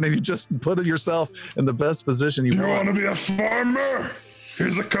dragon, and you just put yourself in the best position you You want. want to be a farmer?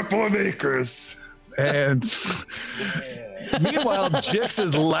 Here's a couple of acres. And meanwhile, Jix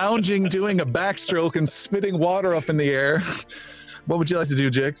is lounging, doing a backstroke and spitting water up in the air. What would you like to do,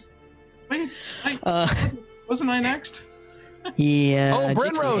 Jix? Wait, wasn't I next? Yeah. Oh,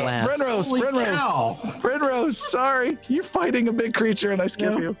 Jix is last. Brenrose, sorry. You're fighting a big creature and I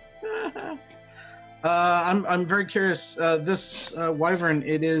skip you. I'm very curious. This wyvern,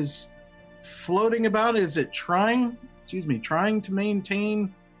 it is floating about. Is it trying to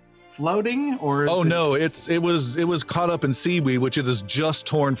maintain floating, or? No, it was caught up in seaweed, which it is just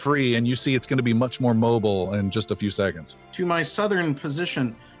torn free, and you see it's going to be much more mobile in just a few seconds. To my southern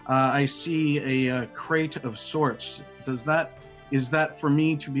position, I see a crate of sorts. Is that for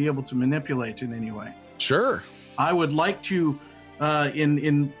me to be able to manipulate in any way? Sure. I would like to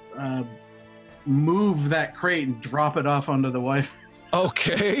move that crate and drop it off onto the wife.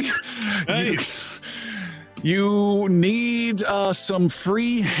 Okay. Nice. You need some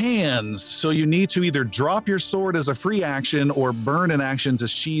free hands, so you need to either drop your sword as a free action or burn an action to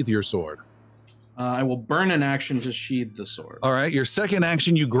sheath your sword. I will burn an action to sheath the sword. All right, your second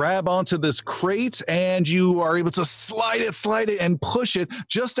action, you grab onto this crate and you are able to slide it, and push it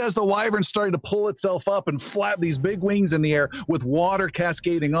just as the wyvern's starting to pull itself up and flap these big wings in the air with water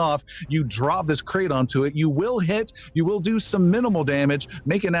cascading off. You drop this crate onto it. You will hit, you will do some minimal damage,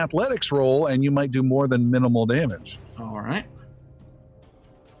 make an athletics roll, and you might do more than minimal damage. All right.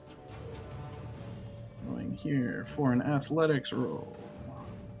 Going here for an athletics roll.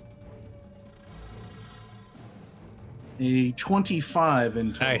 A 25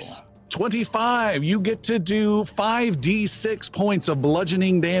 in total. Nice. 25. You get to do 5d6 points of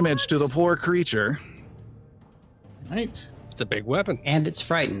bludgeoning damage to the poor creature. Right. It's a big weapon. And it's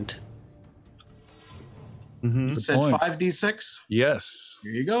frightened. Mm-hmm. You said 5d6? Yes.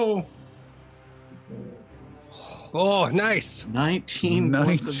 Here you go. Oh, nice. 19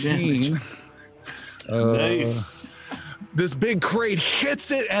 points of damage. Nice. This big crate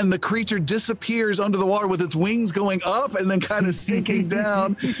hits it and the creature disappears under the water with its wings going up and then kind of sinking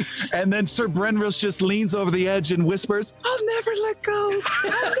down. And then Sir Brenrose just leans over the edge and whispers, "I'll never let go.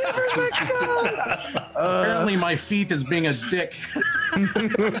 I'll never let go." Apparently my feet is being a dick.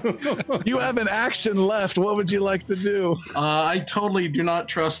 You have an action left. What would you like to do? I totally do not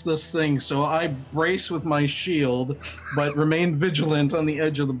trust this thing, so I brace with my shield, but remain vigilant on the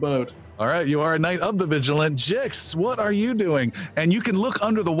edge of the boat. All right, you are a Knight of the Vigilant. Jix, what are you doing? And you can look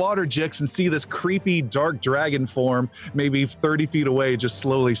under the water, Jix, and see this creepy dark dragon form, maybe 30 feet away, just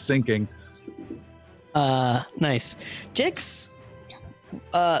slowly sinking. Nice. Jix,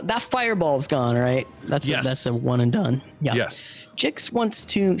 that fireball's gone, right? That's a one and done. Yeah. Yes. Jix wants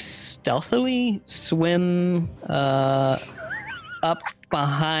to stealthily swim up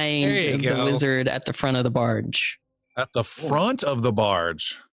behind the wizard at the front of the barge. At the front of the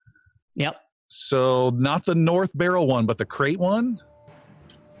barge? Yep. So not the north barrel one, but the crate one?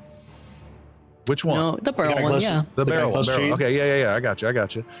 Which one? No, the barrel one, yeah. The barrel one. Okay, yeah. I got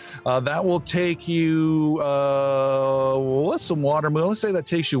you. That will take you, what's some water move? Let's say that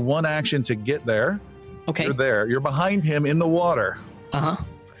takes you one action to get there. Okay. You're there. You're behind him in the water. Uh-huh.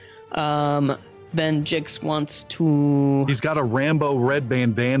 Then Jix wants to... He's got a Rambo red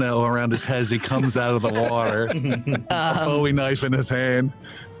bandana around his head as he comes out of the water. A Bowie knife in his hand.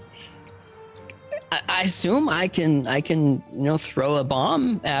 I assume I can throw a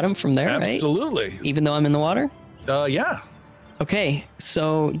bomb at him from there, Absolutely. Right? Even though I'm in the water? Yeah. Okay,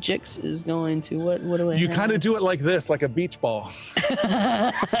 so Jix is going to what do I You have? kind of do it like this, like a beach ball.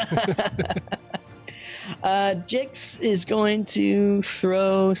 Jix is going to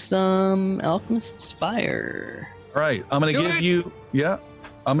throw some Alchemist's Fire. All right, I'm going to give you... Yeah.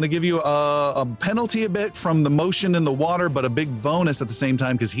 I'm going to give you a penalty a bit from the motion in the water, but a big bonus at the same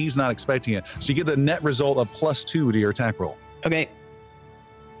time because he's not expecting it. So you get a net result of +2 to your attack roll. Okay.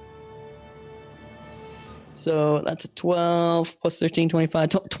 So that's a 12 plus 13, 25,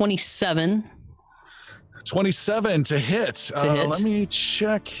 27. 27 to hit. Let me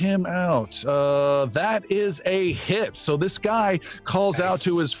check him out. That is a hit. So this guy calls out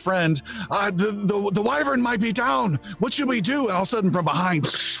to his friend, the wyvern might be down. What should we do? And all of a sudden from behind,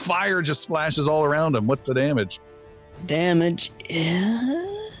 fire just splashes all around him. What's the damage? Damage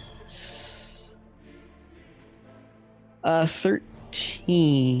is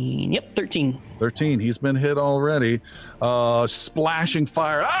 13. Yep, 13. 13. He's been hit already. Splashing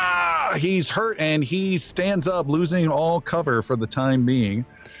fire. He's hurt and he stands up, losing all cover for the time being.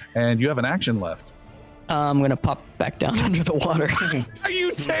 And you have an action left. I'm going to pop back down under the water.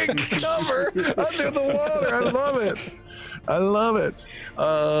 You take cover under the water. I love it.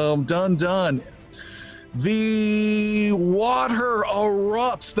 Done. The water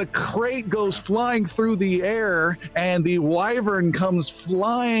erupts, the crate goes flying through the air, and the wyvern comes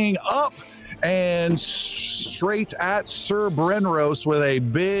flying up and straight at Sir Brenros with a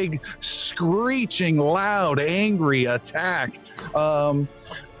big, screeching, loud, angry attack.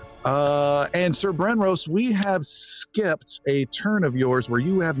 And Sir Brenros, we have skipped a turn of yours where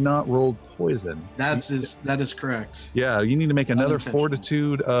you have not rolled poison. That is correct. Yeah, you need to make another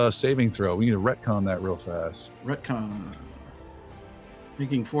fortitude saving throw. We need to retcon that real fast. Retcon.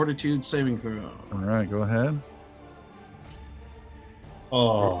 Making fortitude saving throw. All right, go ahead.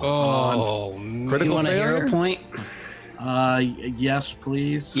 Oh, critical You want a failure? hero point? Yes,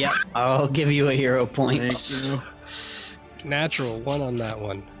 please. Yep, I'll give you a hero point. Thank you. Natural 1 on that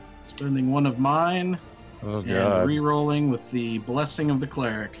one. Spending one of mine. Oh, and God. re-rolling with the blessing of the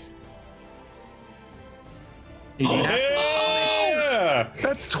cleric. Yeah!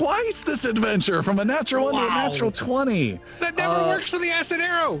 That's twice this adventure, from a natural 1 to a natural 20. That never works for the acid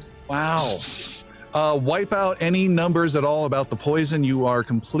arrow. Wow. Wipe out any numbers at all about the poison. You are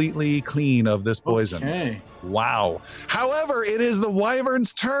completely clean of this poison. Okay. Wow. However, it is the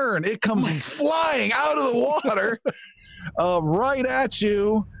wyvern's turn. It comes flying out of the water right at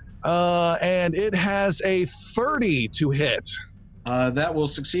you, and it has a 30 to hit. That will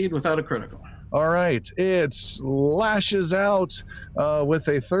succeed without a critical. All right. It lashes out with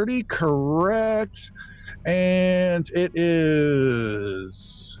a 30, correct. And it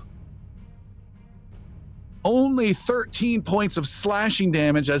is only 13 points of slashing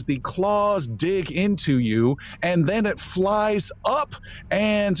damage as the claws dig into you, and then it flies up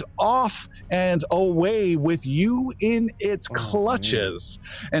and off and away with you in its clutches.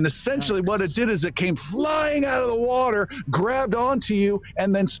 And essentially what it did is it came flying out of the water, grabbed onto you,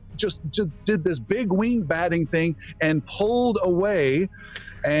 and then just did this big wing batting thing and pulled away.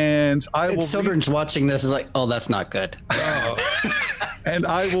 And Sildren's watching this is like, oh, that's not good. And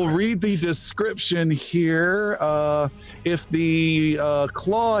I will read the description here. If the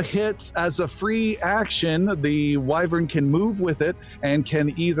claw hits as a free action, the wyvern can move with it and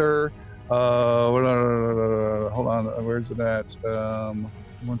can either hold on, where's it at?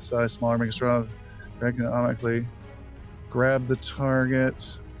 One size smaller, make it strong, economically. Grab the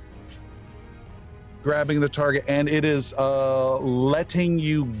target. Grabbing the target, and it is letting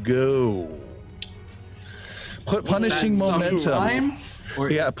you go. Punishing momentum.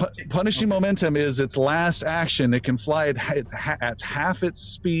 Punishing momentum is its last action. It can fly at half its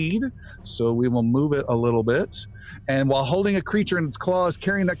speed, so we will move it a little bit. And while holding a creature in its claws,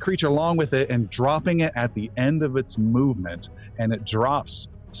 carrying that creature along with it and dropping it at the end of its movement, and it drops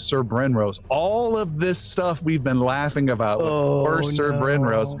Sir Brenros. All of this stuff we've been laughing about with poor Sir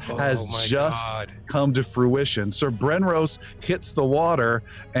Brenros has just come to fruition. Sir Brenros hits the water,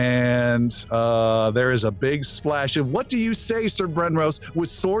 and there is a big splash of, what do you say, Sir Brenros, with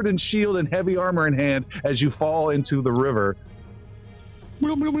sword and shield and heavy armor in hand as you fall into the river?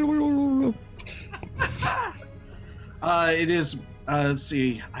 It is, let's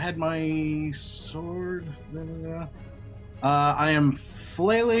see, I had my sword. I am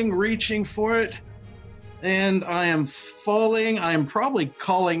flailing, reaching for it, and I am falling. I am probably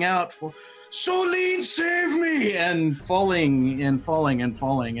calling out for, Solene, save me! And falling and falling and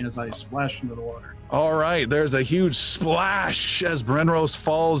falling as I splash into the water. All right, there's a huge splash as Brenros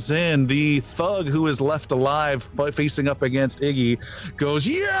falls in. The thug who is left alive, facing up against Iggy, goes,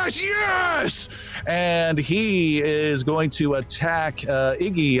 yes, yes! And he is going to attack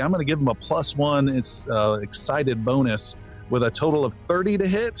Iggy. I'm going to give him a +1. It's excited bonus with a total of 30 to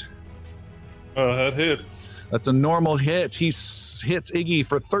hit. That hits. That's a normal hit. He hits Iggy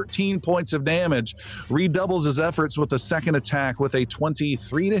for 13 points of damage, redoubles his efforts with a second attack with a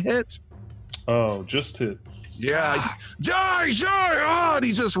 23 to hit. Oh, just hits. Yeah. Die! Oh, and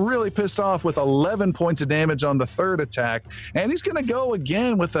he's just really pissed off with 11 points of damage on the third attack. And he's going to go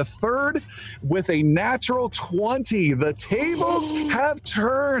again with a third with a natural 20. The tables have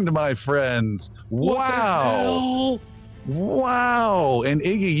turned, my friends. Wow. Wow. And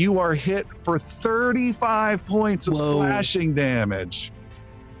Iggy, you are hit for 35 points of slashing damage.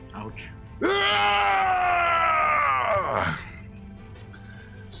 Ouch.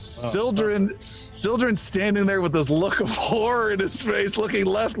 Sildren standing there with this look of horror in his face, looking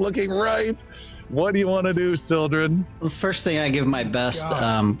left, looking right. What do you want to do, Sildren? The first thing, I give my best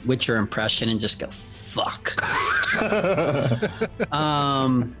Witcher impression and just go, fuck.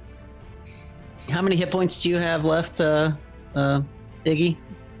 How many hit points do you have left, Iggy?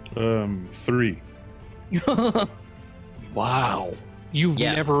 3. Wow. You've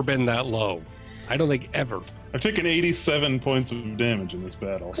never been that low. I don't think ever. I've taken 87 points of damage in this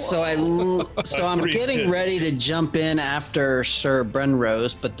battle. So I'm getting ready to jump in after Sir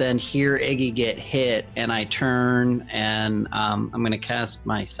Brenros, but then hear Iggy get hit, and I turn, and I'm going to cast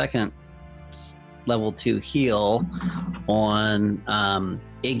my second level 2 heal on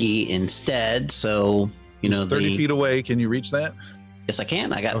Iggy instead. So, He's 30 feet away. Can you reach that? Yes, I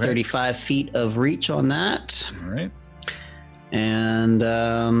can. I got 35 feet of reach on that. All right. And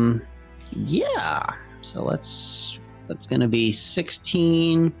yeah. So that's going to be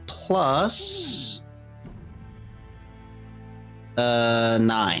 16 plus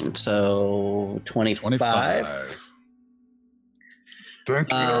 9. So 25.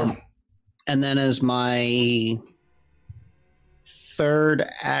 Thank you. And then as my third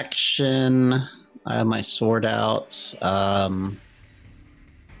action, I have my sword out. I'm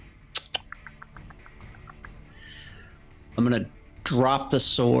going to drop the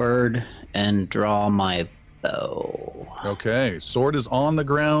sword and draw my bow. Okay. Sword is on the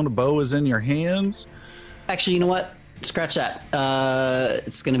ground. Bow is in your hands. Actually, you know what? Scratch that.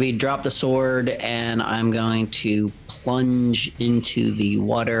 It's going to be drop the sword, and I'm going to plunge into the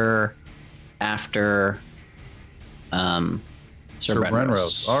water after Sir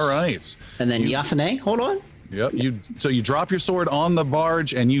Brenros. All right. And then Yathane, hold on. Yep. So you drop your sword on the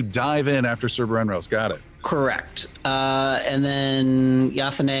barge and you dive in after Sir Brenros. Got it. Correct. And then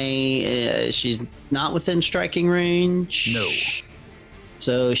Yathane, she's not within striking range. No.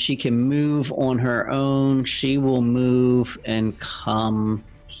 So she can move on her own. She will move and come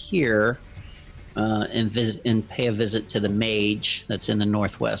here and pay a visit to the mage that's in the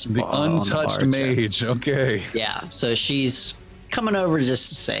northwest. The untouched mage. Okay. Yeah. So she's coming over just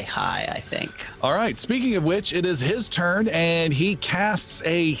to say hi, I think. All right. Speaking of which, it is his turn, and he casts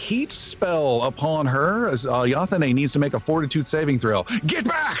a heat spell upon her. As Yathane needs to make a fortitude saving throw. Get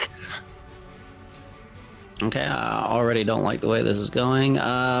back! Okay, I already don't like the way this is going.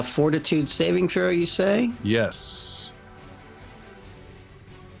 Fortitude saving throw, you say? Yes.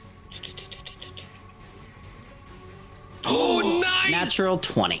 Oh, nice! Natural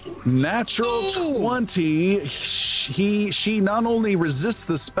 20. Natural 20. She not only resists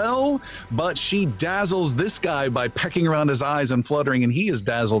the spell, but she dazzles this guy by pecking around his eyes and fluttering, and he is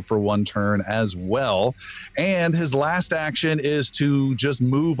dazzled for one turn as well. And his last action is to just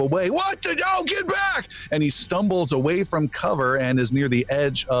move away. What the? Oh, get back! And he stumbles away from cover and is near the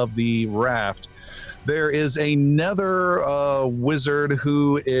edge of the raft. There is another wizard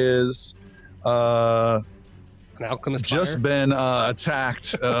who is alchemist just fire. Been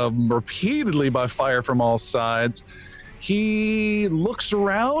attacked repeatedly by fire from all sides. He looks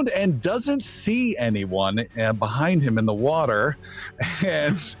around and doesn't see anyone behind him in the water,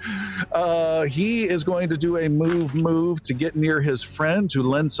 and he is going to do a move to get near his friend to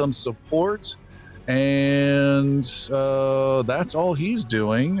lend some support, and that's all he's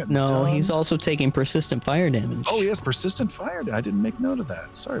doing. No, he's also taking persistent fire damage. Oh yes, persistent fire. I didn't make note of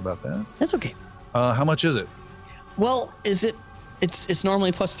that. Sorry about that. That's okay. How much is it? Well, it's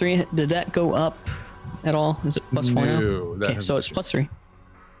normally +3. Did that go up at all? Is it +4 now? Okay, so it's +3.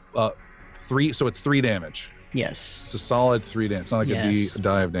 3, so it's 3 damage. Yes. It's a solid 3 damage. It's not like a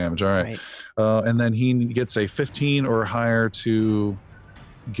die of damage. All right. And then he gets a 15 or higher to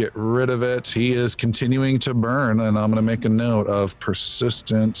get rid of it. He is continuing to burn, and I'm going to make a note of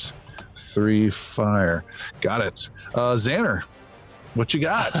persistent 3 fire. Got it. Xander, what you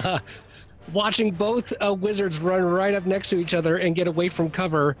got? Watching both wizards run right up next to each other and get away from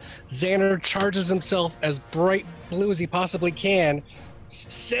cover, Xander charges himself as bright blue as he possibly can,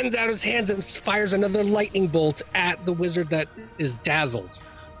 sends out his hands and fires another lightning bolt at the wizard that is dazzled.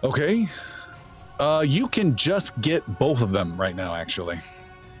 Okay. You can just get both of them right now, actually.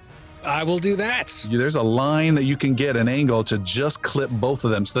 I will do that. There's a line that you can get an angle to just clip both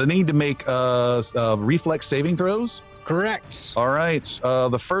of them. So they need to make reflex saving throws. Correct. All right.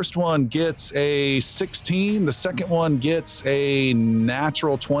 The first one gets a 16. The second one gets a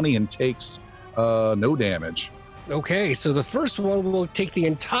natural 20 and takes no damage. Okay, so the first one will take the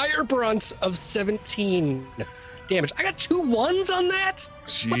entire brunt of 17 damage. I got 2 1s on that?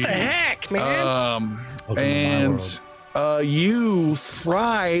 Jeez. What the heck, man? You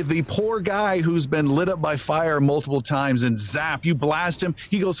fry the poor guy who's been lit up by fire multiple times, and zap, you blast him.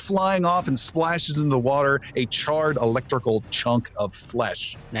 He goes flying off and splashes into the water, a charred electrical chunk of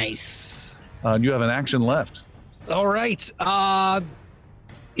flesh. Nice. You have an action left. All right.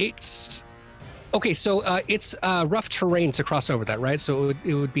 It's okay. So it's rough terrain to cross over that, right? So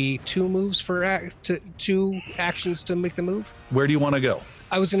it would be 2 moves for 2 actions to make the move. Where do you want to go?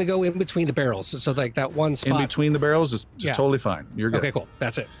 I was going to go in between the barrels. So like that one spot. In between the barrels is totally fine. You're good. Okay, cool.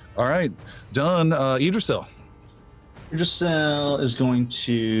 That's it. All right. Done. Idrisil. Idrisil is going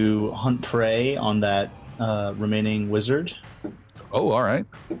to hunt prey on that remaining wizard. Oh, all right.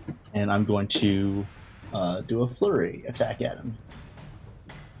 And I'm going to do a flurry attack at him.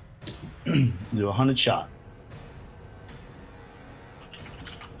 Do a 100 shot.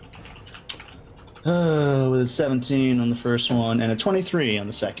 With a 17 on the first one and a 23 on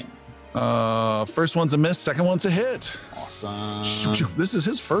the second. First one's a miss, second one's a hit. Awesome. This is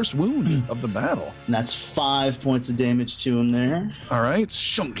his first wound of the battle. And that's 5 points of damage to him there. All right,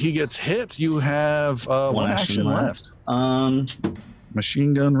 he gets hit. You have one action left.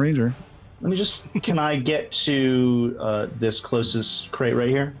 Machine gun ranger. Let me just, can I get to this closest crate right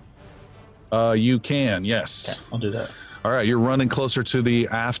here? You can, yes. Okay, I'll do that. All right, you're running closer to the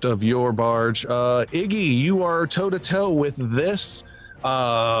aft of your barge. Iggy, you are toe-to-toe with this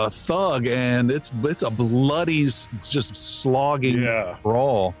thug, and it's a bloody, just slogging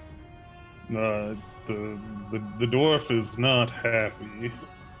brawl. The dwarf is not happy.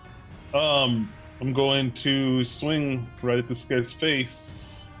 I'm going to swing right at this guy's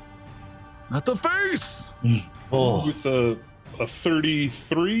face. Not the face! With a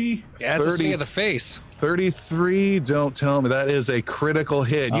 33. Yeah, it's a the face. 33, don't tell me. That is a critical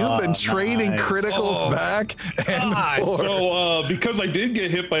hit. You've been trading criticals back and forth. So, because I did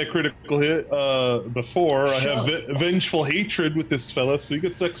get hit by a critical hit before, I have vengeful hatred with this fella, so he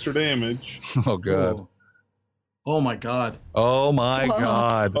gets extra damage. Oh, God. Oh my God. Oh my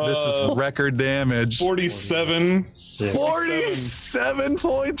God. This is record damage. 47. 47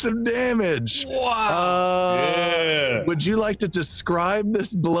 points of damage. Wow. Yeah. Would you like to describe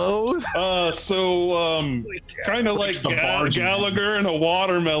this blow? Kind of like Gallagher and a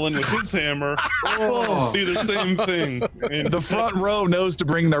watermelon with his hammer. Do the same thing. And the front row knows to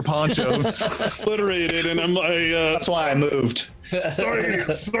bring their ponchos. Obliterated, and that's why I moved.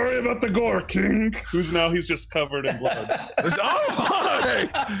 Sorry about the gore, King. He's just covered in blood.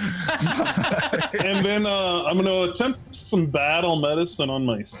 And then I'm going to attempt some battle medicine on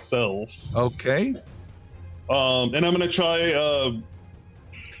myself. Okay. And I'm going to try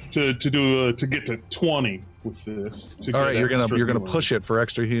to get to 20 with this. All right, you're gonna push it for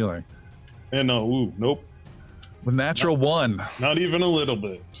extra healing. And nope. With natural 1. Not even a little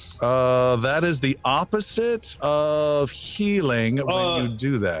bit. That is the opposite of healing when you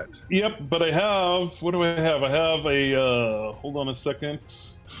do that. Yep, but I have, what do I have? I have a, hold on a second.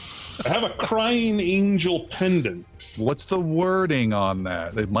 I have a Crying Angel pendant. What's the wording on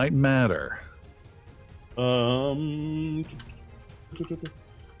that? It might matter.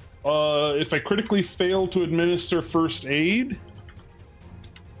 If I critically fail to administer first aid,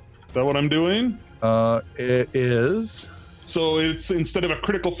 is that what I'm doing? It is. So it's, instead of a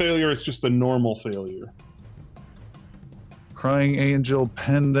critical failure, it's just a normal failure. Crying Angel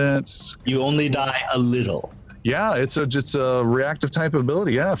pendants. You only die a little. Yeah, it's a reactive type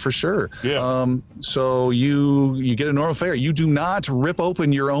ability. Yeah, for sure. Yeah. So you get a normal failure. You do not rip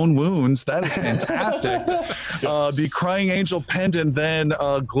open your own wounds. That is fantastic. Yes. The Crying Angel pendant then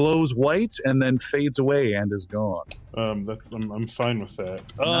glows white and then fades away and is gone. I'm fine with that.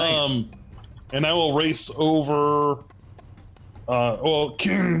 Nice. And I will race over.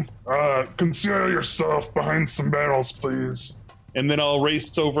 King, conceal yourself behind some barrels, please. And then I'll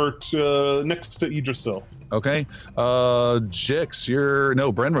race over to next to Idrisil. Okay. Jix,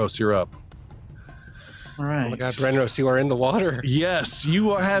 Brenros, you're up. All right. Oh my God, Brenros, you are in the water. Yes,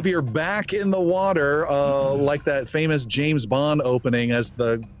 you have your back in the water, like that famous James Bond opening as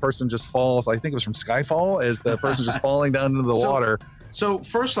the person just falls. I think it was from Skyfall, as the person just falling down into the water. So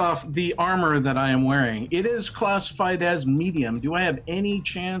first off, the armor that I am wearing, it is classified as medium. Do I have any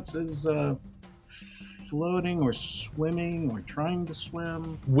chances floating or swimming or trying to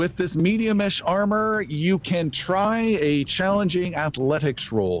swim? With this medium-ish armor, you can try a challenging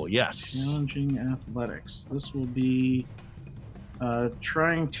athletics roll. Yes. Challenging athletics. This will be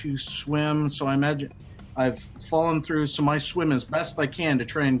trying to swim. So I imagine I've fallen through, so my swim as best I can to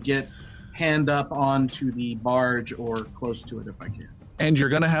try and get hand up onto the barge or close to it if I can. And you're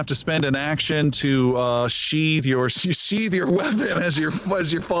going to have to spend an action to sheathe your weapon as you're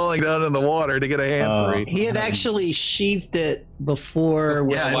falling down in the water to get a hand free. He had actually sheathed it before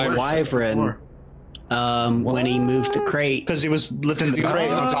with the wyvern when he moved the crate. Because he was lifting the crate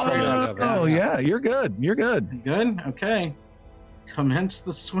on top of it. Oh, yeah, you're good. You're good. Good? Okay. Commence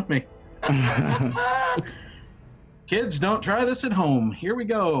the swimming. Kids, don't try this at home. Here we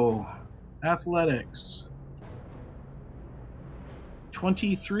go. Athletics.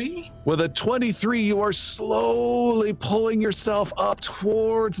 23? With a 23, you are slowly pulling yourself up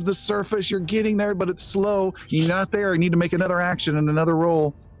towards the surface. You're getting there, but it's slow. You're not there. You need to make another action and another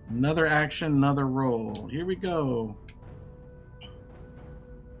roll. Another action, another roll. Here we go.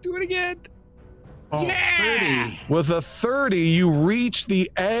 Do it again. 30. With a 30, you reach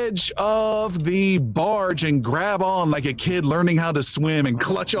the edge of the barge and grab on like a kid learning how to swim and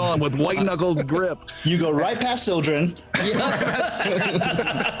clutch on with white-knuckled grip. You go right past Sildren.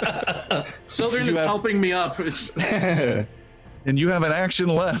 Sildren is helping me up. It's And you have an action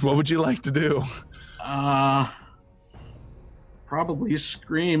left. What would you like to do? Probably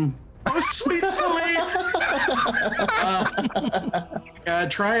scream. Oh, sweet Celine!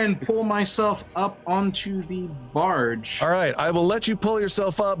 Try and pull myself up onto the barge. All right, I will let you pull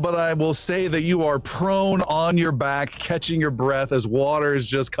yourself up, but I will say that you are prone on your back, catching your breath as water is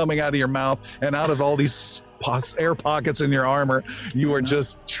just coming out of your mouth and out of all these air pockets in your armor. You are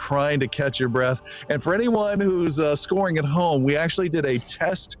just trying to catch your breath. And for anyone who's scoring at home, we actually did a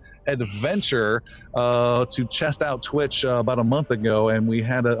test adventure to test out Twitch about a month ago, and we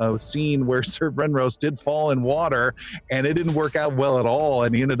had a scene where Sir Brenros did fall in water, and it didn't work out well at all,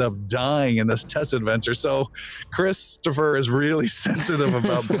 and he ended up dying in this test adventure. So Christopher is really sensitive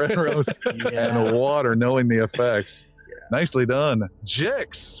about Brenros and the water, knowing the effects. Nicely done.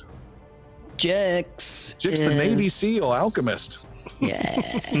 Jix, the Navy SEAL alchemist.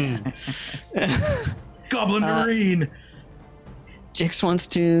 Yeah. Goblin Marine. Jix wants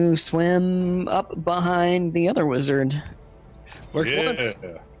to swim up behind the other wizard. Worked once.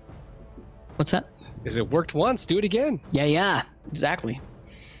 What's that? Is it worked once? Do it again. Yeah, exactly.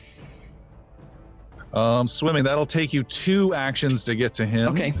 Swimming, that'll take you 2 actions to get to him.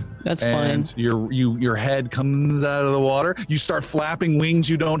 Okay, that's and fine. Your head comes out of the water. You start flapping wings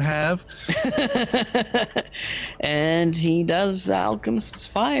you don't have. And he does Alchemist's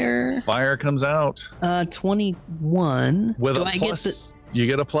Fire. Fire comes out. 21. With Do a I plus, you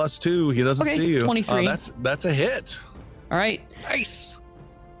get a +2. He doesn't Okay, see you. 23. That's a hit. All right. Nice.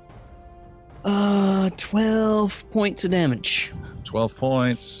 12 points of damage. 12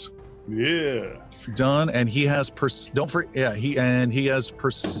 points. Yeah. Done. And he has he has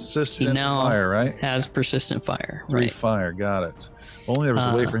persistent fire, right? Has persistent fire. 3 Right. fire. Got it. Only there was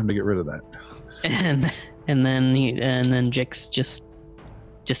a way for him to get rid of that. And then Jix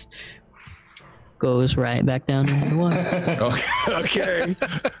just goes right back down into the water. Okay.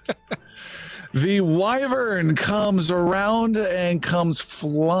 The wyvern comes around and comes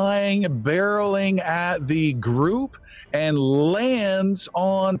flying, barreling at the group, and lands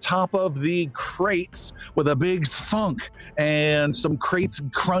on top of the crates with a big thunk, and some crates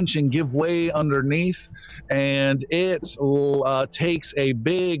crunch and give way underneath, and it takes a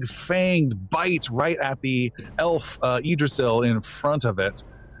big fanged bite right at the elf Idrisil in front of it.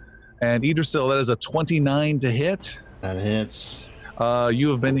 And Idrisil, that is a 29 to hit. That hits. You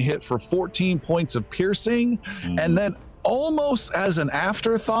have been hit for 14 points of piercing, and then almost as an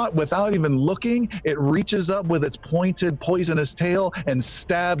afterthought, without even looking, it reaches up with its pointed poisonous tail and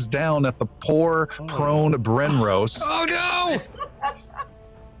stabs down at the poor prone Brenros. Oh no!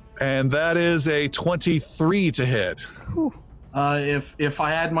 And that is a 23 to hit. If I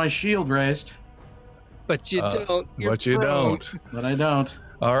had my shield raised. But you don't. But you don't. But I don't.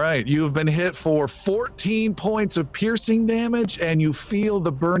 All right, you have been hit for 14 points of piercing damage, and you feel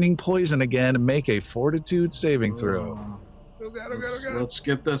the burning poison again. Make a fortitude saving throw. Oh god, Let's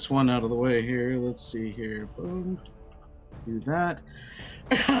get this one out of the way here. Let's see here. Boom. Do that.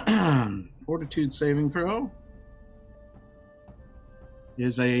 Fortitude saving throw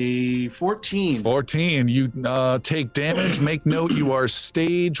is a 14. 14. You take damage. Make note you are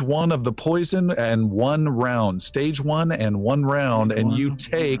stage 1 of the poison and 1 round. Stage 1 and 1 round, and you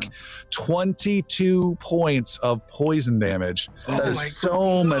take 22 points of poison damage. That is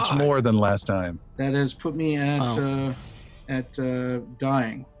so much more than last time. That has put me at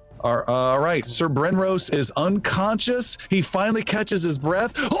dying. All right, Sir Brenros is unconscious. He finally catches his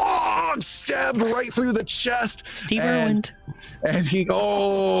breath. Oh, stabbed right through the chest. Steve Irwin. And he Too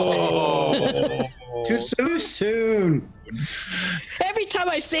soon. Every time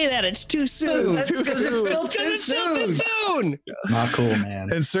I say that, it's too soon. That's because it's still too soon. Not cool,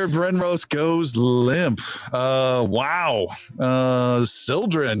 man. And Sir Brenros goes limp. Wow.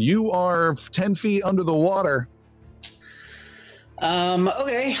 Sildren, you are 10 feet under the water.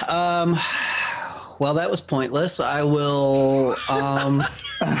 Okay. Well, that was pointless. I will.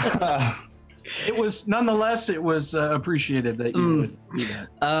 It was nonetheless. It was appreciated that you would do that.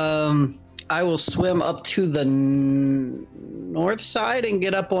 I will swim up to the north side and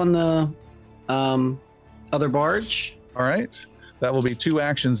get up on the other barge. All right. That will be 2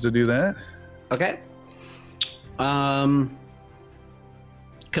 actions to do that. Okay.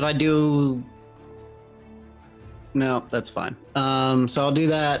 Could I do? No, that's fine. So I'll do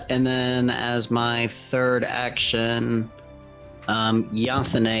that, and then as my third action,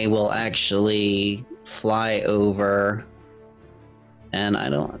 Yathane will actually fly over, and I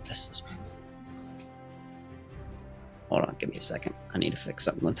don't. This is. Hold on, give me a second. I need to fix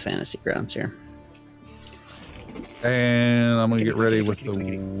something with Fantasy Grounds here. And I'm gonna get ready with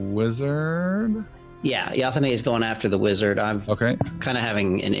the wizard. Yeah, Yathane is going after the wizard. I'm okay. Kind of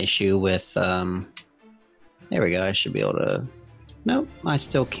having an issue with. There we go. I should be able to. Nope, I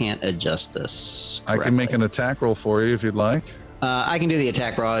still can't adjust this correctly. I can make an attack roll for you if you'd like. I can do the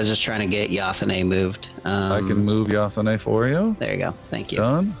attack roll. I was just trying to get Yathane moved. I can move Yathane for you. There you go. Thank you.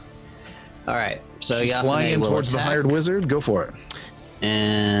 Done. All right. So she's Yathane flying will towards attack. the hired wizard. Go for it.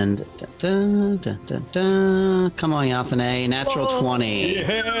 And come on, Yathane. Natural 20.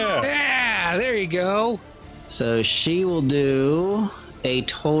 Yeah, there you go. So she will do a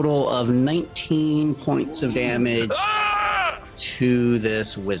total of 19 points of damage to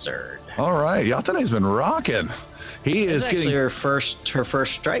this wizard. All right, Yathane's been rocking. He is actually getting her first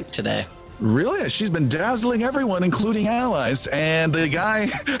strike today. Really, she's been dazzling everyone, including allies. And the guy,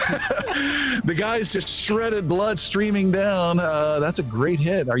 the guy's just shredded blood streaming down. That's a great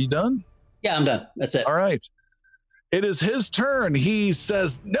hit. Are you done? Yeah, I'm done. That's it. All right. It is his turn. He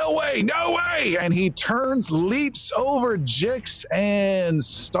says, "No way, no way!" And he turns, leaps over Jix, and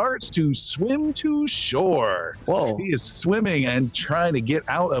starts to swim to shore. Whoa! He is swimming and trying to get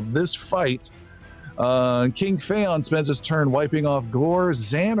out of this fight. King Phaon spends his turn wiping off Gore.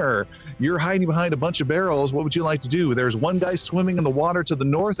 Xander, you're hiding behind a bunch of barrels. What would you like to do? There's one guy swimming in the water to the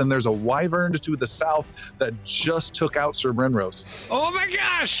north, and there's a wyvern to the south that just took out Sir Brenros. Oh my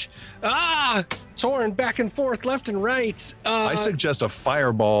gosh! Torn back and forth, left and right. I suggest a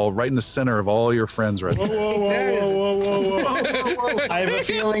fireball right in the center of all your friends right now. Whoa. I have a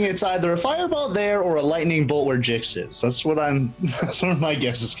feeling it's either a fireball there or a lightning bolt where Jix is. That's where my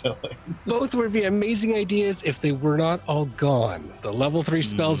guess is going. Both would be amazing ideas if they were not all gone. The level 3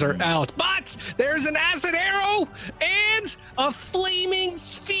 spells are out, but there's an acid arrow and a flaming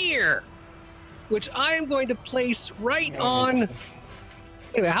sphere, which I am going to place right on.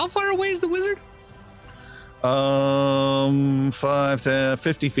 Anyway, how far away is the wizard? 5 to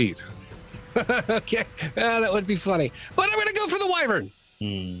 50 feet. Okay, that would be funny. But I'm going to go for the wyvern.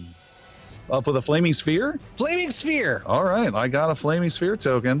 Up with a flaming sphere? Flaming sphere. All right, I got a flaming sphere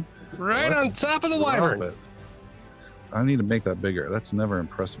token. Right on top of the wyvern. It. I need to make that bigger. That's never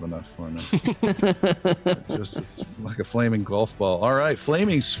impressive enough for me. It's like a flaming golf ball. All right,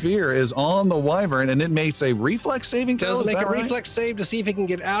 flaming sphere is on the wyvern, and it makes a reflex saving throw. Does make a reflex save to see if he can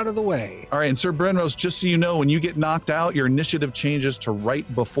get out of the way. All right, and Sir Brenros, just so you know, when you get knocked out, your initiative changes to right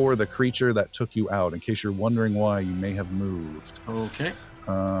before the creature that took you out, in case you're wondering why you may have moved. Okay.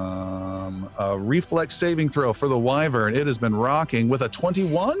 A reflex saving throw for the wyvern. It has been rocking with a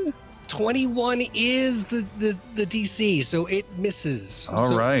 21. 21 is the DC, so it misses.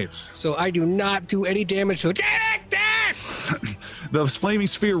 All right. So I do not do any damage to it. The flaming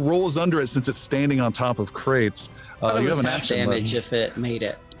sphere rolls under it since it's standing on top of crates. You have an action damage button. if it made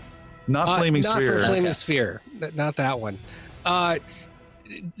it. Not flaming sphere. Not for flaming sphere. Not that one.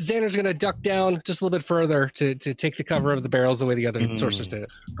 Xander's going to duck down just a little bit further to take the cover of the barrels the way the other sorcerers did it.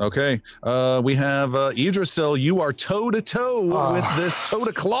 Okay. We have Idrisil. You are toe-to-toe with this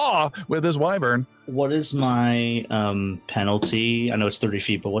toe-to-claw with this wyvern. What is my penalty? I know it's 30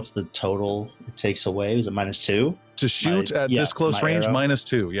 feet, but what's the total it takes away? Is it -2? To shoot at this close range, arrow?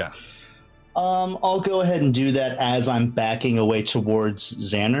 -2, yeah. I'll go ahead and do that as I'm backing away towards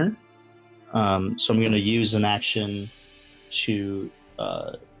Xander. So I'm going to use an action to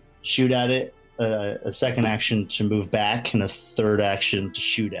shoot at it, a second action to move back, and a third action to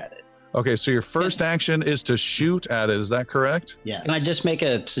shoot at it. Okay, so your first action is to shoot at it. Is that correct? Yes. Can I just make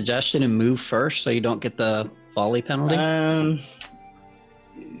a suggestion and move first so you don't get the volley penalty?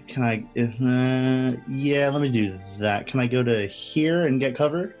 Can I? Yeah, let me do that. Can I go to here and get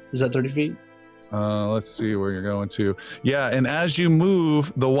cover? Is that 30 feet? Let's see where you're going to. Yeah, and as you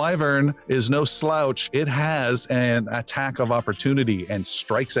move, the wyvern is no slouch. It has an attack of opportunity and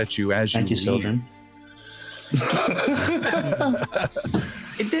strikes at you as Thank you, Sildren.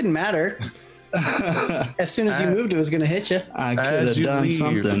 It didn't matter. As soon as you moved, it was going to hit you. I could have done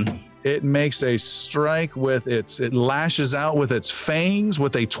something. It makes a strike with it lashes out with its fangs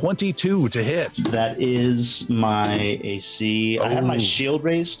with a 22 to hit. That is my AC. I have my shield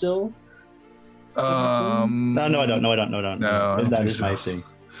raised still. No, I don't. No, that is my AC.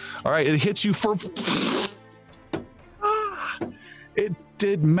 All right, it hits you for. It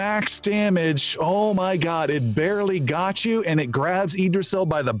did max damage. Oh my god, it barely got you, and it grabs Idrisil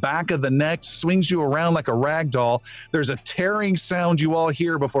by the back of the neck, swings you around like a rag doll. There's a tearing sound you all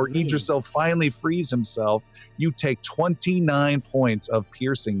hear before Idrisil finally frees himself. You take 29 points of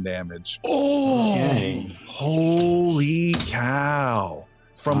piercing damage. Oh, Okay. Holy cow.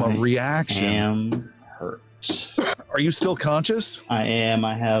 From a reaction. I am hurt. Are you still conscious? I am.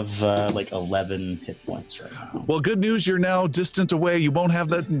 I have like 11 hit points right now. Well, good news. You're now distant away. You won't have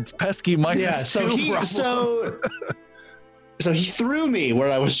that pesky minus two problem. So he threw me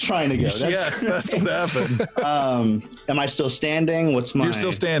where I was trying to go. Yes, that's what happened. Am I still standing? What's my? You're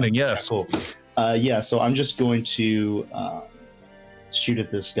still standing. Yes. Cool. Yeah. So I'm just going to shoot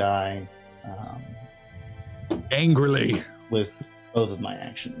at this guy angrily with both of my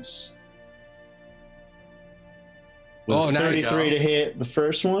actions. With 33 to hit the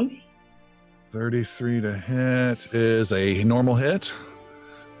first one. 33 to hit is a normal hit.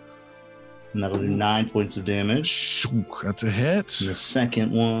 And that'll do 9 points of damage. That's a hit. And the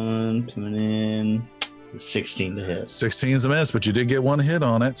second one coming in is 16 to hit. 16 is a miss, but you did get one hit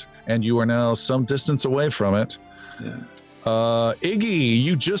on it, and you are now some distance away from it. Yeah. Iggy,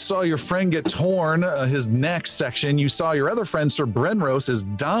 you just saw your friend get torn, his neck section. You saw your other friend, Sir Brenros, is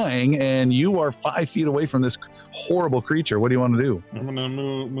dying, and you are 5 feet away from this horrible creature. What do you want to do? I'm gonna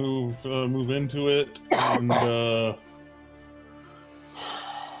move into it and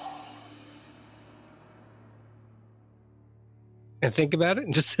and think about it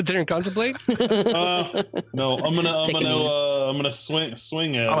and just sit there and contemplate. No, I'm gonna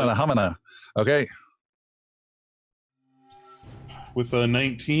swing at it. Okay. With a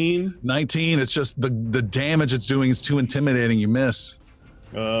 19. 19. It's just the damage it's doing is too intimidating. You miss.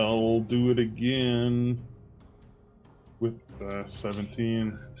 I'll do it again with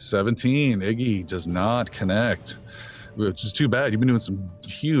 17. 17. Iggy does not connect, which is too bad. You've been doing some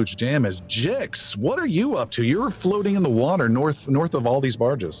huge damage. Jix, what are you up to? You're floating in the water north of all these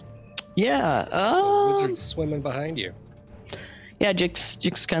barges. Yeah. Wizard swimming behind you. Yeah,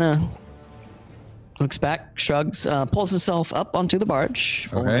 Jix kind of looks back, shrugs, pulls himself up onto the barge.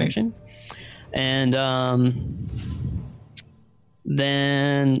 Okay. And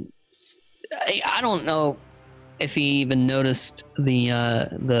then I don't know if he even noticed the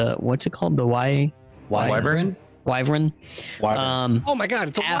what's it called? The wyvern. Oh my god,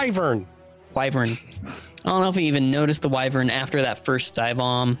 it's a wyvern. Wyvern. I don't know if he even noticed the wyvern after that first dive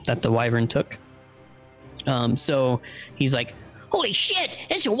bomb that the wyvern took. So he's like, holy shit,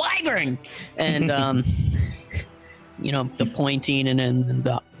 it's a wyvern! And you know, the pointing and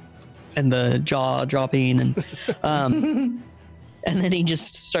the jaw dropping and and then he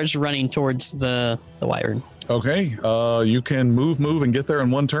just starts running towards the wyvern. Okay. You can move and get there in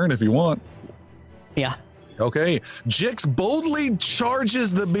one turn if you want. Yeah. Okay. Jix boldly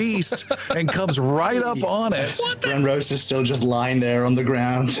charges the beast and comes right up on it. Brenros is still just lying there on the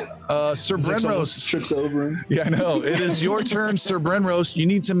ground. Sir Brenros trips over him. Yeah, I know. It is your turn, Sir Brenros. You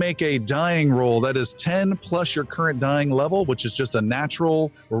need to make a dying roll. That is 10 plus your current dying level, which is just a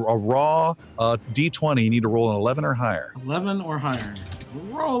natural, a raw D20. You need to roll an 11 or higher. 11 or higher.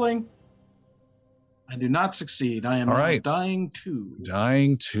 Rolling. I do not succeed. I am all right. Dying 2.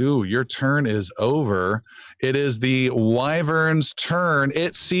 Dying 2. Your turn is over. It is the wyvern's turn.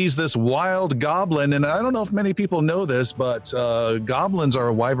 It sees this wild goblin, and I don't know if many people know this, but goblins are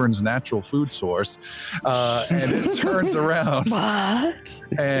a wyvern's natural food source. And it turns around. What?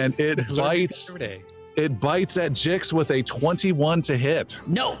 And it bites. It bites at Jix with a 21 to hit.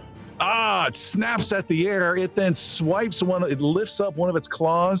 No. It snaps at the air. It then swipes it lifts up one of its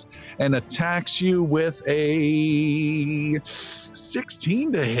claws and attacks you with a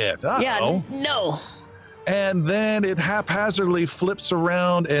 16 to hit. Yeah, no. And then it haphazardly flips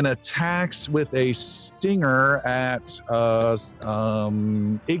around and attacks with a stinger at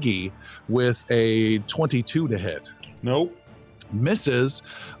Iggy with a 22 to hit. Nope. Misses.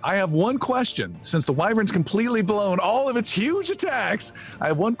 I have one question. Since the wyvern's completely blown all of its huge attacks, I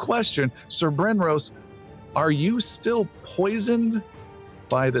have one question. Sir Brenros, are you still poisoned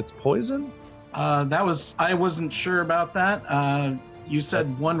by its poison? I wasn't sure about that. You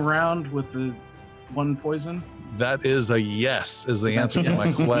said one round with the one poison? That is a yes, is the answer to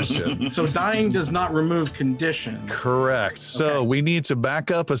my question. So dying does not remove condition. Correct. So we need to back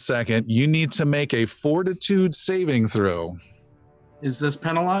up a second. You need to make a fortitude saving throw. Is this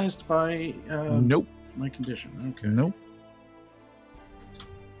penalized by nope. My condition? Okay. Nope.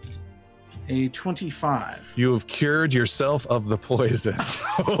 A 25. You have cured yourself of the poison.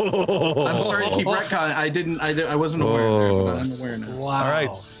 I'm sorry to keep retconning. I wasn't aware of that, but I'm aware now. Wow. All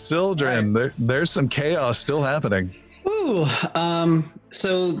right, Sildren, there's some chaos still happening. Whew.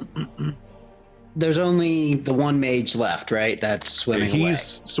 So there's only the one mage left, right? That's swimming away.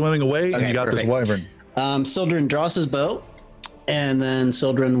 He's swimming away, and you got perfect. this wyvern. Sildren draws his bow, and then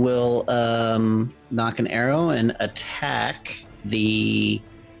Sildren will knock an arrow and attack the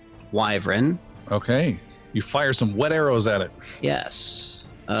wyvern. Okay. You fire some wet arrows at it. Yes.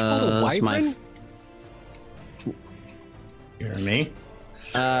 It's called a wyvern? Hear me?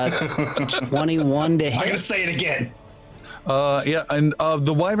 21 to hit. I'm gonna say it again. Yeah, and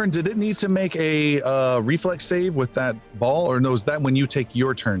the wyvern, did it need to make a reflex save with that ball, or no? Is that when you take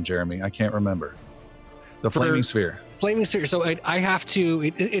your turn, Jeremy? I can't remember. The flaming sphere. Flaming sphere. So I have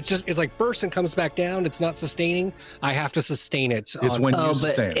to. It's like bursts and comes back down. It's not sustaining. I have to sustain it. It's when you but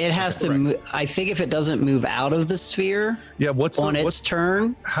sustain. it has to. I think if it doesn't move out of the sphere, what's its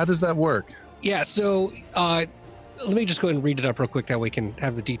turn? How does that work? Yeah. So let me just go ahead and read it up real quick. That way we can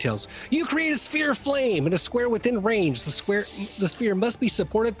have the details. You create a sphere of flame in a square within range. The sphere must be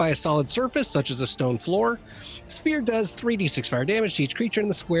supported by a solid surface, such as a stone floor. The sphere does 3d6 fire damage to each creature in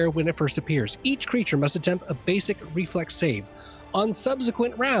the square when it first appears. Each creature must attempt a basic reflex save. On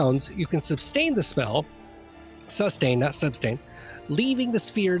subsequent rounds, you can sustain the spell, not sustain, leaving the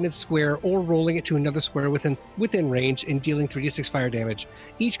sphere in its square or rolling it to another square within range and dealing 3d6 fire damage.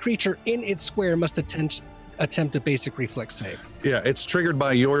 Each creature in its square must attempt a basic reflex save. Yeah, it's triggered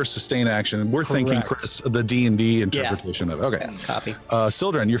by your sustain action. We're thinking, Chris, the D&D interpretation of it. Okay. Yeah, copy.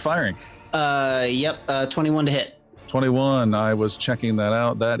 Sildren, you're firing. Yep, 21 to hit. 21. I was checking that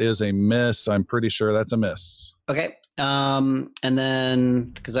out. That is a miss. I'm pretty sure that's a miss. Okay. And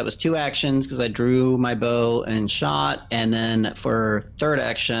then, because that was 2 actions, because I drew my bow and shot, and then for third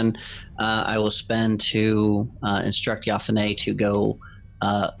action, I will spend to instruct Yathane to go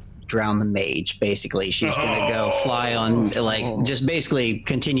drown the mage. Basically, she's gonna go fly on, just basically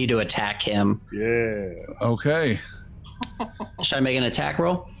continue to attack him. Yeah. Okay. Should I make an attack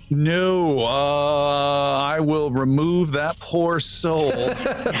roll? No, I will remove that poor soul.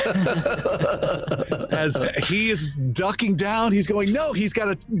 As he is ducking down, he's going, no, he's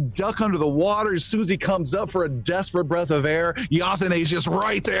got to duck under the water. As soon as he comes up for a desperate breath of air, Yathane's just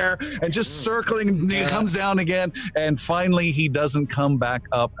right there and just circling. He comes down again, and finally he doesn't come back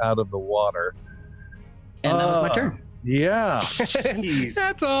up out of the water. And that was my turn. Yeah.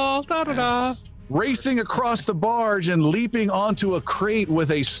 That's all. Da-da-da. Racing across the barge and leaping onto a crate with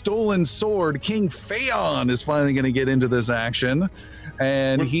a stolen sword, King Phaon is finally going to get into this action,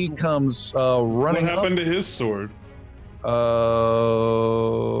 and he comes running. What happened to his sword?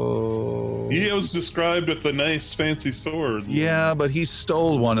 He was described with a nice, fancy sword. Yeah, but he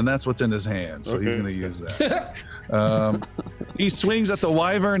stole one, and that's what's in his hand, so he's going to use that. He swings at the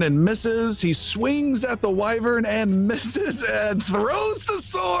wyvern and misses. He swings at the wyvern and misses and throws the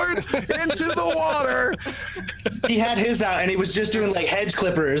sword into the water. He had his out and he was just doing like hedge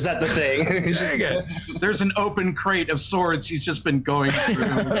clippers at the thing. Dang it. There's an open crate of swords he's just been going through.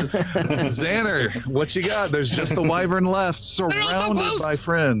 Xander, what you got? There's just the wyvern left, surrounded by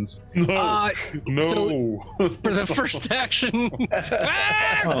friends. No. So for the first action.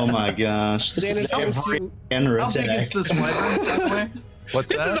 Oh my gosh. This is How big is this wyvern, by the way?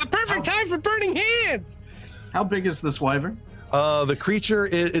 This is a perfect time for burning hands. How big is this wyvern? The creature,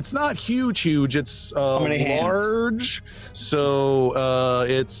 it's not huge. It's large. So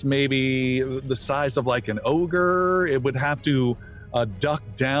it's maybe the size of like an ogre. It would have to duck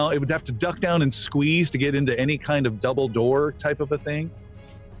down. It would have to duck down and squeeze to get into any kind of double door type of a thing.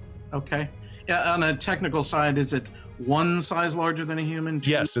 Okay. Yeah, on a technical side, is it one size larger than a human?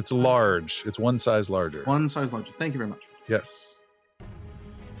 Yes, it's large. It's one size larger. One size larger. Thank you very much. Yes.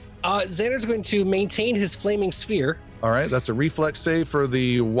 Xander's going to maintain his flaming sphere. All right, that's a reflex save for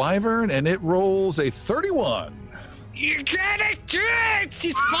the wyvern, and it rolls a 31. You got it!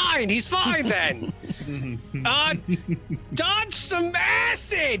 He's fine. He's fine then. Dodge some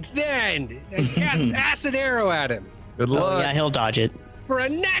acid then. Cast acid arrow at him. Good luck. Yeah, he'll dodge it. For a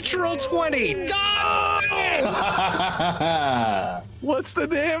natural 20. Dodge! What's the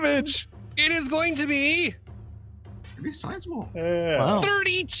damage? It is going to be Pretty sizable. Yeah.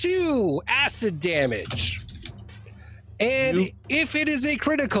 32 acid damage. And if it is a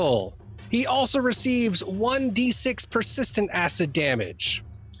critical, he also receives 1d6 persistent acid damage.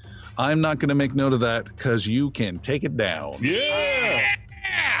 I'm not going to make note of that because you can take it down. Yeah.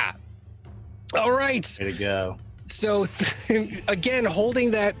 All right. Way to go. So again, holding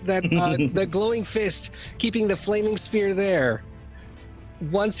that glowing fist, keeping the flaming sphere there.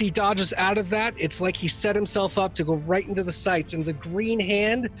 once he dodges out of that, it's like he set himself up to go right into the sights, and the green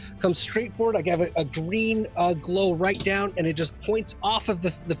hand comes straight forward. I have a green glow right down, and it just points off of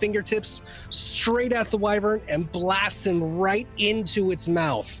the fingertips straight at the wyvern and blasts him right into its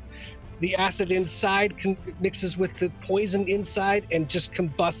mouth. The acid inside mixes with the poison inside and just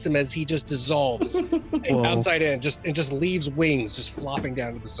combusts him as he just dissolves outside in, just leaves wings just flopping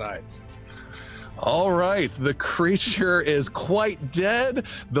down to the sides. All right, the creature is quite dead.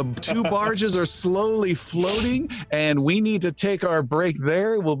 The two barges are slowly floating, and we need to take our break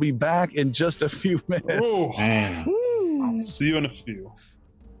there. We'll be back in just a few minutes. I'll see you in a few.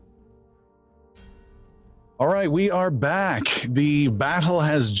 All right, we are back. The battle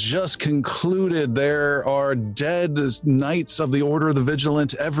has just concluded. There are dead knights of the Order of the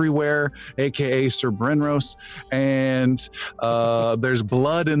Vigilant everywhere, aka Sir Brenros, and there's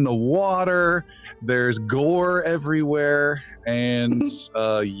blood in the water. There's gore everywhere, and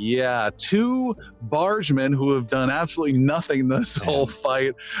two bargemen who have done absolutely nothing this whole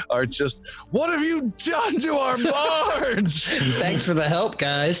fight are just, what have you done to our barge? Thanks for the help,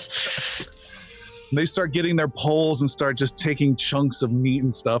 guys. They start getting their poles and start just taking chunks of meat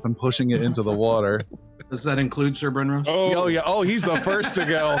and stuff and pushing it into the water. Does that include Sir Brenros? Oh yeah. Oh, he's the first to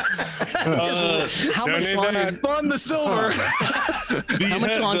go. How much longer? On the silver. How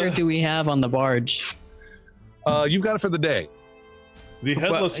much longer do we have on the barge? You've got it for the day. The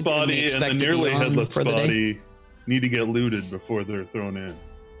headless body and the nearly headless body need to get looted before they're thrown in.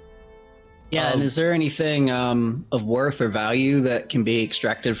 Yeah, and is there anything of worth or value that can be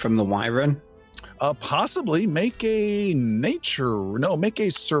extracted from the wyvern? Possibly make a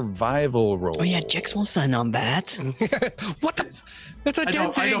survival roll. Oh yeah, Jix will sign on that. What the? That's a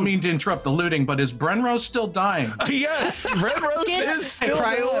dead thing. I don't mean to interrupt the looting, but is Brenros still dying? Yes, Brenros is still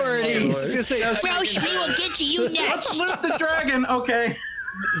priorities. Roche, we will get to you next. Let's loot the dragon. Okay.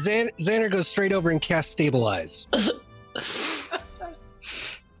 Xander goes straight over and casts Stabilize.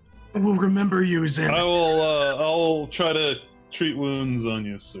 We'll remember you, Xander. I'll try to treat wounds on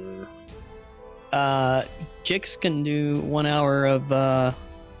you, sir. Jix can do 1 hour of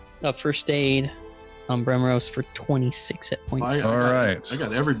first aid on Brenros for 26 hit points. All right. I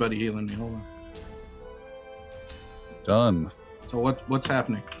got everybody healing me. Hold on. Done. So what's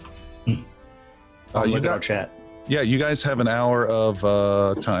happening? You Look at our got chat. Yeah, you guys have an hour of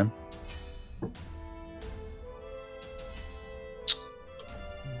time.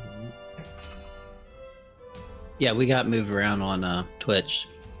 Yeah, we got moved around on Twitch.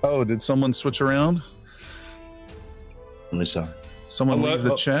 Oh, did someone switch around? Let me see. Someone leave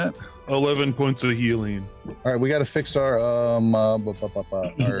the chat? 11 points of healing. All right, we got to fix our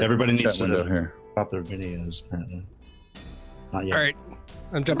Everybody needs chat window here. Pop their videos, apparently. Not yet. All right,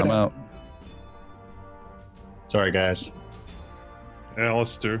 I'm jumping Come out. Sorry, guys.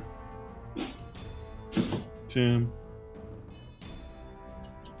 Alistair. Tim.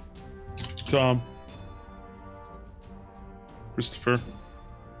 Tom. Christopher.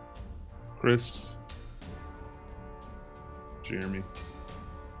 Chris. Jeremy.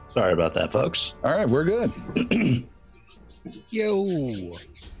 Sorry about that, folks. All right, we're good. Yo.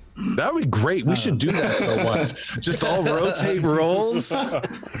 That would be great. We should do that for once. Just all rotate rolls.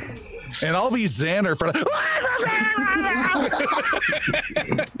 And I'll be Xander for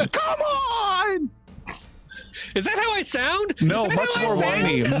Come on! Is that how I sound? No, much more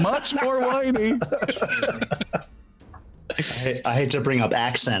whiny. Much more whiny. I hate to bring up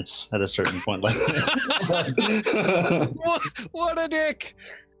accents at a certain point like this. What a dick.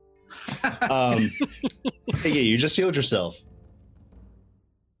 Hey, you just healed yourself.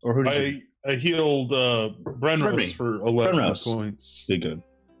 Or who did I healed Brenros for 11 points. Good.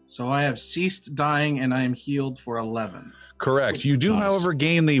 So I have ceased dying and I am healed for 11. Correct. You do, however,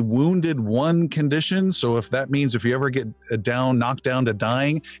 gain the wounded 1 condition. So if that means if you ever get knocked down to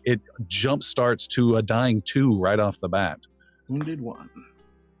dying, it jump starts to a dying 2 right off the bat. Wounded 1.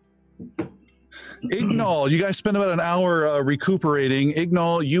 Ignal, you guys spend about an hour recuperating.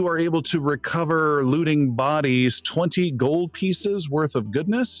 Ignal, you are able to recover looting bodies 20 gold pieces worth of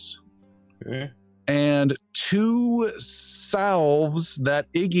goodness. Okay. And 2 salves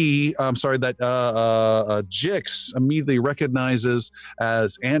that Jix immediately recognizes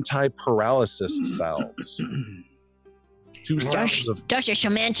as anti-paralysis salves. 2 salves of. Those are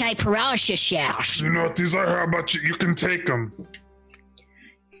some anti-paralysis salves. You know what these are? How about you can take them?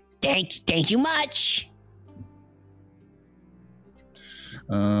 Thank you much.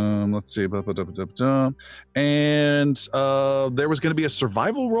 Let's see. And there was going to be a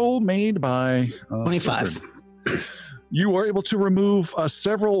survival roll made by 25. You were able to remove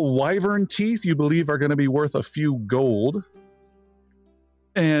several wyvern teeth you believe are going to be worth a few gold.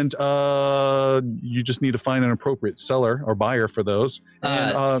 And you just need to find an appropriate seller or buyer for those.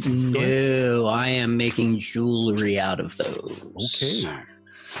 And, no, I am making jewelry out of those. Okay.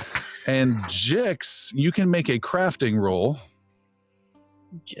 And Jix, you can make a crafting roll.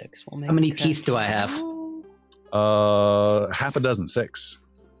 Jix will make How many teeth do I have? Half a dozen, 6.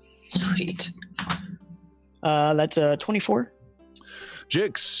 Sweet. That's a 24.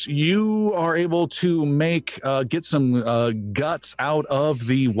 Jix, you are able to get some guts out of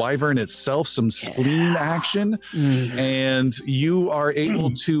the wyvern itself, some spleen action, and you are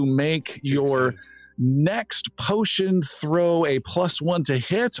able to make your next potion throw a +1 to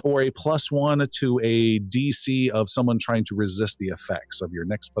hit or a +1 to a DC of someone trying to resist the effects of your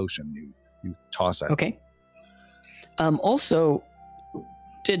next potion you toss at. Okay. Also,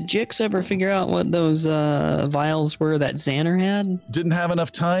 did Jix ever figure out what those vials were that Xander had? Didn't have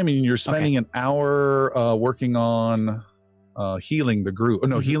enough time, and you're spending an hour working on healing the group. Oh,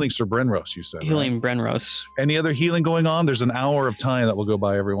 no, healing Sir Brenros, you said. Healing right? Brenros. Any other healing going on? There's an hour of time that will go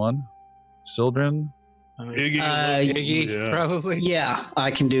by, everyone. Sildren? Iggy, probably. Yeah,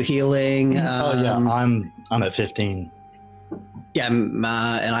 I can do healing. I'm at 15. Yeah, and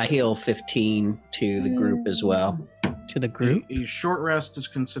I heal 15 to the group as well. To the group? A short rest is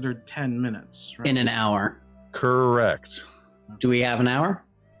considered 10 minutes, right? In an hour. Correct. Do we have an hour?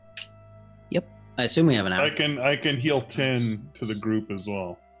 Yep. I assume we have an hour. I can heal 10 to the group as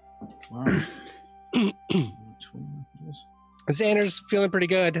well. Wow. Xander's feeling pretty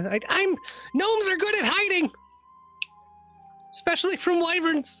good. Gnomes are good at hiding, especially from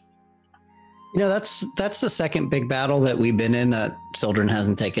wyverns. You know, that's the second big battle that we've been in that Sildren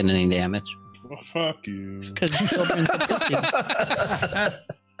hasn't taken any damage. Well, fuck you. Because Sildren's a pussy.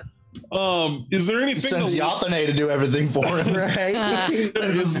 Is there anything? He sends Yathane to do everything for him. Right? He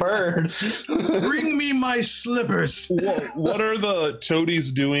sends his bird. Bring me my slippers. What are the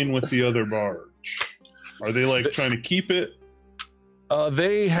toadies doing with the other barge? Are they like trying to keep it?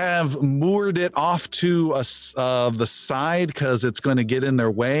 They have moored it off to the side because it's going to get in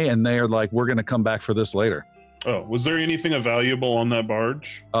their way, and they are like, we're going to come back for this later. Oh, was there anything of valuable on that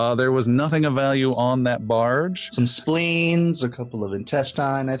barge? There was nothing of value on that barge. Some spleens, a couple of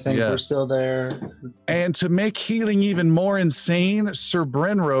intestine, I think, were still there. And to make healing even more insane, Sir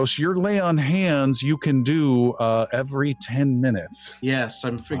Brenros, your lay on hands you can do every 10 minutes. Yes,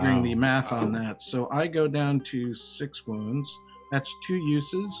 I'm figuring the math on that. So I go down to 6 wounds. That's 2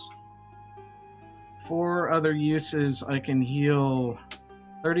 uses. 4 other uses, I can heal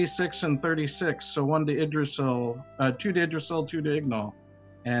 36 and 36. So 1 to Idrisil, 2 to Idrisil, 2 to Ignal.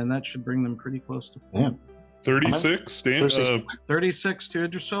 And that should bring them pretty close to full. Yeah. 36? 36 to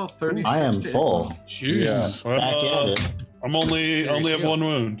Idrisil, 36 I am to full. Ignal. Jeez. Yeah. Back at it. I'm only have 1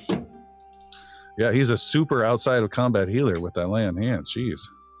 wound. Yeah, he's a super outside of combat healer with that lay on hands. Jeez.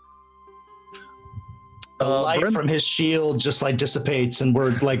 The light from his shield just like dissipates, and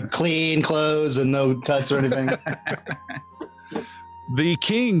we're like clean clothes and no cuts or anything. The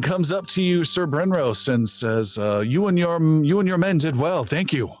king comes up to you, Sir Brenros, and says, "You and your men did well.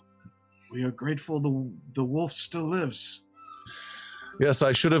 Thank you." We are grateful the wolf still lives. Yes,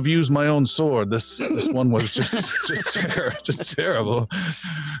 I should have used my own sword. This one was just terrible.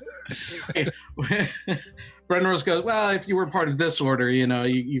 Brenros goes, well, if you were part of this order,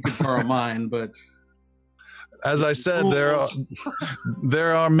 you could borrow mine, but. As I said,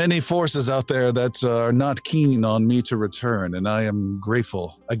 there are many forces out there that are not keen on me to return, and I am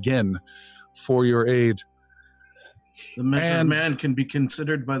grateful again for your aid. The measure of man can be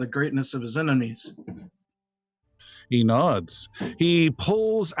considered by the greatness of his enemies. He nods. He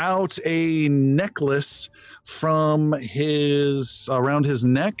pulls out a necklace from around his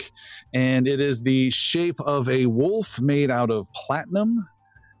neck, and it is the shape of a wolf made out of platinum,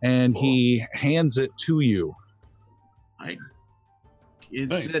 and he hands it to you.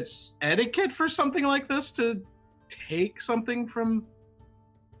 Is it etiquette for something like this to take something from?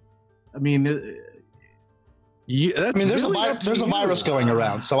 I mean, there's a virus going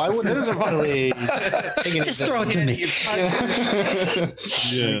around, so I wouldn't really just throw it to me.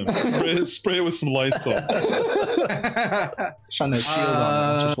 Yeah, spray it with some Lysol. Shine that shield on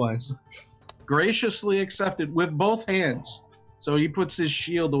once or twice. Graciously accepted with both hands. So he puts his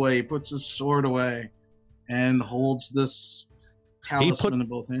shield away, he puts his sword away, and holds this talisman in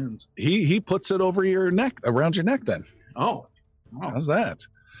both hands. He puts it over your neck, around your neck. Then. Oh, how's that?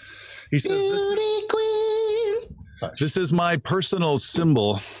 He says, "This is my personal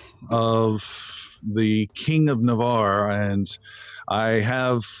symbol of the King of Navarre, and I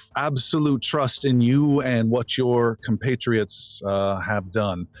have absolute trust in you and what your compatriots have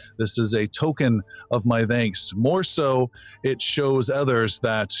done. This is a token of my thanks. More so, it shows others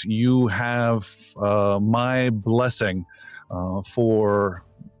that you have my blessing for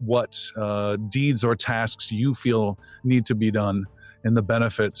what deeds or tasks you feel need to be done in the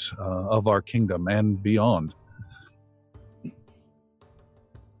benefit of our kingdom and beyond.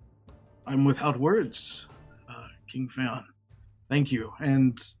 I'm without words, King Feon. Thank you.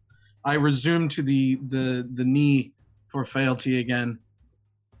 And I resume to the knee for fealty again.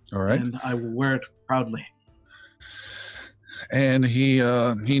 All right. And I will wear it proudly. And he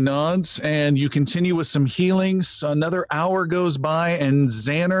nods, and you continue with some healings. Another hour goes by, and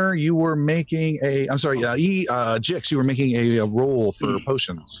Xander, you were making Jix, you were making a roll for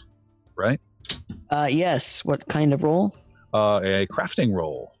potions, right? Yes. What kind of roll? A crafting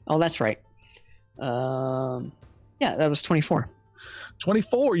roll. Oh, that's right. Yeah, that was 24.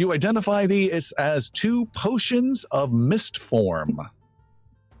 24. You identify these as 2 potions of mist form.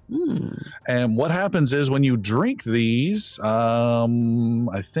 And what happens is when you drink these,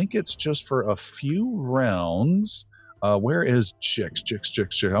 I think it's just for a few rounds. Where is Jix?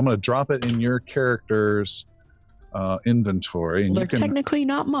 I'm going to drop it in your character's inventory. And they're technically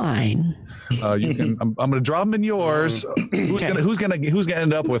not mine. You can. I'm going to drop them in yours. Who's gonna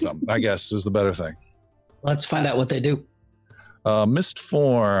end up with them? I guess is the better thing. Let's find out what they do. Mist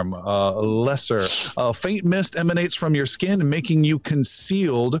form, lesser. Faint mist emanates from your skin, making you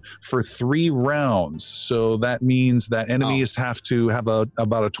concealed for 3 rounds. So that means that enemies have to have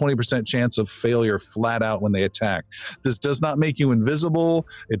about a 20% chance of failure flat out when they attack. This does not make you invisible.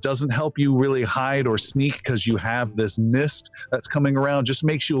 It doesn't help you really hide or sneak because you have this mist that's coming around. Just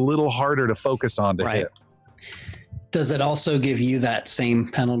makes you a little harder to focus on to hit. Does it also give you that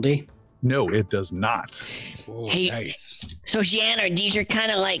same penalty? No, it does not. Oh, Hey, nice. So Xander, these are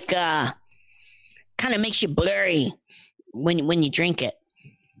kind of like, kind of makes you blurry when you drink it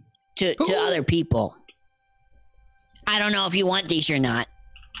to other people. I don't know if you want these or not.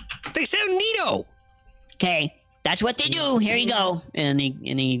 They sound neato. Okay, that's what they do. Here you go. And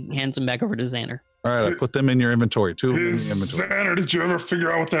he hands them back over to Xander. All right, I put them in your inventory. 2 in your inventory. Xander, did you ever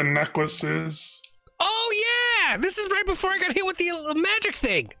figure out what that necklace is? Oh yeah, this is right before I got hit with the magic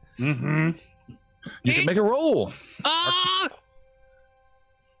thing. Mm-hmm. You can make a roll.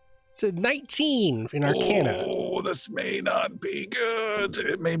 It's a 19 in Arcana. Oh, this may not be good.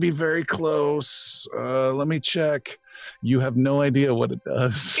 It may be very close. Let me check. You have no idea what it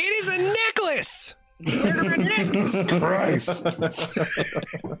does. It is a necklace. Murder a necklace. Christ.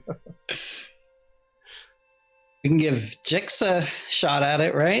 We can give Jix a shot at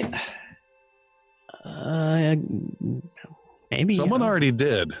it, right? Maybe. Someone already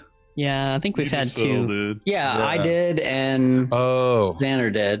did. Yeah, I think we've had 2. Dude. Yeah, I did, and Oh,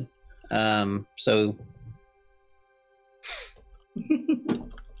 Xander did. So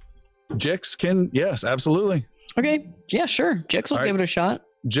Jix can, yes, absolutely. Okay. Yeah, sure. Jix will All give it a shot.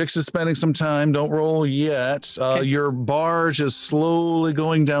 Jix is spending some time. Don't roll yet. Okay. Your barge is slowly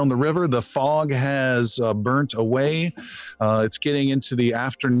going down the river. The fog has burnt away. It's getting into the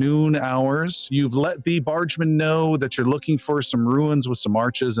afternoon hours. You've let the bargemen know that you're looking for some ruins with some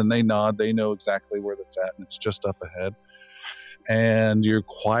arches, and they nod. They know exactly where that's at, and it's just up ahead. And you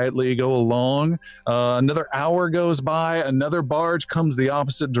quietly go along. Another hour goes by. Another barge comes the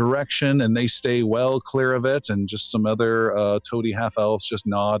opposite direction, and they stay well clear of it. And just some other toady half-elves just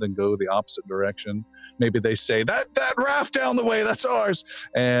nod and go the opposite direction. Maybe they say, that raft down the way, that's ours.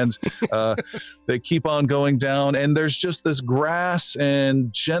 And they keep on going down. And there's just this grass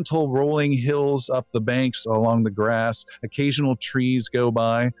and gentle rolling hills up the banks along the grass. Occasional trees go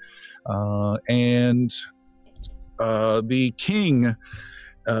by. The king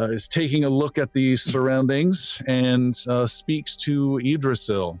is taking a look at the surroundings and speaks to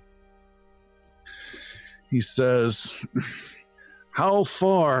Yggdrasil. He says, "How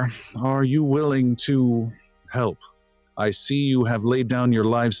far are you willing to help? I see you have laid down your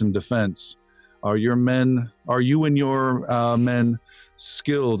lives in defense. Are you and your men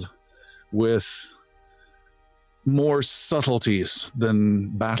skilled with more subtleties than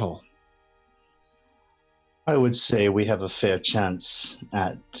battle?" I would say we have a fair chance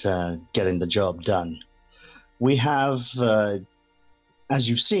at getting the job done. We have, as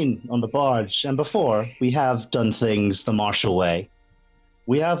you've seen on the barge and before, we have done things the martial way.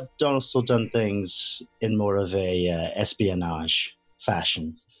 We have also done things in more of a espionage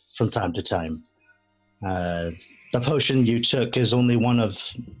fashion from time to time. The potion you took is only one of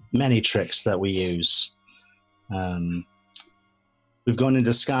many tricks that we use. We've gone in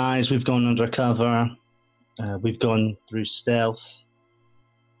disguise. We've gone undercover. We've gone through stealth.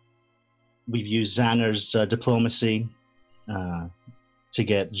 We've used Xanar's diplomacy to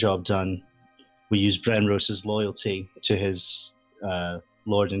get the job done. We used Brenrose's loyalty to his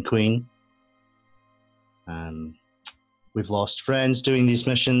lord and queen. We've lost friends doing these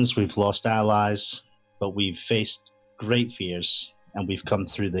missions. We've lost allies, but we've faced great fears, and we've come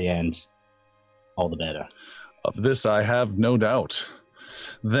through the end. All the better. Of this, I have no doubt.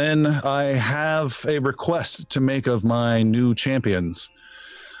 Then I have a request to make of my new champions.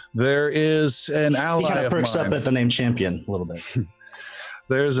 There is an ally of mine. He kind of perks up at the name champion a little bit.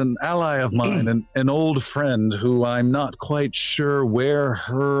 There's an ally of mine, an old friend who I'm not quite sure where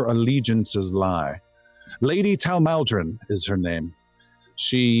her allegiances lie. Lady Talmaldrin is her name.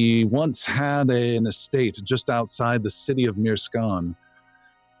 She once had an estate just outside the city of Mirskan.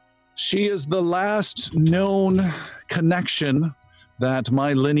 She is the last known connection that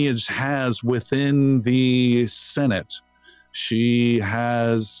my lineage has within the Senate. She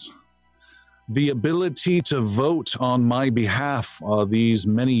has the ability to vote on my behalf these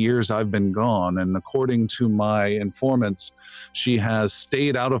many years I've been gone. And according to my informants, she has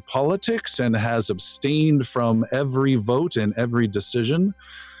stayed out of politics and has abstained from every vote and every decision.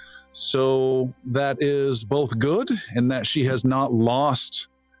 So that is both good in that she has not lost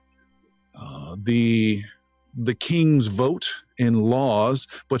the king's vote in laws,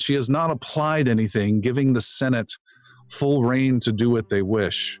 but she has not applied anything, giving the Senate full reign to do what they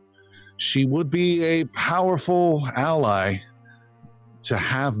wish. She would be a powerful ally to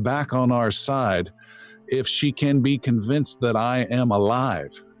have back on our side if she can be convinced that I am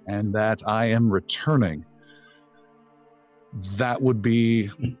alive and that I am returning. That would be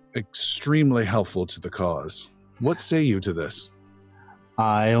extremely helpful to the cause. What say you to this?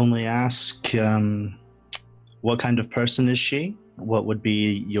 I only ask, what kind of person is she? What would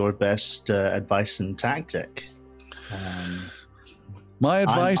be your best advice and tactic? My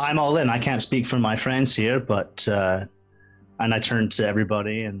advice... I'm all in. I can't speak for my friends here, but... and I turn to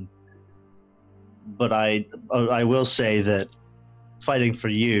everybody, but I will say that fighting for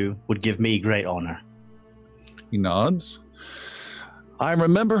you would give me great honor. He nods. I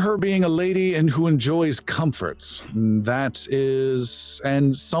remember her being a lady and who enjoys comforts. That is,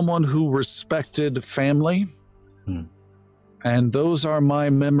 and someone who respected family. And those are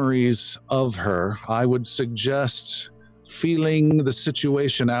my memories of her. I would suggest feeling the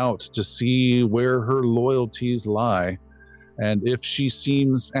situation out to see where her loyalties lie. And if she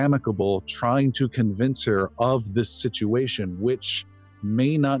seems amicable, trying to convince her of this situation, which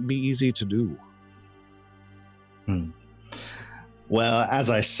may not be easy to do. Well, as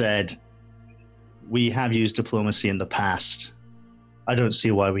I said, we have used diplomacy in the past. I don't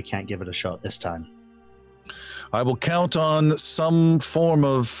see why we can't give it a shot this time. I will count on some form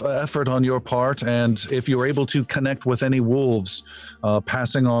of effort on your part, and if you're able to connect with any wolves,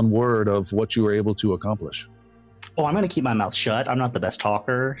 passing on word of what you were able to accomplish. Oh, I'm going to keep my mouth shut. I'm not the best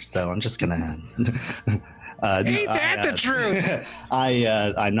talker, so I'm just going to... Ain't that the truth?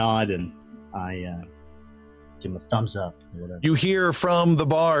 I nod and I give him a thumbs up or whatever. You hear from the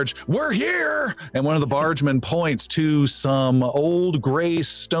barge, "We're here!" And one of the bargemen points to some old gray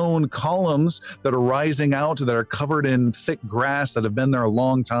stone columns that are rising out, that are covered in thick grass that have been there a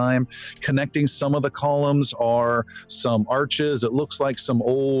long time. Connecting some of the columns are some arches. It looks like some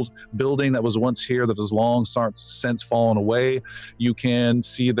old building that was once here that has long since fallen away. You can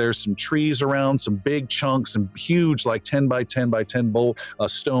see there's some trees around, some big chunks, and huge, like 10 by 10 by 10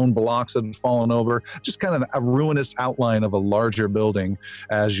 stone blocks that have fallen over. Just kind of a ruinous outline of a larger building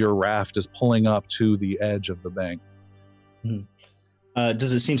as your raft is pulling up to the edge of the bank.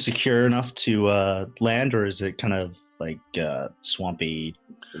 Does it seem secure enough to land, or is it kind of like swampy,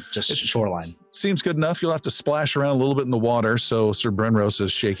 just shoreline? Seems good enough. You'll have to splash around a little bit in the water, so Sir Brenrose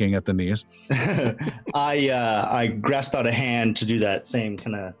is shaking at the knees. I grasp out a hand to do that same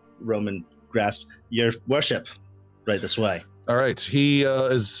kind of Roman grasp. Your worship, right this way. All right, he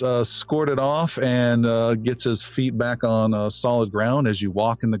is escorted off and gets his feet back on solid ground as you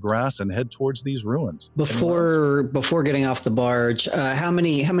walk in the grass and head towards these ruins. Before getting off the barge, how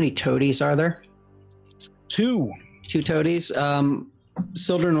many toadies are there? 2 toadies.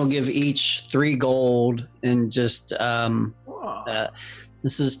 Sildren will give each 3 gold, and just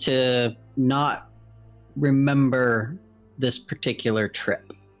this is to not remember this particular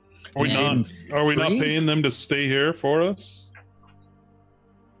trip. Are we not paying them to stay here for us?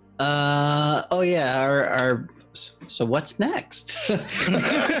 Oh yeah. So what's next? That's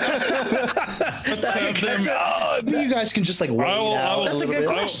You guys can just like wait out. That's a good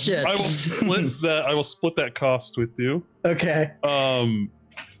question. I will split that cost with you. Okay.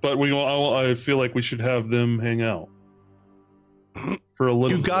 But I feel like we should have them hang out for a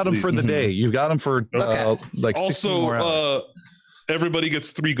little. You've got them for the day. You've got them for like 16 more hours. Everybody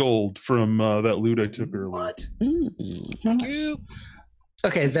gets 3 gold from that loot I took earlier. What? Thank you.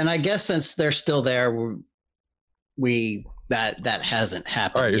 Okay, then I guess since they're still there, that hasn't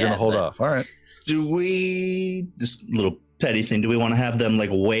happened. All right, you're gonna hold off. All right. Do we this little petty thing? Do we want to have them like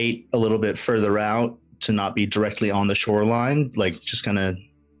wait a little bit further out to not be directly on the shoreline, like just kind of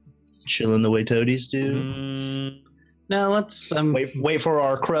chilling the way toadies do? No, let's wait for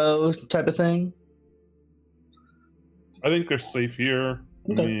our crow type of thing. I think they're safe here.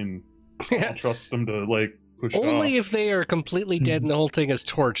 Okay. I mean, I don't trust them to like push Only off. if they are completely dead and the whole thing is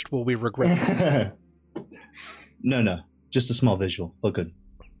torched will we regret it. No, just a small visual. Oh, good.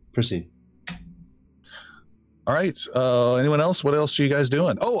 Proceed. All right. Anyone else? What else are you guys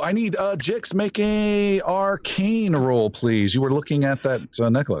doing? Oh, I need Jix, make a arcane roll, please. You were looking at that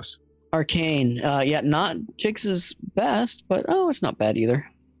necklace. Arcane. Yeah, not Jix's best, but it's not bad either.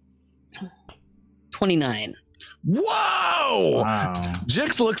 29. Whoa! Wow.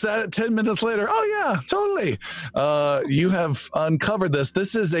 Jix looks at it 10 minutes later. Oh yeah, totally. You have uncovered this.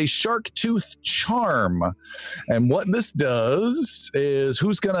 This is a shark tooth charm. And what this does is,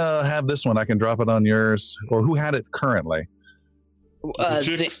 who's gonna have this one? I can drop it on yours. Or who had it currently?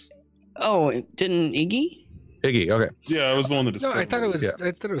 Jix. Didn't Iggy? Iggy, okay. Yeah, I was the one that No, discovered I thought it was. Yeah.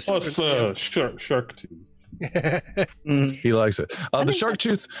 I thought it was. Plus shark tooth. He likes it. The shark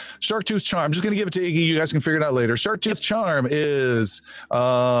tooth charm. I'm just going to give it to Iggy. You guys can figure it out later. Shark tooth charm is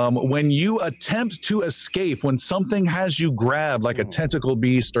when you attempt to escape, when something has you grabbed, like a tentacle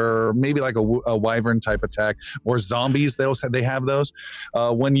beast or maybe like a wyvern type attack, or zombies. They have those.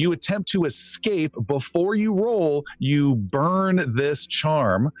 When you attempt to escape, before you roll, you burn this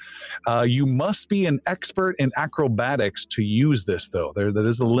charm. You must be an expert in acrobatics to use this, though. That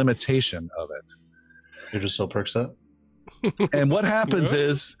is a limitation of it. You're just so perks up. And what happens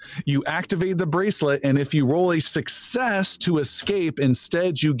is you activate the bracelet, and if you roll a success to escape,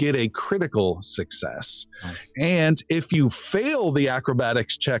 instead you get a critical success. Nice. And if you fail the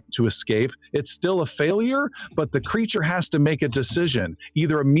acrobatics check to escape, it's still a failure, but the creature has to make a decision.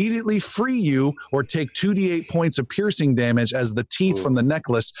 Either immediately free you or take 2d8 points of piercing damage as the teeth from the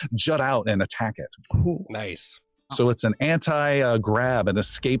necklace jut out and attack it. Nice. So it's an anti-grab and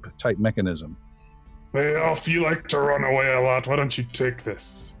escape type mechanism. Hey, Elf, you like to run away a lot. Why don't you take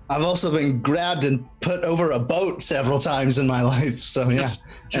this? I've also been grabbed and put over a boat several times in my life, so yeah.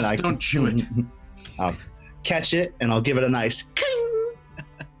 Just don't chew it. I'll catch it and I'll give it a nice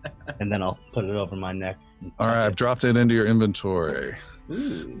and then I'll put it over my neck. All right, I've dropped it into your inventory.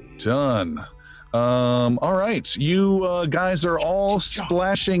 Done. All right, you guys are all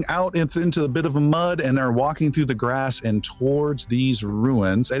splashing out into a bit of mud and are walking through the grass and towards these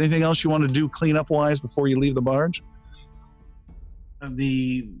ruins. Anything else you want to do cleanup wise before you leave the barge?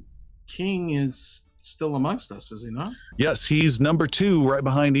 The king is still amongst us, is he not? Yes, he's number 2 right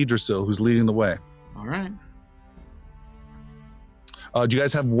behind Idrisil, who's leading the way. All right. Do you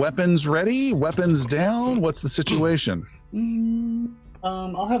guys have weapons ready? Weapons down? What's the situation?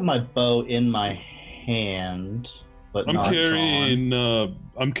 I'll have my bow in my hand, but I'm not carrying. drawn.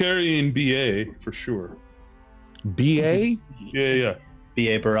 I'm carrying BA for sure. BA? Yeah.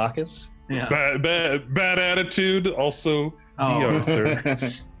 B.A. Baracus? Yeah. Bad attitude. Also, Oh. Arthur.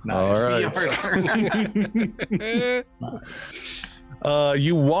 Nice. All right.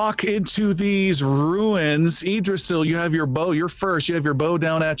 You walk into these ruins. Idrisil, you have your bow. You're first. You have your bow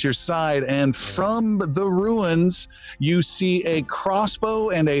down at your side. And from the ruins, you see a crossbow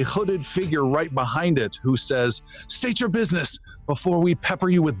and a hooded figure right behind it who says, "State your business before we pepper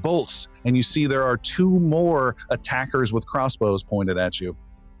you with bolts." And you see there are 2 more attackers with crossbows pointed at you.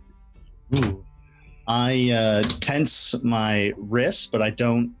 Ooh. I tense my wrist, but I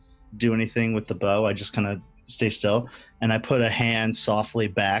don't do anything with the bow. I just kind of stay still. And I put a hand softly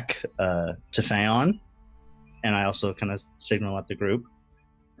back to Phaon. And I also kind of signal at the group.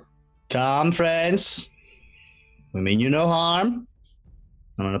 "Come, friends. We mean you no harm."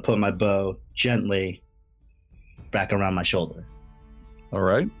 I'm going to put my bow gently back around my shoulder. All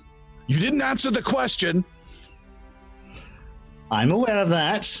right. You didn't answer the question. I'm aware of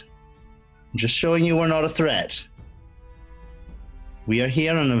that. I'm just showing you we're not a threat. We are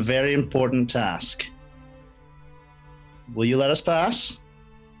here on a very important task. Will you let us pass?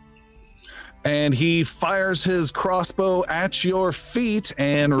 And he fires his crossbow at your feet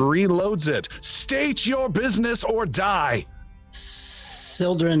and reloads it. "State your business or die."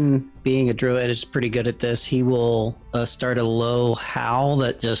 Sildren, being a druid, is pretty good at this. He will start a low howl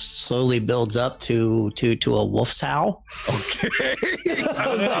that just slowly builds up to a wolf's howl. Okay. I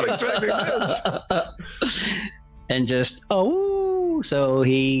was not expecting this. And just so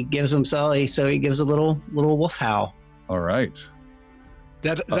he gives himself he gives a little wolf howl. All right. Is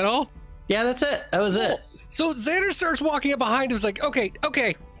that all? Yeah, that's it. That was it. So Xander starts walking up behind him. He's like, okay. I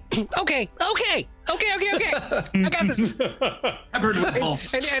got this. I've heard of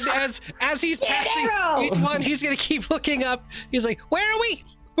bolts. And as he's passing each one, he's gonna keep looking up. He's like, where are we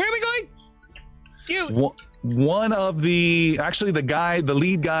going? One of the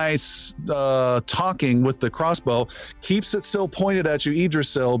lead guy's talking with the crossbow, keeps it still pointed at you,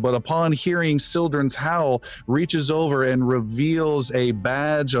 Idrisil, but upon hearing Sildren's howl, reaches over and reveals a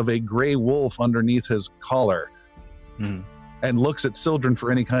badge of a gray wolf underneath his collar, and looks at Sildren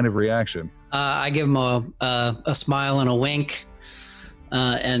for any kind of reaction. I give him a smile and a wink,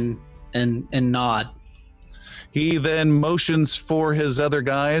 and nod. He then motions for his other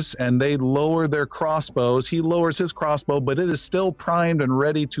guys, and they lower their crossbows. He lowers his crossbow, but it is still primed and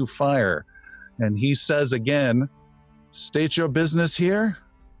ready to fire. And he says again, "State your business here."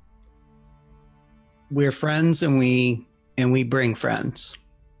 We're friends, and we bring friends.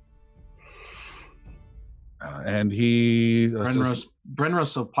 And he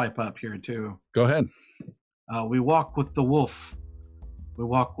Brenros will pipe up here too. Go ahead. We walk with the wolf. We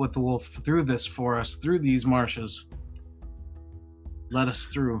walk with the wolf through this forest, through these marshes. Let us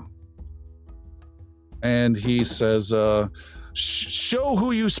through. And he says, show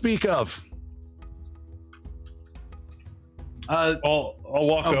who you speak of. I'll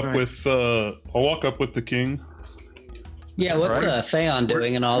walk up with the king. Yeah, what's Theon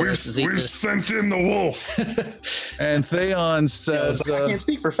doing in all this? We've sent in the wolf. And Theon says, I can't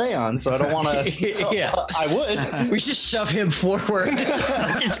speak for Theon, so I don't want to. Yeah, I would. We should shove him forward.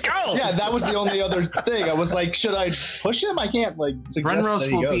 Let's go. Yeah, that was the only other thing. I was like, should I push him? I can't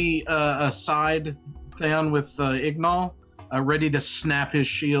Brenros will be aside Theon with Ignal, ready to snap his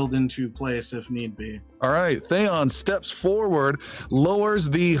shield into place if need be. All right, Theon steps forward, lowers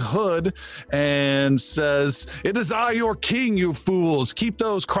the hood, and says, "It is I, your king, you fools. Keep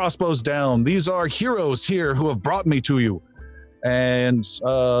those crossbows down. These are heroes here who have brought me to you." And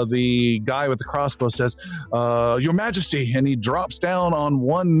the guy with the crossbow says, "Your Majesty," and he drops down on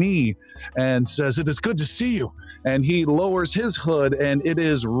one knee and says, "It is good to see you." And he lowers his hood, and it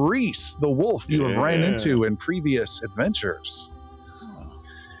is Reese, the wolf you have ran into in previous adventures.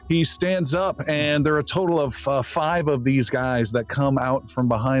 He stands up, and there are a total of 5 of these guys that come out from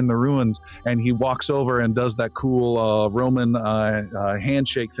behind the ruins, and he walks over and does that cool Roman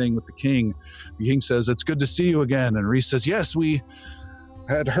handshake thing with the king. The king says, "It's good to see you again." And Reese says, "Yes, we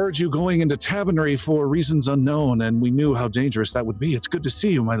had heard you going into Tabernary for reasons unknown, and we knew how dangerous that would be. It's good to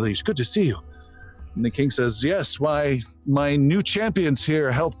see you, my liege. Good to see you." And the king says, "Yes, my new champions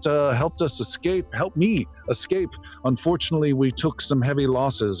here helped me escape. Unfortunately, we took some heavy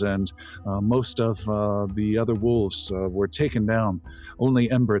losses, and most of the other wolves were taken down. Only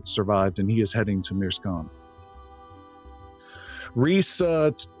Embrit survived, and he is heading to Mirskan." Reese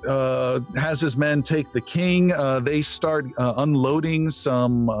has his men take the king. They start unloading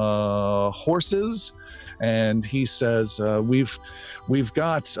some horses, and he says, "We've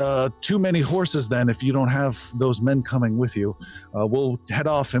got too many horses. Then, if you don't have those men coming with you, we'll head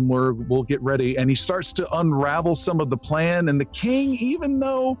off and we'll get ready." And he starts to unravel some of the plan. And the king, even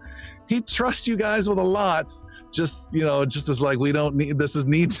though he trusts you guys with a lot, just is like, "We don't need this. Is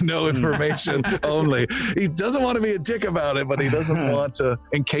need to know information only." He doesn't want to be a dick about it, but he doesn't want to,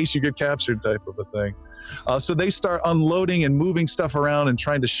 in case you get captured, type of a thing. So they start unloading and moving stuff around and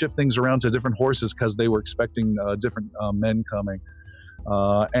trying to shift things around to different horses because they were expecting different men coming.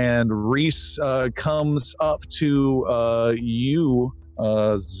 And Reese comes up to you,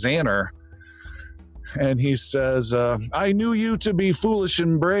 Xander, and he says, "I knew you to be foolish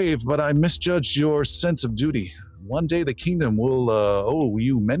and brave, but I misjudged your sense of duty. One day the kingdom will owe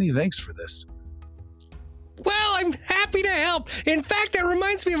you many thanks for this." Well, I'm happy to help. In fact, that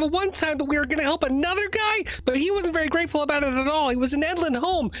reminds me of a one time that we were going to help another guy, but he wasn't very grateful about it at all. He was in Edlin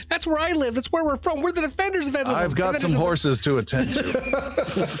Home. That's where I live. That's where we're from. We're the defenders of Edlin Home. I've got some horses to attend to.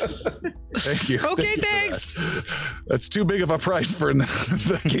 Thank you. Okay, thanks. That's too big of a price for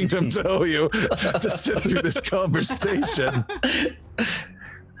the kingdom to owe you to sit through this conversation.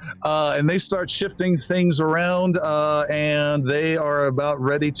 And they start shifting things around, and they are about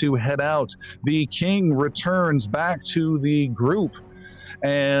ready to head out. The king returns back to the group,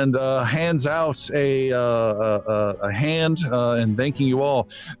 and hands out a hand and thanking you all.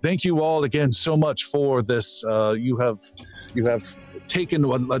 Thank you all again so much for this. You have taken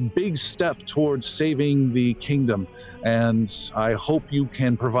a big step towards saving the kingdom, and I hope you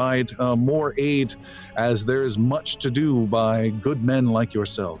can provide more aid, as there is much to do by good men like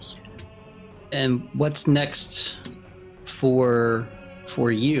yourselves. And what's next for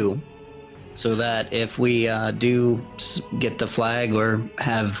you, so that if we do get the flag or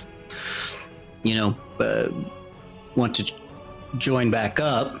have, want to join back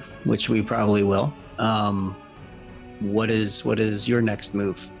up, which we probably will, what is your next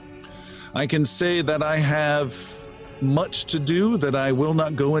move? I can say that I have much to do that I will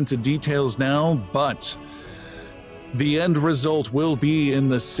not go into details now, but the end result will be in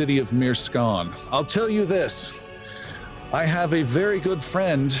the city of Mirskan. I'll tell you this. I have a very good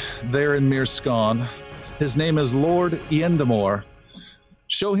friend there in Mirskan. His name is Lord Yendamore.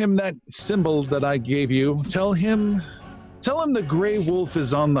 Show him that symbol that I gave you. Tell him the Grey Wolf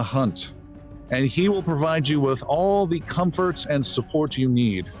is on the hunt, and he will provide you with all the comfort and support you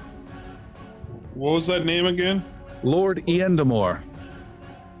need. What was that name again? Lord Yendamore.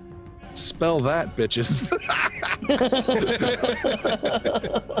 Spell that, bitches.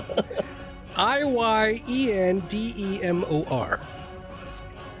 Iyendeemor.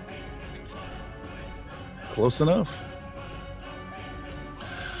 Close enough.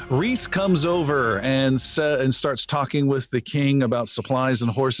 Reese comes over and starts talking with the king about supplies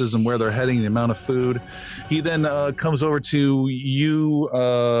and horses and where they're heading, the amount of food. He then comes over to you,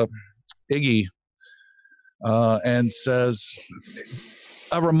 Iggy, and says,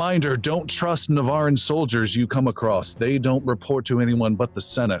 a reminder, don't trust Navaran soldiers you come across. They don't report to anyone but the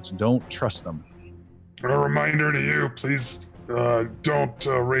Senate. Don't trust them. A reminder to you, please don't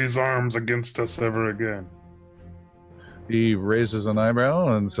raise arms against us ever again. He raises an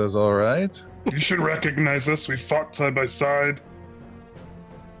eyebrow and says, all right. You should recognize us. We fought side by side.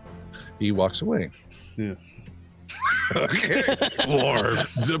 He walks away. Yeah. Okay. War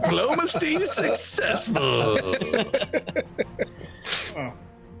diplomacy successful.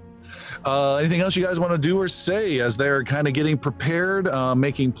 Anything else you guys want to do or say as they're kind of getting prepared,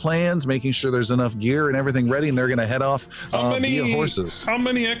 making plans, making sure there's enough gear and everything ready, and they're going to head off via horses? How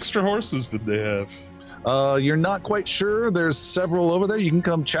many extra horses did they have? You're not quite sure. There's several over there. You can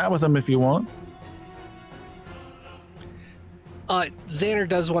come chat with them if you want. Xander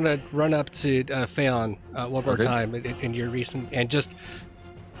does want to run up to Phaon one more time in your recent, and just,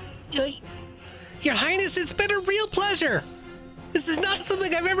 Your Highness, it's been a real pleasure. This is not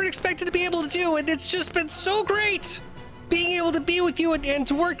something I've ever expected to be able to do, and it's just been so great being able to be with you and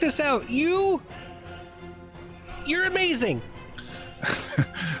to work this out. You're amazing.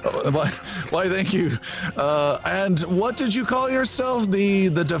 Why, thank you. And what did you call yourself? The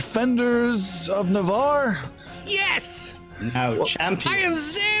Defenders of Navarre? Yes! Now, champion. I am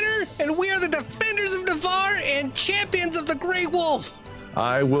Xander, and we are the Defenders of Navarre and champions of the Grey Wolf.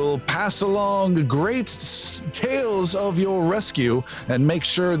 I will pass along great tales of your rescue and make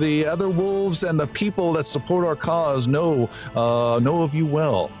sure the other wolves and the people that support our cause know of you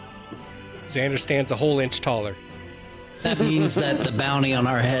well. Xander stands a whole inch taller. That means that the bounty on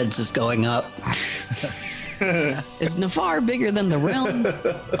our heads is going up. Is Navarre bigger than the realm?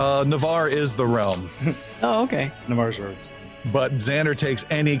 Navarre is the realm. Oh, okay. Navarre's Earth. But Xander takes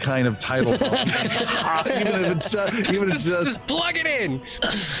any kind of title. Even if it's just plug it in.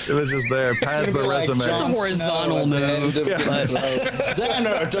 It was just there. Pads the resume. It's a horizontal move.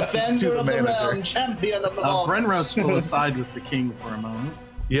 Xander, Defender of the Realm, champion of the Navarre. Brenros will aside with the king for a moment.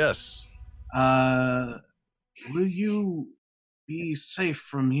 Yes. Will you be safe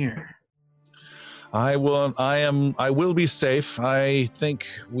from here? I will be safe. I think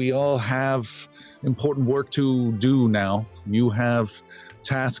we all have important work to do now. You have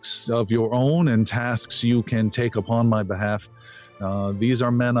tasks of your own and tasks you can take upon my behalf. These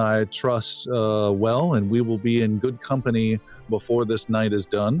are men I trust well, and we will be in good company before this night is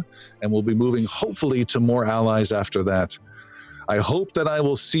done, and we'll be moving hopefully to more allies after that. I hope that I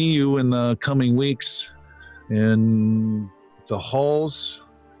will see you in the coming weeks in the halls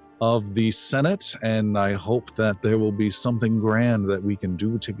of the Senate, and I hope that there will be something grand that we can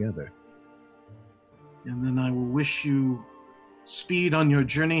do together. And then I will wish you speed on your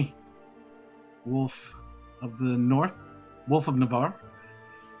journey, Wolf of the North, Wolf of Navarre.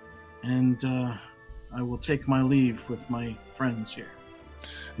 And I will take my leave with my friends here.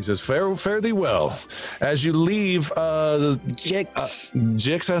 He says, fare thee well. As you leave,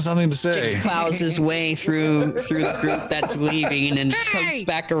 Jix has something to say. Jix plows his way through the group that's leaving and comes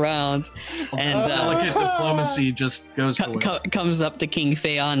back around. And delicate diplomacy just goes comes up to King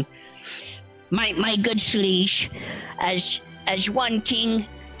Phaon. My good Sleesh, as one king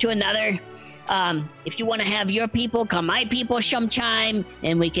to another, if you want to have your people come my people sometime,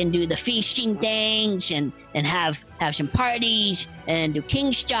 and we can do the feasting things and have some parties and do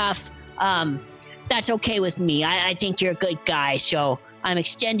king stuff, that's okay with me. I think you're a good guy, so I'm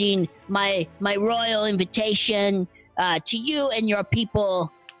extending my royal invitation to you and your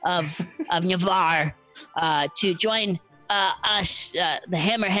people of Navarre to join us, the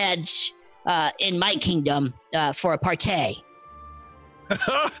Hammerheads, in my kingdom for a party.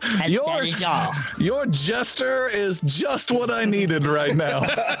 That is all. Your jester is just what I needed right now.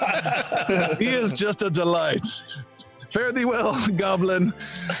 He is just a delight. Fare thee well, Goblin.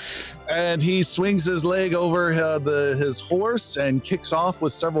 And he swings his leg over his horse and kicks off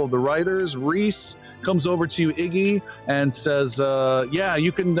with several of the riders. Reese comes over to you, Iggy, and says, yeah,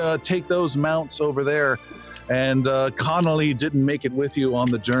 you can take those mounts over there. And Connolly didn't make it with you on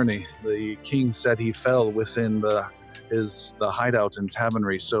the journey. The king said he fell within the hideout in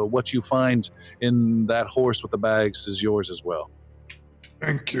Tavernry. So what you find in that horse with the bags is yours as well.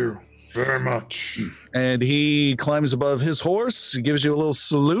 Thank you very much. And he climbs above his horse, gives you a little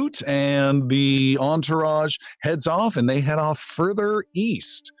salute, and the entourage heads off, and they head off further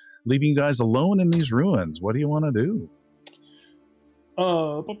east, leaving you guys alone in these ruins. What do you want to do?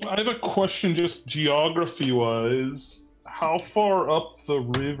 I have a question, just geography-wise. How far up the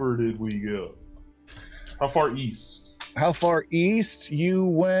river did we go? How far east? How far east? You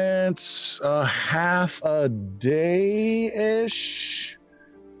went half a day-ish.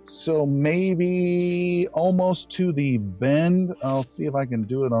 So maybe almost to the bend. I'll see if I can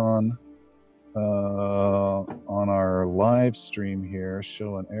do it on our live stream here.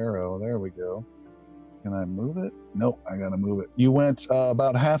 Show an arrow. There we go. Can I move it? Nope, I gotta move it. You went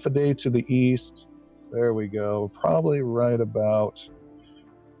about half a day to the east. There we go. Probably right about.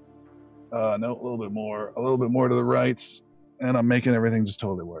 No, a little bit more to the right, and I'm making everything just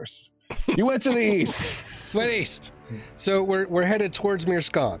totally worse. You went to the east. Went east. So we're headed towards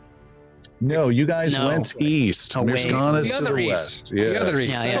Mirskan. No, you guys went east. Mirskan is to the west. Yeah. The other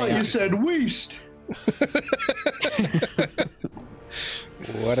east. I thought you said west.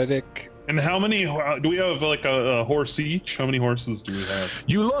 What a dick. And how many do we have? Like a horse each? How many horses do we have?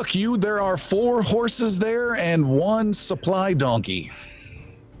 You look. There are 4 horses there and 1 supply donkey.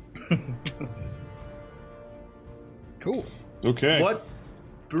 Cool. Okay. What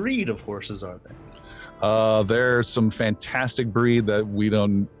breed of horses are they? There's some fantastic breed that we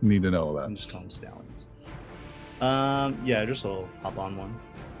don't need to know about. I'm just calling them stallions. Yeah, just I'll hop on one.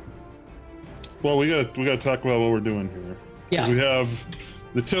 Well, we gotta talk about what we're doing here. Yeah. We have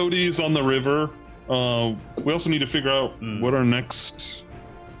the toadies on the river. We also need to figure out what our next.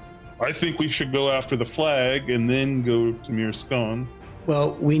 I think we should go after the flag and then go to Mirskan.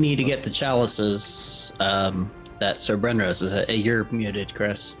 Well, we need to get the chalices that Sir Brenros is. You're muted,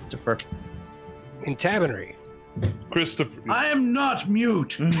 Christopher. In Tavernry. Christopher. I am not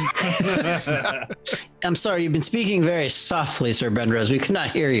mute. I'm sorry, you've been speaking very softly, Sir Brenros. We could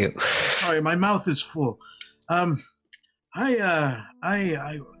not hear you. Sorry, my mouth is full. The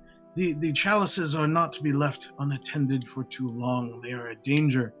chalices are not to be left unattended for too long. They are a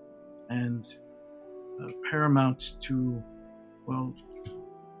danger and paramount to, well,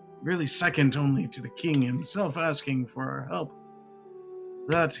 really second only to the king himself asking for our help.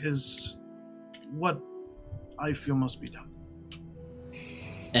 That is what I feel must be done.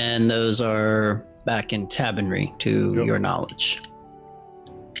 And those are back in Tavernry, to your knowledge.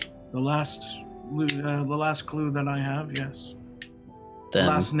 The last clue that I have, yes. Then,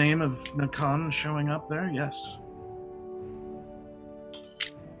 the last name of Nakan showing up there, yes.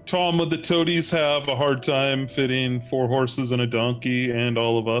 Tom, would the toadies have a hard time fitting 4 horses and a donkey and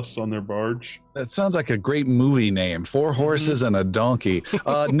all of us on their barge? That sounds like a great movie name. 4 horses and a donkey.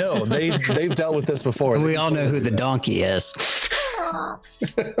 No, they've dealt with this before. We all know who the donkey is.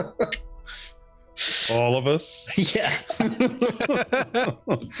 All of us? Yeah.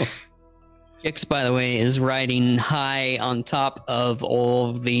 Jix, by the way, is riding high on top of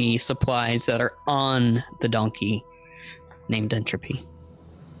all of the supplies that are on the donkey, named Entropy.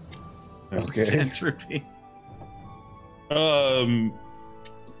 Okay. Entropy.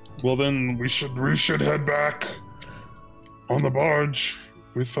 Well, then we should head back on the barge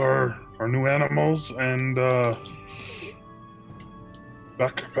with our new animals and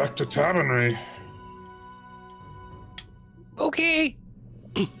back to Tavernry. Okay.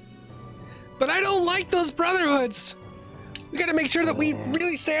 But I don't like those brotherhoods. We got to make sure that we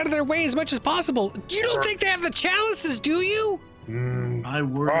really stay out of their way as much as possible. You don't think they have the chalices, do you? I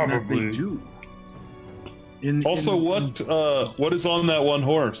worry that they do. What is on that one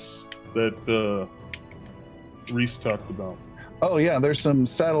horse that Reese talked about? Oh yeah, there's some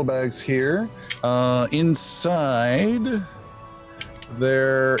saddlebags here. Inside,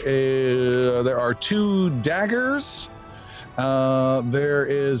 there are 2 daggers. There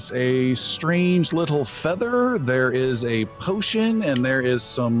is a strange little feather. There is a potion, and there is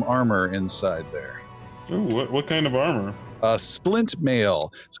some armor inside there. Ooh, what kind of armor? Splint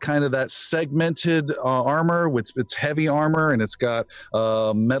mail. It's kind of that segmented armor. It's heavy armor, and it's got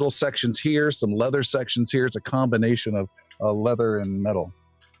metal sections here, some leather sections here. It's a combination of leather and metal.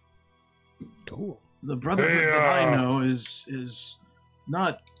 Cool. The brotherhood that I know is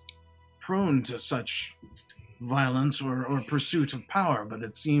not prone to such violence or pursuit of power, but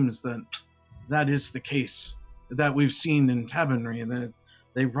it seems that is the case that we've seen in Tabernary. That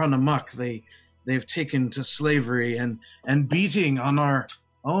they run amok. They've taken to slavery and beating on our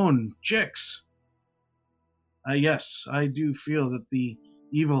own chicks. Yes, I do feel that the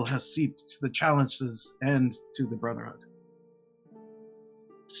evil has seeped to the challenges and to the brotherhood.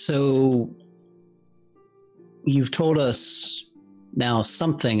 So you've told us now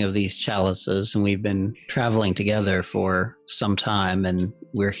something of these chalices, and we've been traveling together for some time, and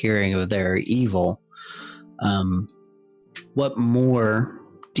we're hearing of their evil. What more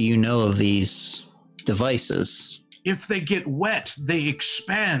do you know of these devices? If they get wet, they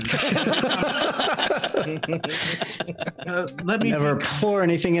expand. Let me never pour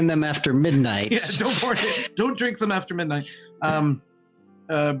anything in them after midnight. Yeah, don't drink them after midnight.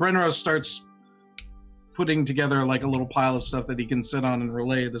 Brenros starts putting together like a little pile of stuff that he can sit on and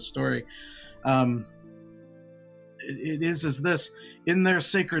relay the story. It is as this: in their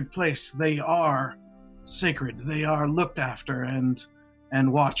sacred place, they are sacred. They are looked after and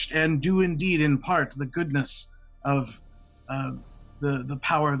watched, and do indeed impart the goodness of the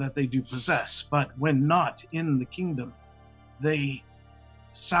power that they do possess. But when not in the kingdom, they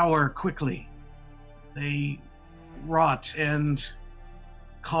sour quickly. They rot and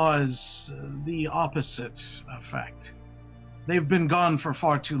cause the opposite effect. They've been gone for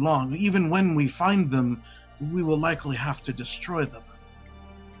far too long. Even when we find them, we will likely have to destroy them.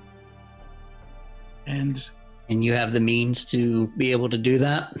 And you have the means to be able to do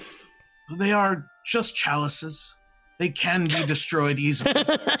that? They are just chalices. They can be destroyed easily.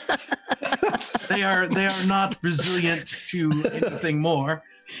 They are not resilient to anything more.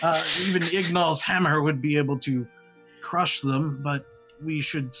 Even Ignal's hammer would be able to crush them, but we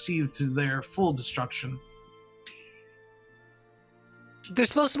should see to their full destruction. They're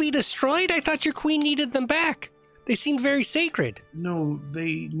supposed to be destroyed? I thought your queen needed them back. They seemed very sacred. No,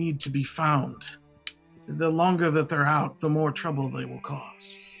 they need to be found. The longer that they're out, the more trouble they will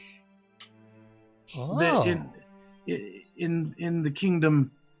cause. Oh. In the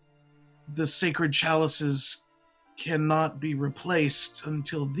kingdom, the sacred chalices cannot be replaced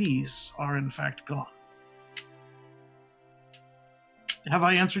until these are in fact gone. Have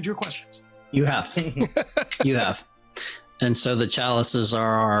I answered your questions? You have. You have. And so the chalices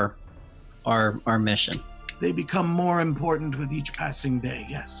are our mission. They become more important with each passing day,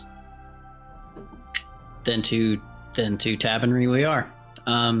 yes. Then to Tabernary we are.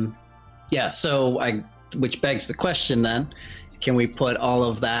 Which begs the question then, can we put all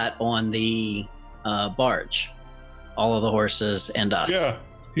of that on the barge? All of the horses and us? Yeah,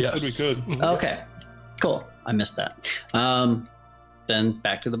 he said we could. Okay, cool. I missed that. Then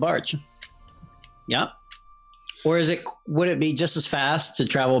back to the barge. Yeah. Or would it be just as fast to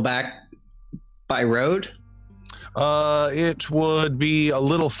travel back by road? It would be a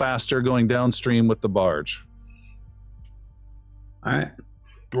little faster going downstream with the barge. All right.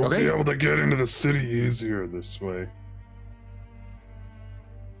 We'll be able to get into the city easier this way.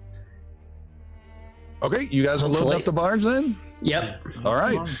 Okay, you guys are loading up the barge then? Yep. All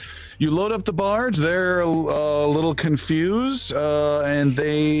right. You load up the barge. They're a little confused, and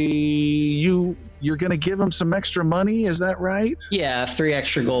you're going to give them some extra money. Is that right? Yeah, 3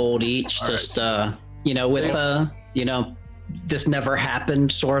 extra gold each. All just right. With this never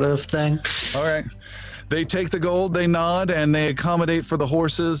happened sort of thing. All right. They take the gold, they nod, and they accommodate for the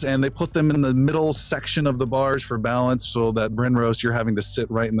horses, and they put them in the middle section of the barge for balance, so that Brenros, you're having to sit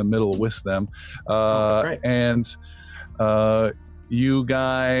right in the middle with them. And you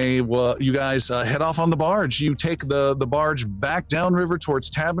guys head off on the barge. You take the barge back downriver towards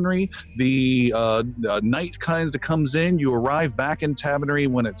Tabernary. The night kind of comes in. You arrive back in Tabernary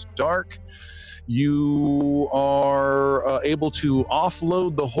when it's dark. You are able to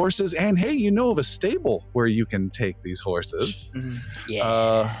offload the horses, and hey, you know of a stable where you can take these horses.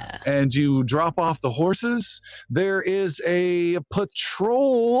 And you drop off the horses. There is a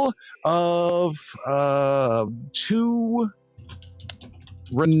patrol of 2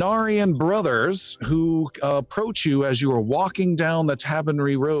 Renarian brothers who approach you as you are walking down the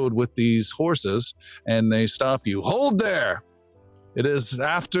Tabernary Road with these horses, and they stop you. Hold there! It is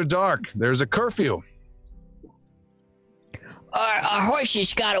after dark. There's a curfew. Our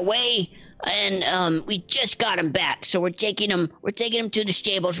horses got away, and we just got them back. So we're taking them to the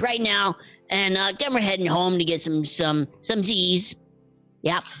stables right now, and then we're heading home to get some Z's.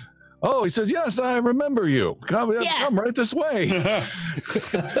 Yep. Oh, he says, yes, I remember you. Come right this way.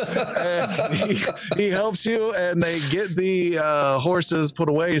 And he helps you, and they get the horses put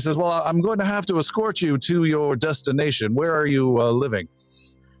away. He says, well, I'm going to have to escort you to your destination. Where are you living?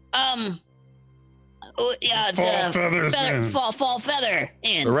 Fall Feather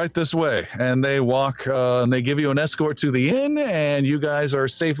Inn. Right this way. And they walk, and they give you an escort to the inn, and you guys are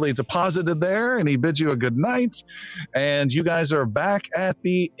safely deposited there, and he bids you a good night, and you guys are back at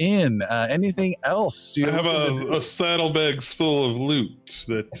the inn. Anything else? I have a saddlebags full of loot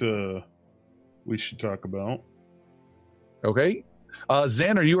that we should talk about. Okay.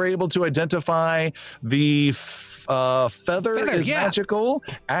 Xander, you were able to identify the feather is magical,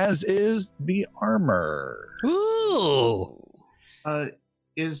 as is the armor. Ooh.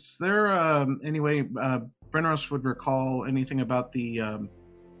 Is there any way Brenros would recall anything about the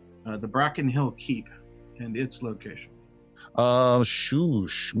Bracken Hill Keep and its location?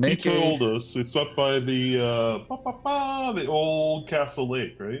 Shoosh. He told us it's up by the old Castle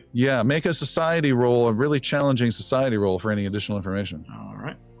Lake, right? Yeah, make a society roll, a really challenging society roll for any additional information. All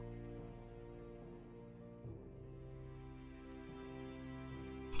right.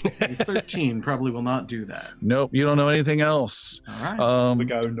 A 13 probably will not do that. Nope, you don't know anything else. All right. We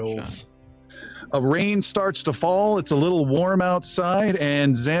go north. Rain starts to fall. It's a little warm outside.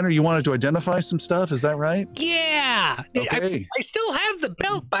 And Xander, you wanted to identify some stuff. Is that right? Yeah. Okay. I still have the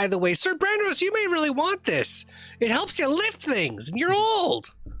belt, by the way. Sir Brandos, you may really want this. It helps you lift things, and you're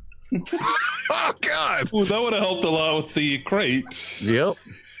old. Oh, God. Ooh, that would have helped a lot with the crate. Yep.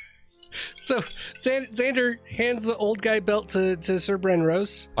 So Xander hands the old guy belt to Sir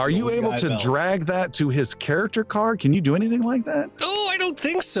Brenros. Are you able to drag that to his character card? Can you do anything like that? Oh, I don't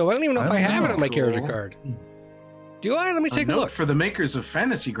think so. I don't even know if I have it on my character card. Do I? Let me take a look. For the makers of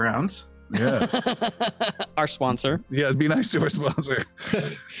Fantasy Grounds. Yes. Our sponsor. Yeah, it'd be nice to our sponsor.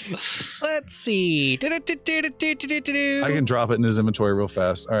 Let's see. I can drop it in his inventory real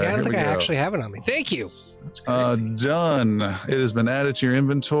fast. All right. I don't think I actually have it on me. Thank you. That's crazy. Done. It has been added to your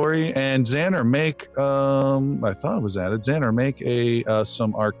inventory. And Xander, make I thought it was added. Xander, make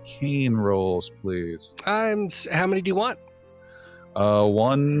some arcane rolls, please. How many do you want?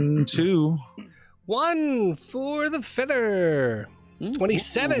 1, 2. 1 for the feather.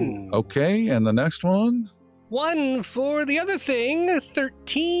 27. Okay, and the next one? 1 for the other thing.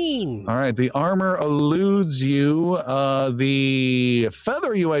 13. All right, the armor eludes you. The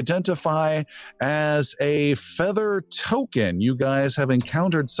feather you identify as a feather token. You guys have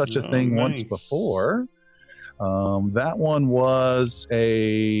encountered such a thing once before. That one was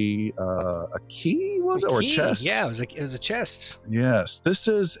a key, was it? Or a chest? Yeah, it was a chest. Yes, this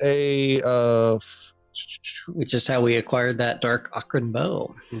is which is how we acquired that dark Akron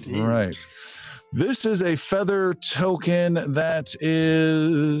bow. Right. This is a feather token that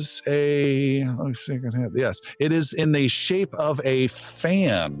is yes, it is in the shape of a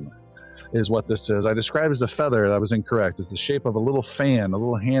fan, is what this is. I described as a feather. That was incorrect. It's the shape of a little fan, a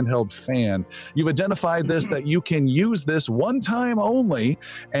little handheld fan. You've identified this, that you can use this one time only,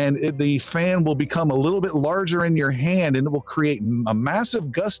 and the fan will become a little bit larger in your hand, and it will create a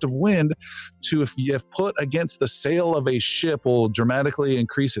massive gust of wind to, if you have put against the sail of a ship, will dramatically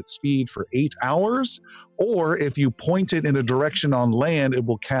increase its speed for 8 hours. Or if you point it in a direction on land, it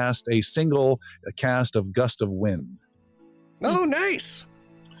will cast a cast of gust of wind. Oh, nice.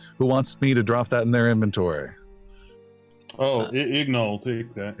 Who wants me to drop that in their inventory? Oh, Ignal will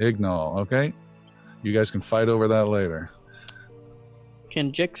take that. Ignal, okay. You guys can fight over that later.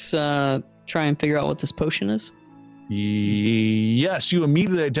 Can Jix try and figure out what this potion is? Yes, you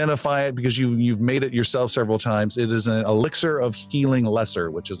immediately identify it because you've made it yourself several times. It is an elixir of healing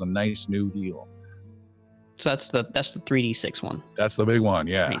lesser, which is a nice new deal. So that's the 3d6 one. That's the big one,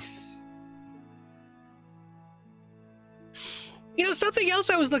 yeah. Nice. You know, something else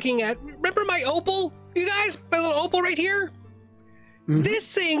I was looking at. Remember my opal? You guys, my little opal right here? Mm-hmm.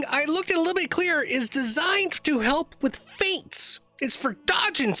 This thing, I looked at a little bit clearer, is designed to help with feints. It's for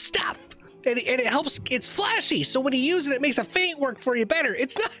dodging stuff. and it helps. It's flashy, so when you use it, it makes a feint work for you better.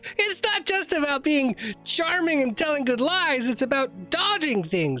 It's not just about being charming and telling good lies. It's about dodging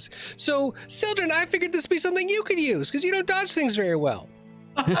things. So, Sildren, I figured this would be something you could use because you don't dodge things very well.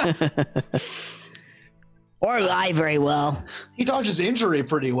 Or lie very well. He dodges injury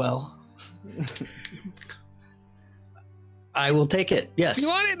pretty well. I will take it. Yes. You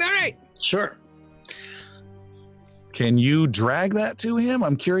want it? All right. Sure. Can you drag that to him?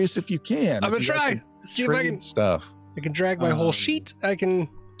 I'm curious if you can. I'm gonna try. See if I can. Stuff. I can drag my whole sheet. I can.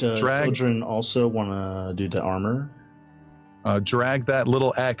 Does Drag- children also want to do the armor? Drag that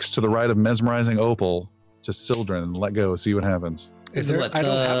little X to the right of mesmerizing opal to Sildren and let go. See what happens. Is there? What, I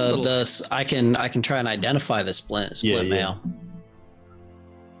don't have a little. I can try and identify the split mail.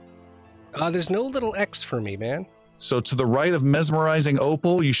 There's no little X for me, man. So to the right of mesmerizing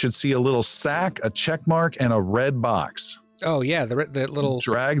opal, you should see a little sack, a check mark, and a red box. Oh yeah, the little.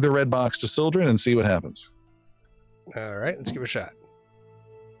 Drag the red box to Sildren and see what happens. All right, let's give it a shot.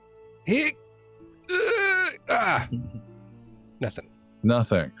 Nothing.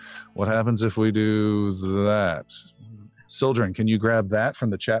 Nothing. What happens if we do that? Sildren, can you grab that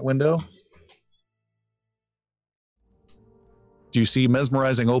from the chat window? Do you see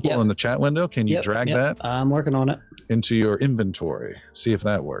mesmerizing opal in the chat window? Can you drag that? I'm working on it. Into your inventory. See if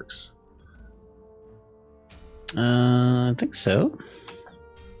that works. I think so.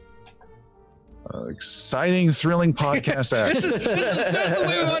 Exciting, thrilling podcast act. This is just the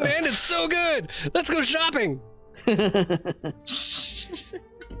way we want to end. It's so good. Let's go shopping.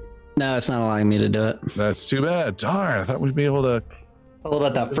 No, it's not allowing me to do it. That's too bad. Darn, I thought we'd be able to. It's all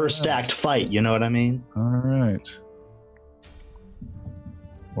about that first act fight, you know what I mean? All right.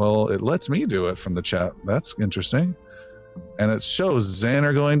 Well, it lets me do it from the chat. That's interesting. And it shows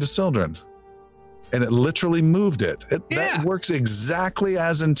Xander going to Sildren. And it literally moved it. That works exactly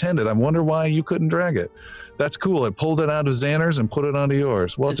as intended. I wonder why you couldn't drag it. That's cool. It pulled it out of Xander's and put it onto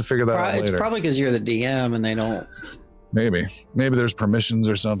yours. We'll have to figure that out later. It's probably because you're the DM and they don't. Maybe there's permissions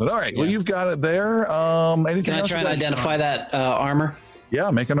or something. All right. Well, you've got it there. Anything Can I else try and identify that armor? Yeah,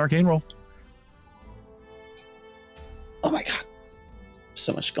 make an arcane roll. Oh my god.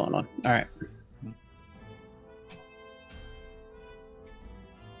 So much going on. All right.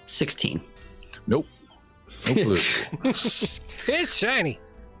 16. Nope. No clue. It's shiny.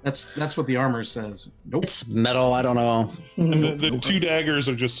 That's what the armor says. Nope. It's metal. I don't know. And the two daggers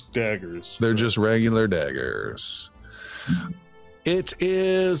are just daggers. They're just regular daggers. It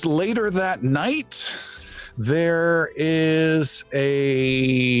is later that night. There is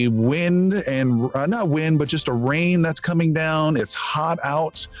a wind and not wind, but just a rain that's coming down. It's hot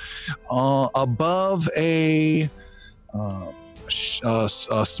out. Above a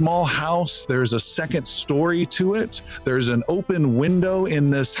small house, there's a second story to it. There's an open window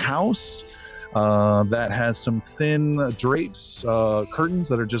in this house that has some thin drapes, curtains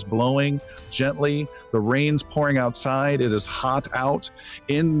that are just blowing gently. The rain's pouring outside. It is hot out.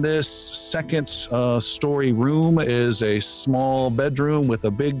 In this second story room is a small bedroom with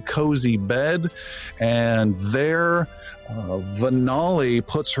a big cozy bed. And there, Vanali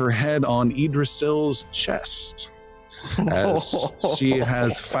puts her head on Idrisil's chest as she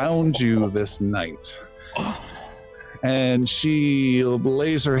has found you this night. And she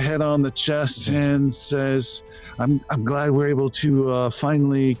lays her head on the chest and says, I'm glad we're able to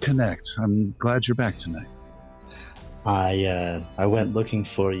finally connect. I'm glad you're back tonight. I went looking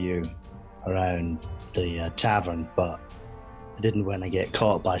for you around the tavern, but I didn't want to get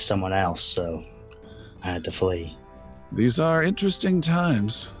caught by someone else, so I had to flee. These are interesting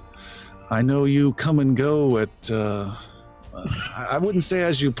times. I know you come and go at, I wouldn't say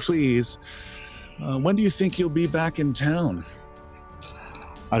as you please. When do you think you'll be back in town?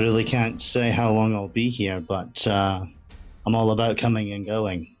 I really can't say how long I'll be here, but I'm all about coming and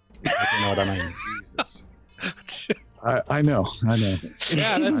going. If you know what I mean. Jesus. I know.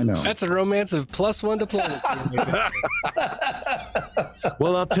 Yeah, that's a romance of +1 diplomacy.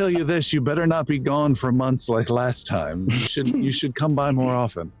 Well, I'll tell you this: you better not be gone for months like last time. You should come by more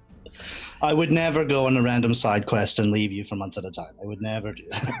often. I would never go on a random side quest and leave you for months at a time. I would never do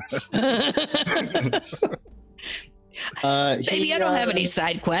that. Maybe I don't have any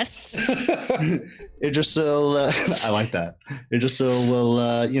side quests. Idrisil, I like that. Idrisil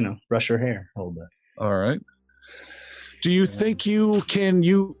will, brush her hair a little bit. All right. Do you think you can?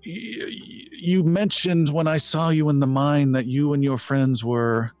 You mentioned when I saw you in the mine that you and your friends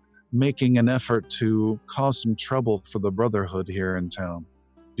were making an effort to cause some trouble for the Brotherhood here in town.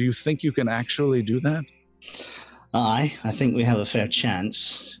 Do you think you can actually do that? I think we have a fair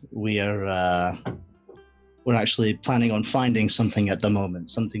chance. We are we're actually planning on finding something at the moment,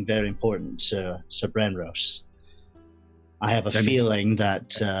 something very important to Sir Brenros. I have a feeling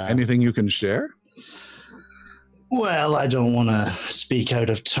that... anything you can share? Well, I don't want to speak out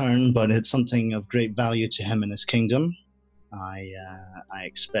of turn, but it's something of great value to him and his kingdom. I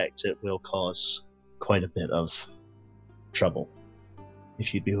expect it will cause quite a bit of trouble.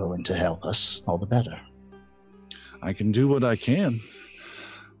 If you'd be willing to help us, all the better. I can do what I can.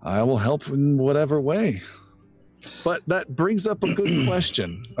 I will help in whatever way. But that brings up a good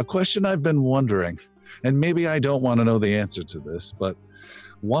question. A question I've been wondering. And maybe I don't want to know the answer to this, but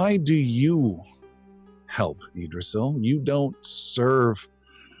why do you help, Idrisil? You don't serve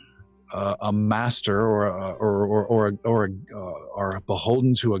a master or are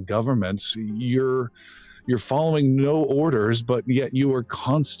beholden to a government. You're following no orders, but yet you are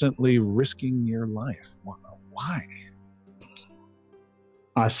constantly risking your life. Why?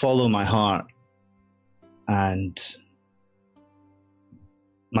 I follow my heart, and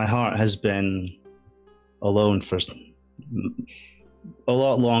my heart has been alone for a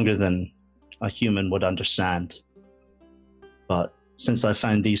lot longer than a human would understand. But since I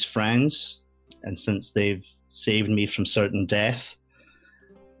found these friends, and since they've saved me from certain death,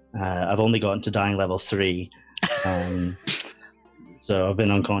 I've only gotten to dying level 3. So I've been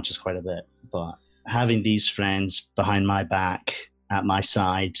unconscious quite a bit. But having these friends behind my back, at my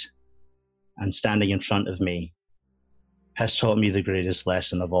side, and standing in front of me has taught me the greatest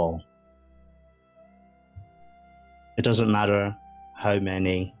lesson of all. It doesn't matter how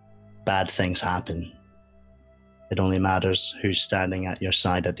many bad things happen. It only matters who's standing at your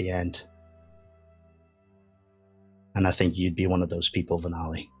side at the end. And I think you'd be one of those people,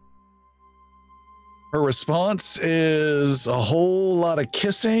 Vanali. Her response is a whole lot of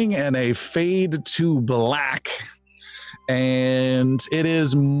kissing and a fade to black. And it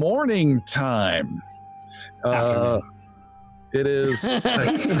is morning time. It is.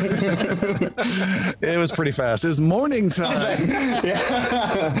 It was pretty fast. It was morning time.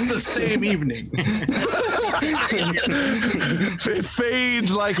 It's the same evening. It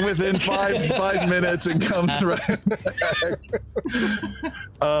fades like within five minutes and comes right back.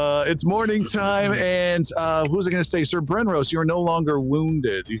 It's morning time, and who's it going to say? Sir Brenros, you're no longer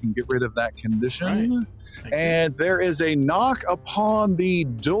wounded. You can get rid of that condition. Right. And there is a knock upon the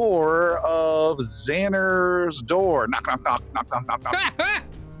door of Xanar's door. Knock, knock, knock, knock, knock, knock, knock.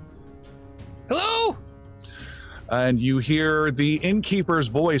 Hello? And you hear the innkeeper's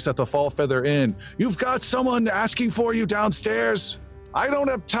voice at the Fall Feather Inn. You've got someone asking for you downstairs. I don't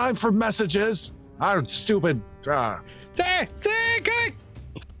have time for messages. I'm stupid. Xander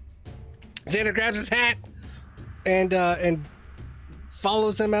grabs his hat and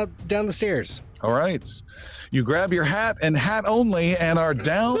follows him out down the stairs. All right. You grab your hat and hat only and are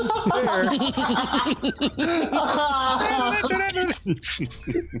downstairs.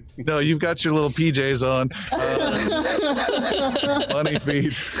 No, you've got your little PJs on. Funny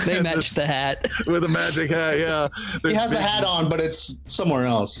feet. They match the hat. With a magic hat, yeah. He has a hat on, but it's somewhere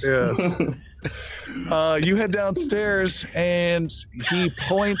else. Yes. You head downstairs and he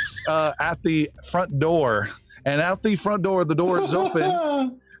points at the front door. And out the front door, the door is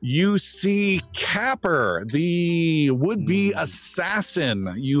open. You see Capper, the would-be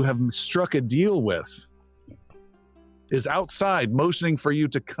assassin you have struck a deal with, is outside motioning for you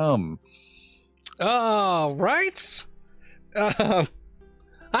to come. All right. Aha!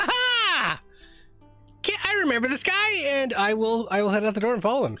 I remember this guy, and I will head out the door and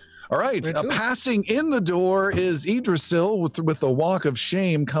follow him. All right. Passing in the door is Idrisil with the walk of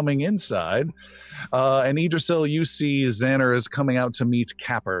shame coming inside. And Idrisil, you see Xander is coming out to meet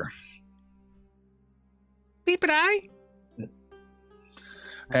Capper. Beep and I.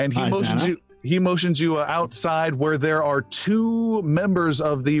 And he motions you outside where there are 2 members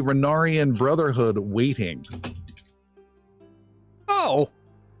of the Renarian Brotherhood waiting. Oh.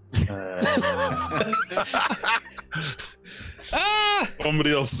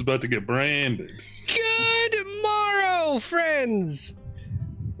 Somebody else is about to get branded. Good morrow, friends.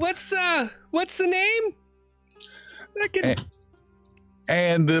 What's the name?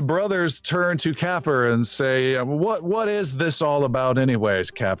 And the brothers turn to Capper and say, "What is this all about,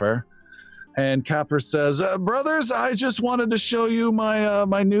 anyways, Capper?" And Capper says, "Brothers, I just wanted to show you my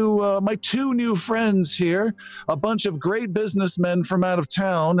 2 new friends here, a bunch of great businessmen from out of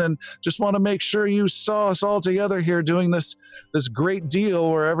town, and just want to make sure you saw us all together here doing this great deal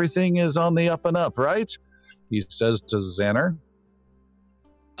where everything is on the up and up, right?" He says to Xander.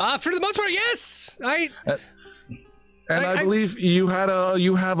 For the most part, yes. I believe you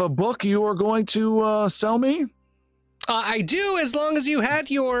have a book you are going to sell me. I do, as long as you had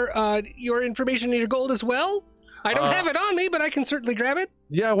your information and your gold as well. I don't have it on me, but I can certainly grab it.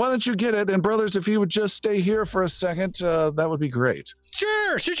 Yeah, why don't you get it? And brothers, if you would just stay here for a second, that would be great.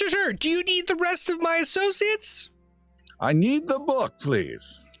 Sure. Do you need the rest of my associates? I need the book,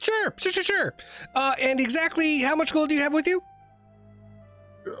 please. Sure. And exactly how much gold do you have with you?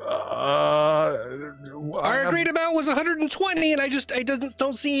 Our agreed amount was 120, and I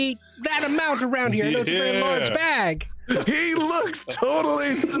don't see that amount around here. I know it's a very large bag. He looks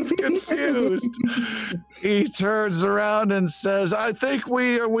totally just confused. He turns around and says, I think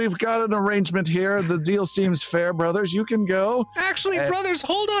we've got an arrangement here. The deal seems fair, brothers. You can go. Actually, brothers,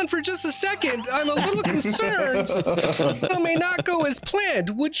 hold on for just a second. I'm a little concerned. It may not go as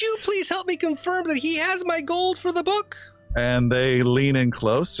planned. Would you please help me confirm that he has my gold for the book? And they lean in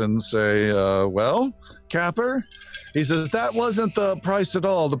close and say, well, Capper, he says, that wasn't the price at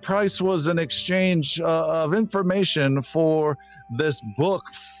all. The price was an exchange of information for this book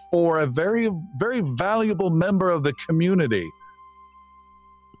for a very, very valuable member of the community.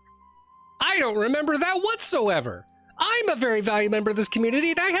 I don't remember that whatsoever. I'm a very valuable member of this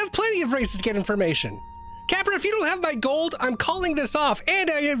community, and I have plenty of ways to get information. Capper, if you don't have my gold, I'm calling this off, and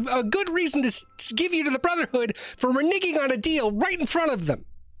I have a good reason to give you to the Brotherhood for reneging on a deal right in front of them.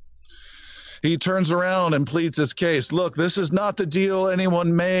 He turns around and pleads his case. Look, this is not the deal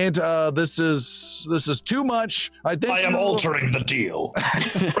anyone made. This is too much. I am altering the deal.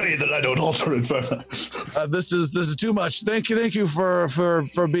 Pray that I don't alter it further. This is too much. Thank you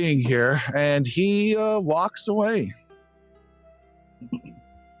for being here. And he walks away.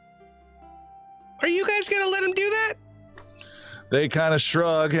 Are you guys going to let him do that? They kind of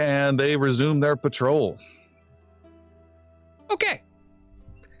shrug and they resume their patrol. Okay.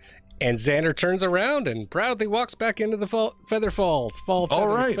 And Xander turns around and proudly walks back into the Feather Falls. All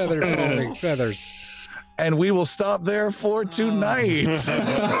right. Falling feathers. And we will stop there for tonight.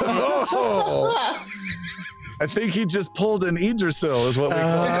 Oh. I think he just pulled an Idrisil is what we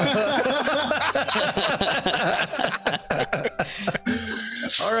call it.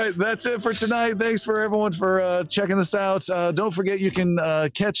 All right, that's it for tonight. Thanks for everyone for checking this out. Don't forget you can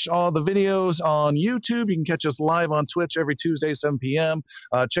catch all the videos on YouTube. You can catch us live on Twitch every Tuesday, 7 p.m.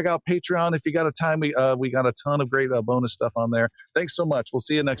 Check out Patreon if you got a time. We got a ton of great bonus stuff on there. Thanks so much. We'll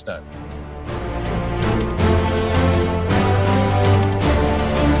see you next time.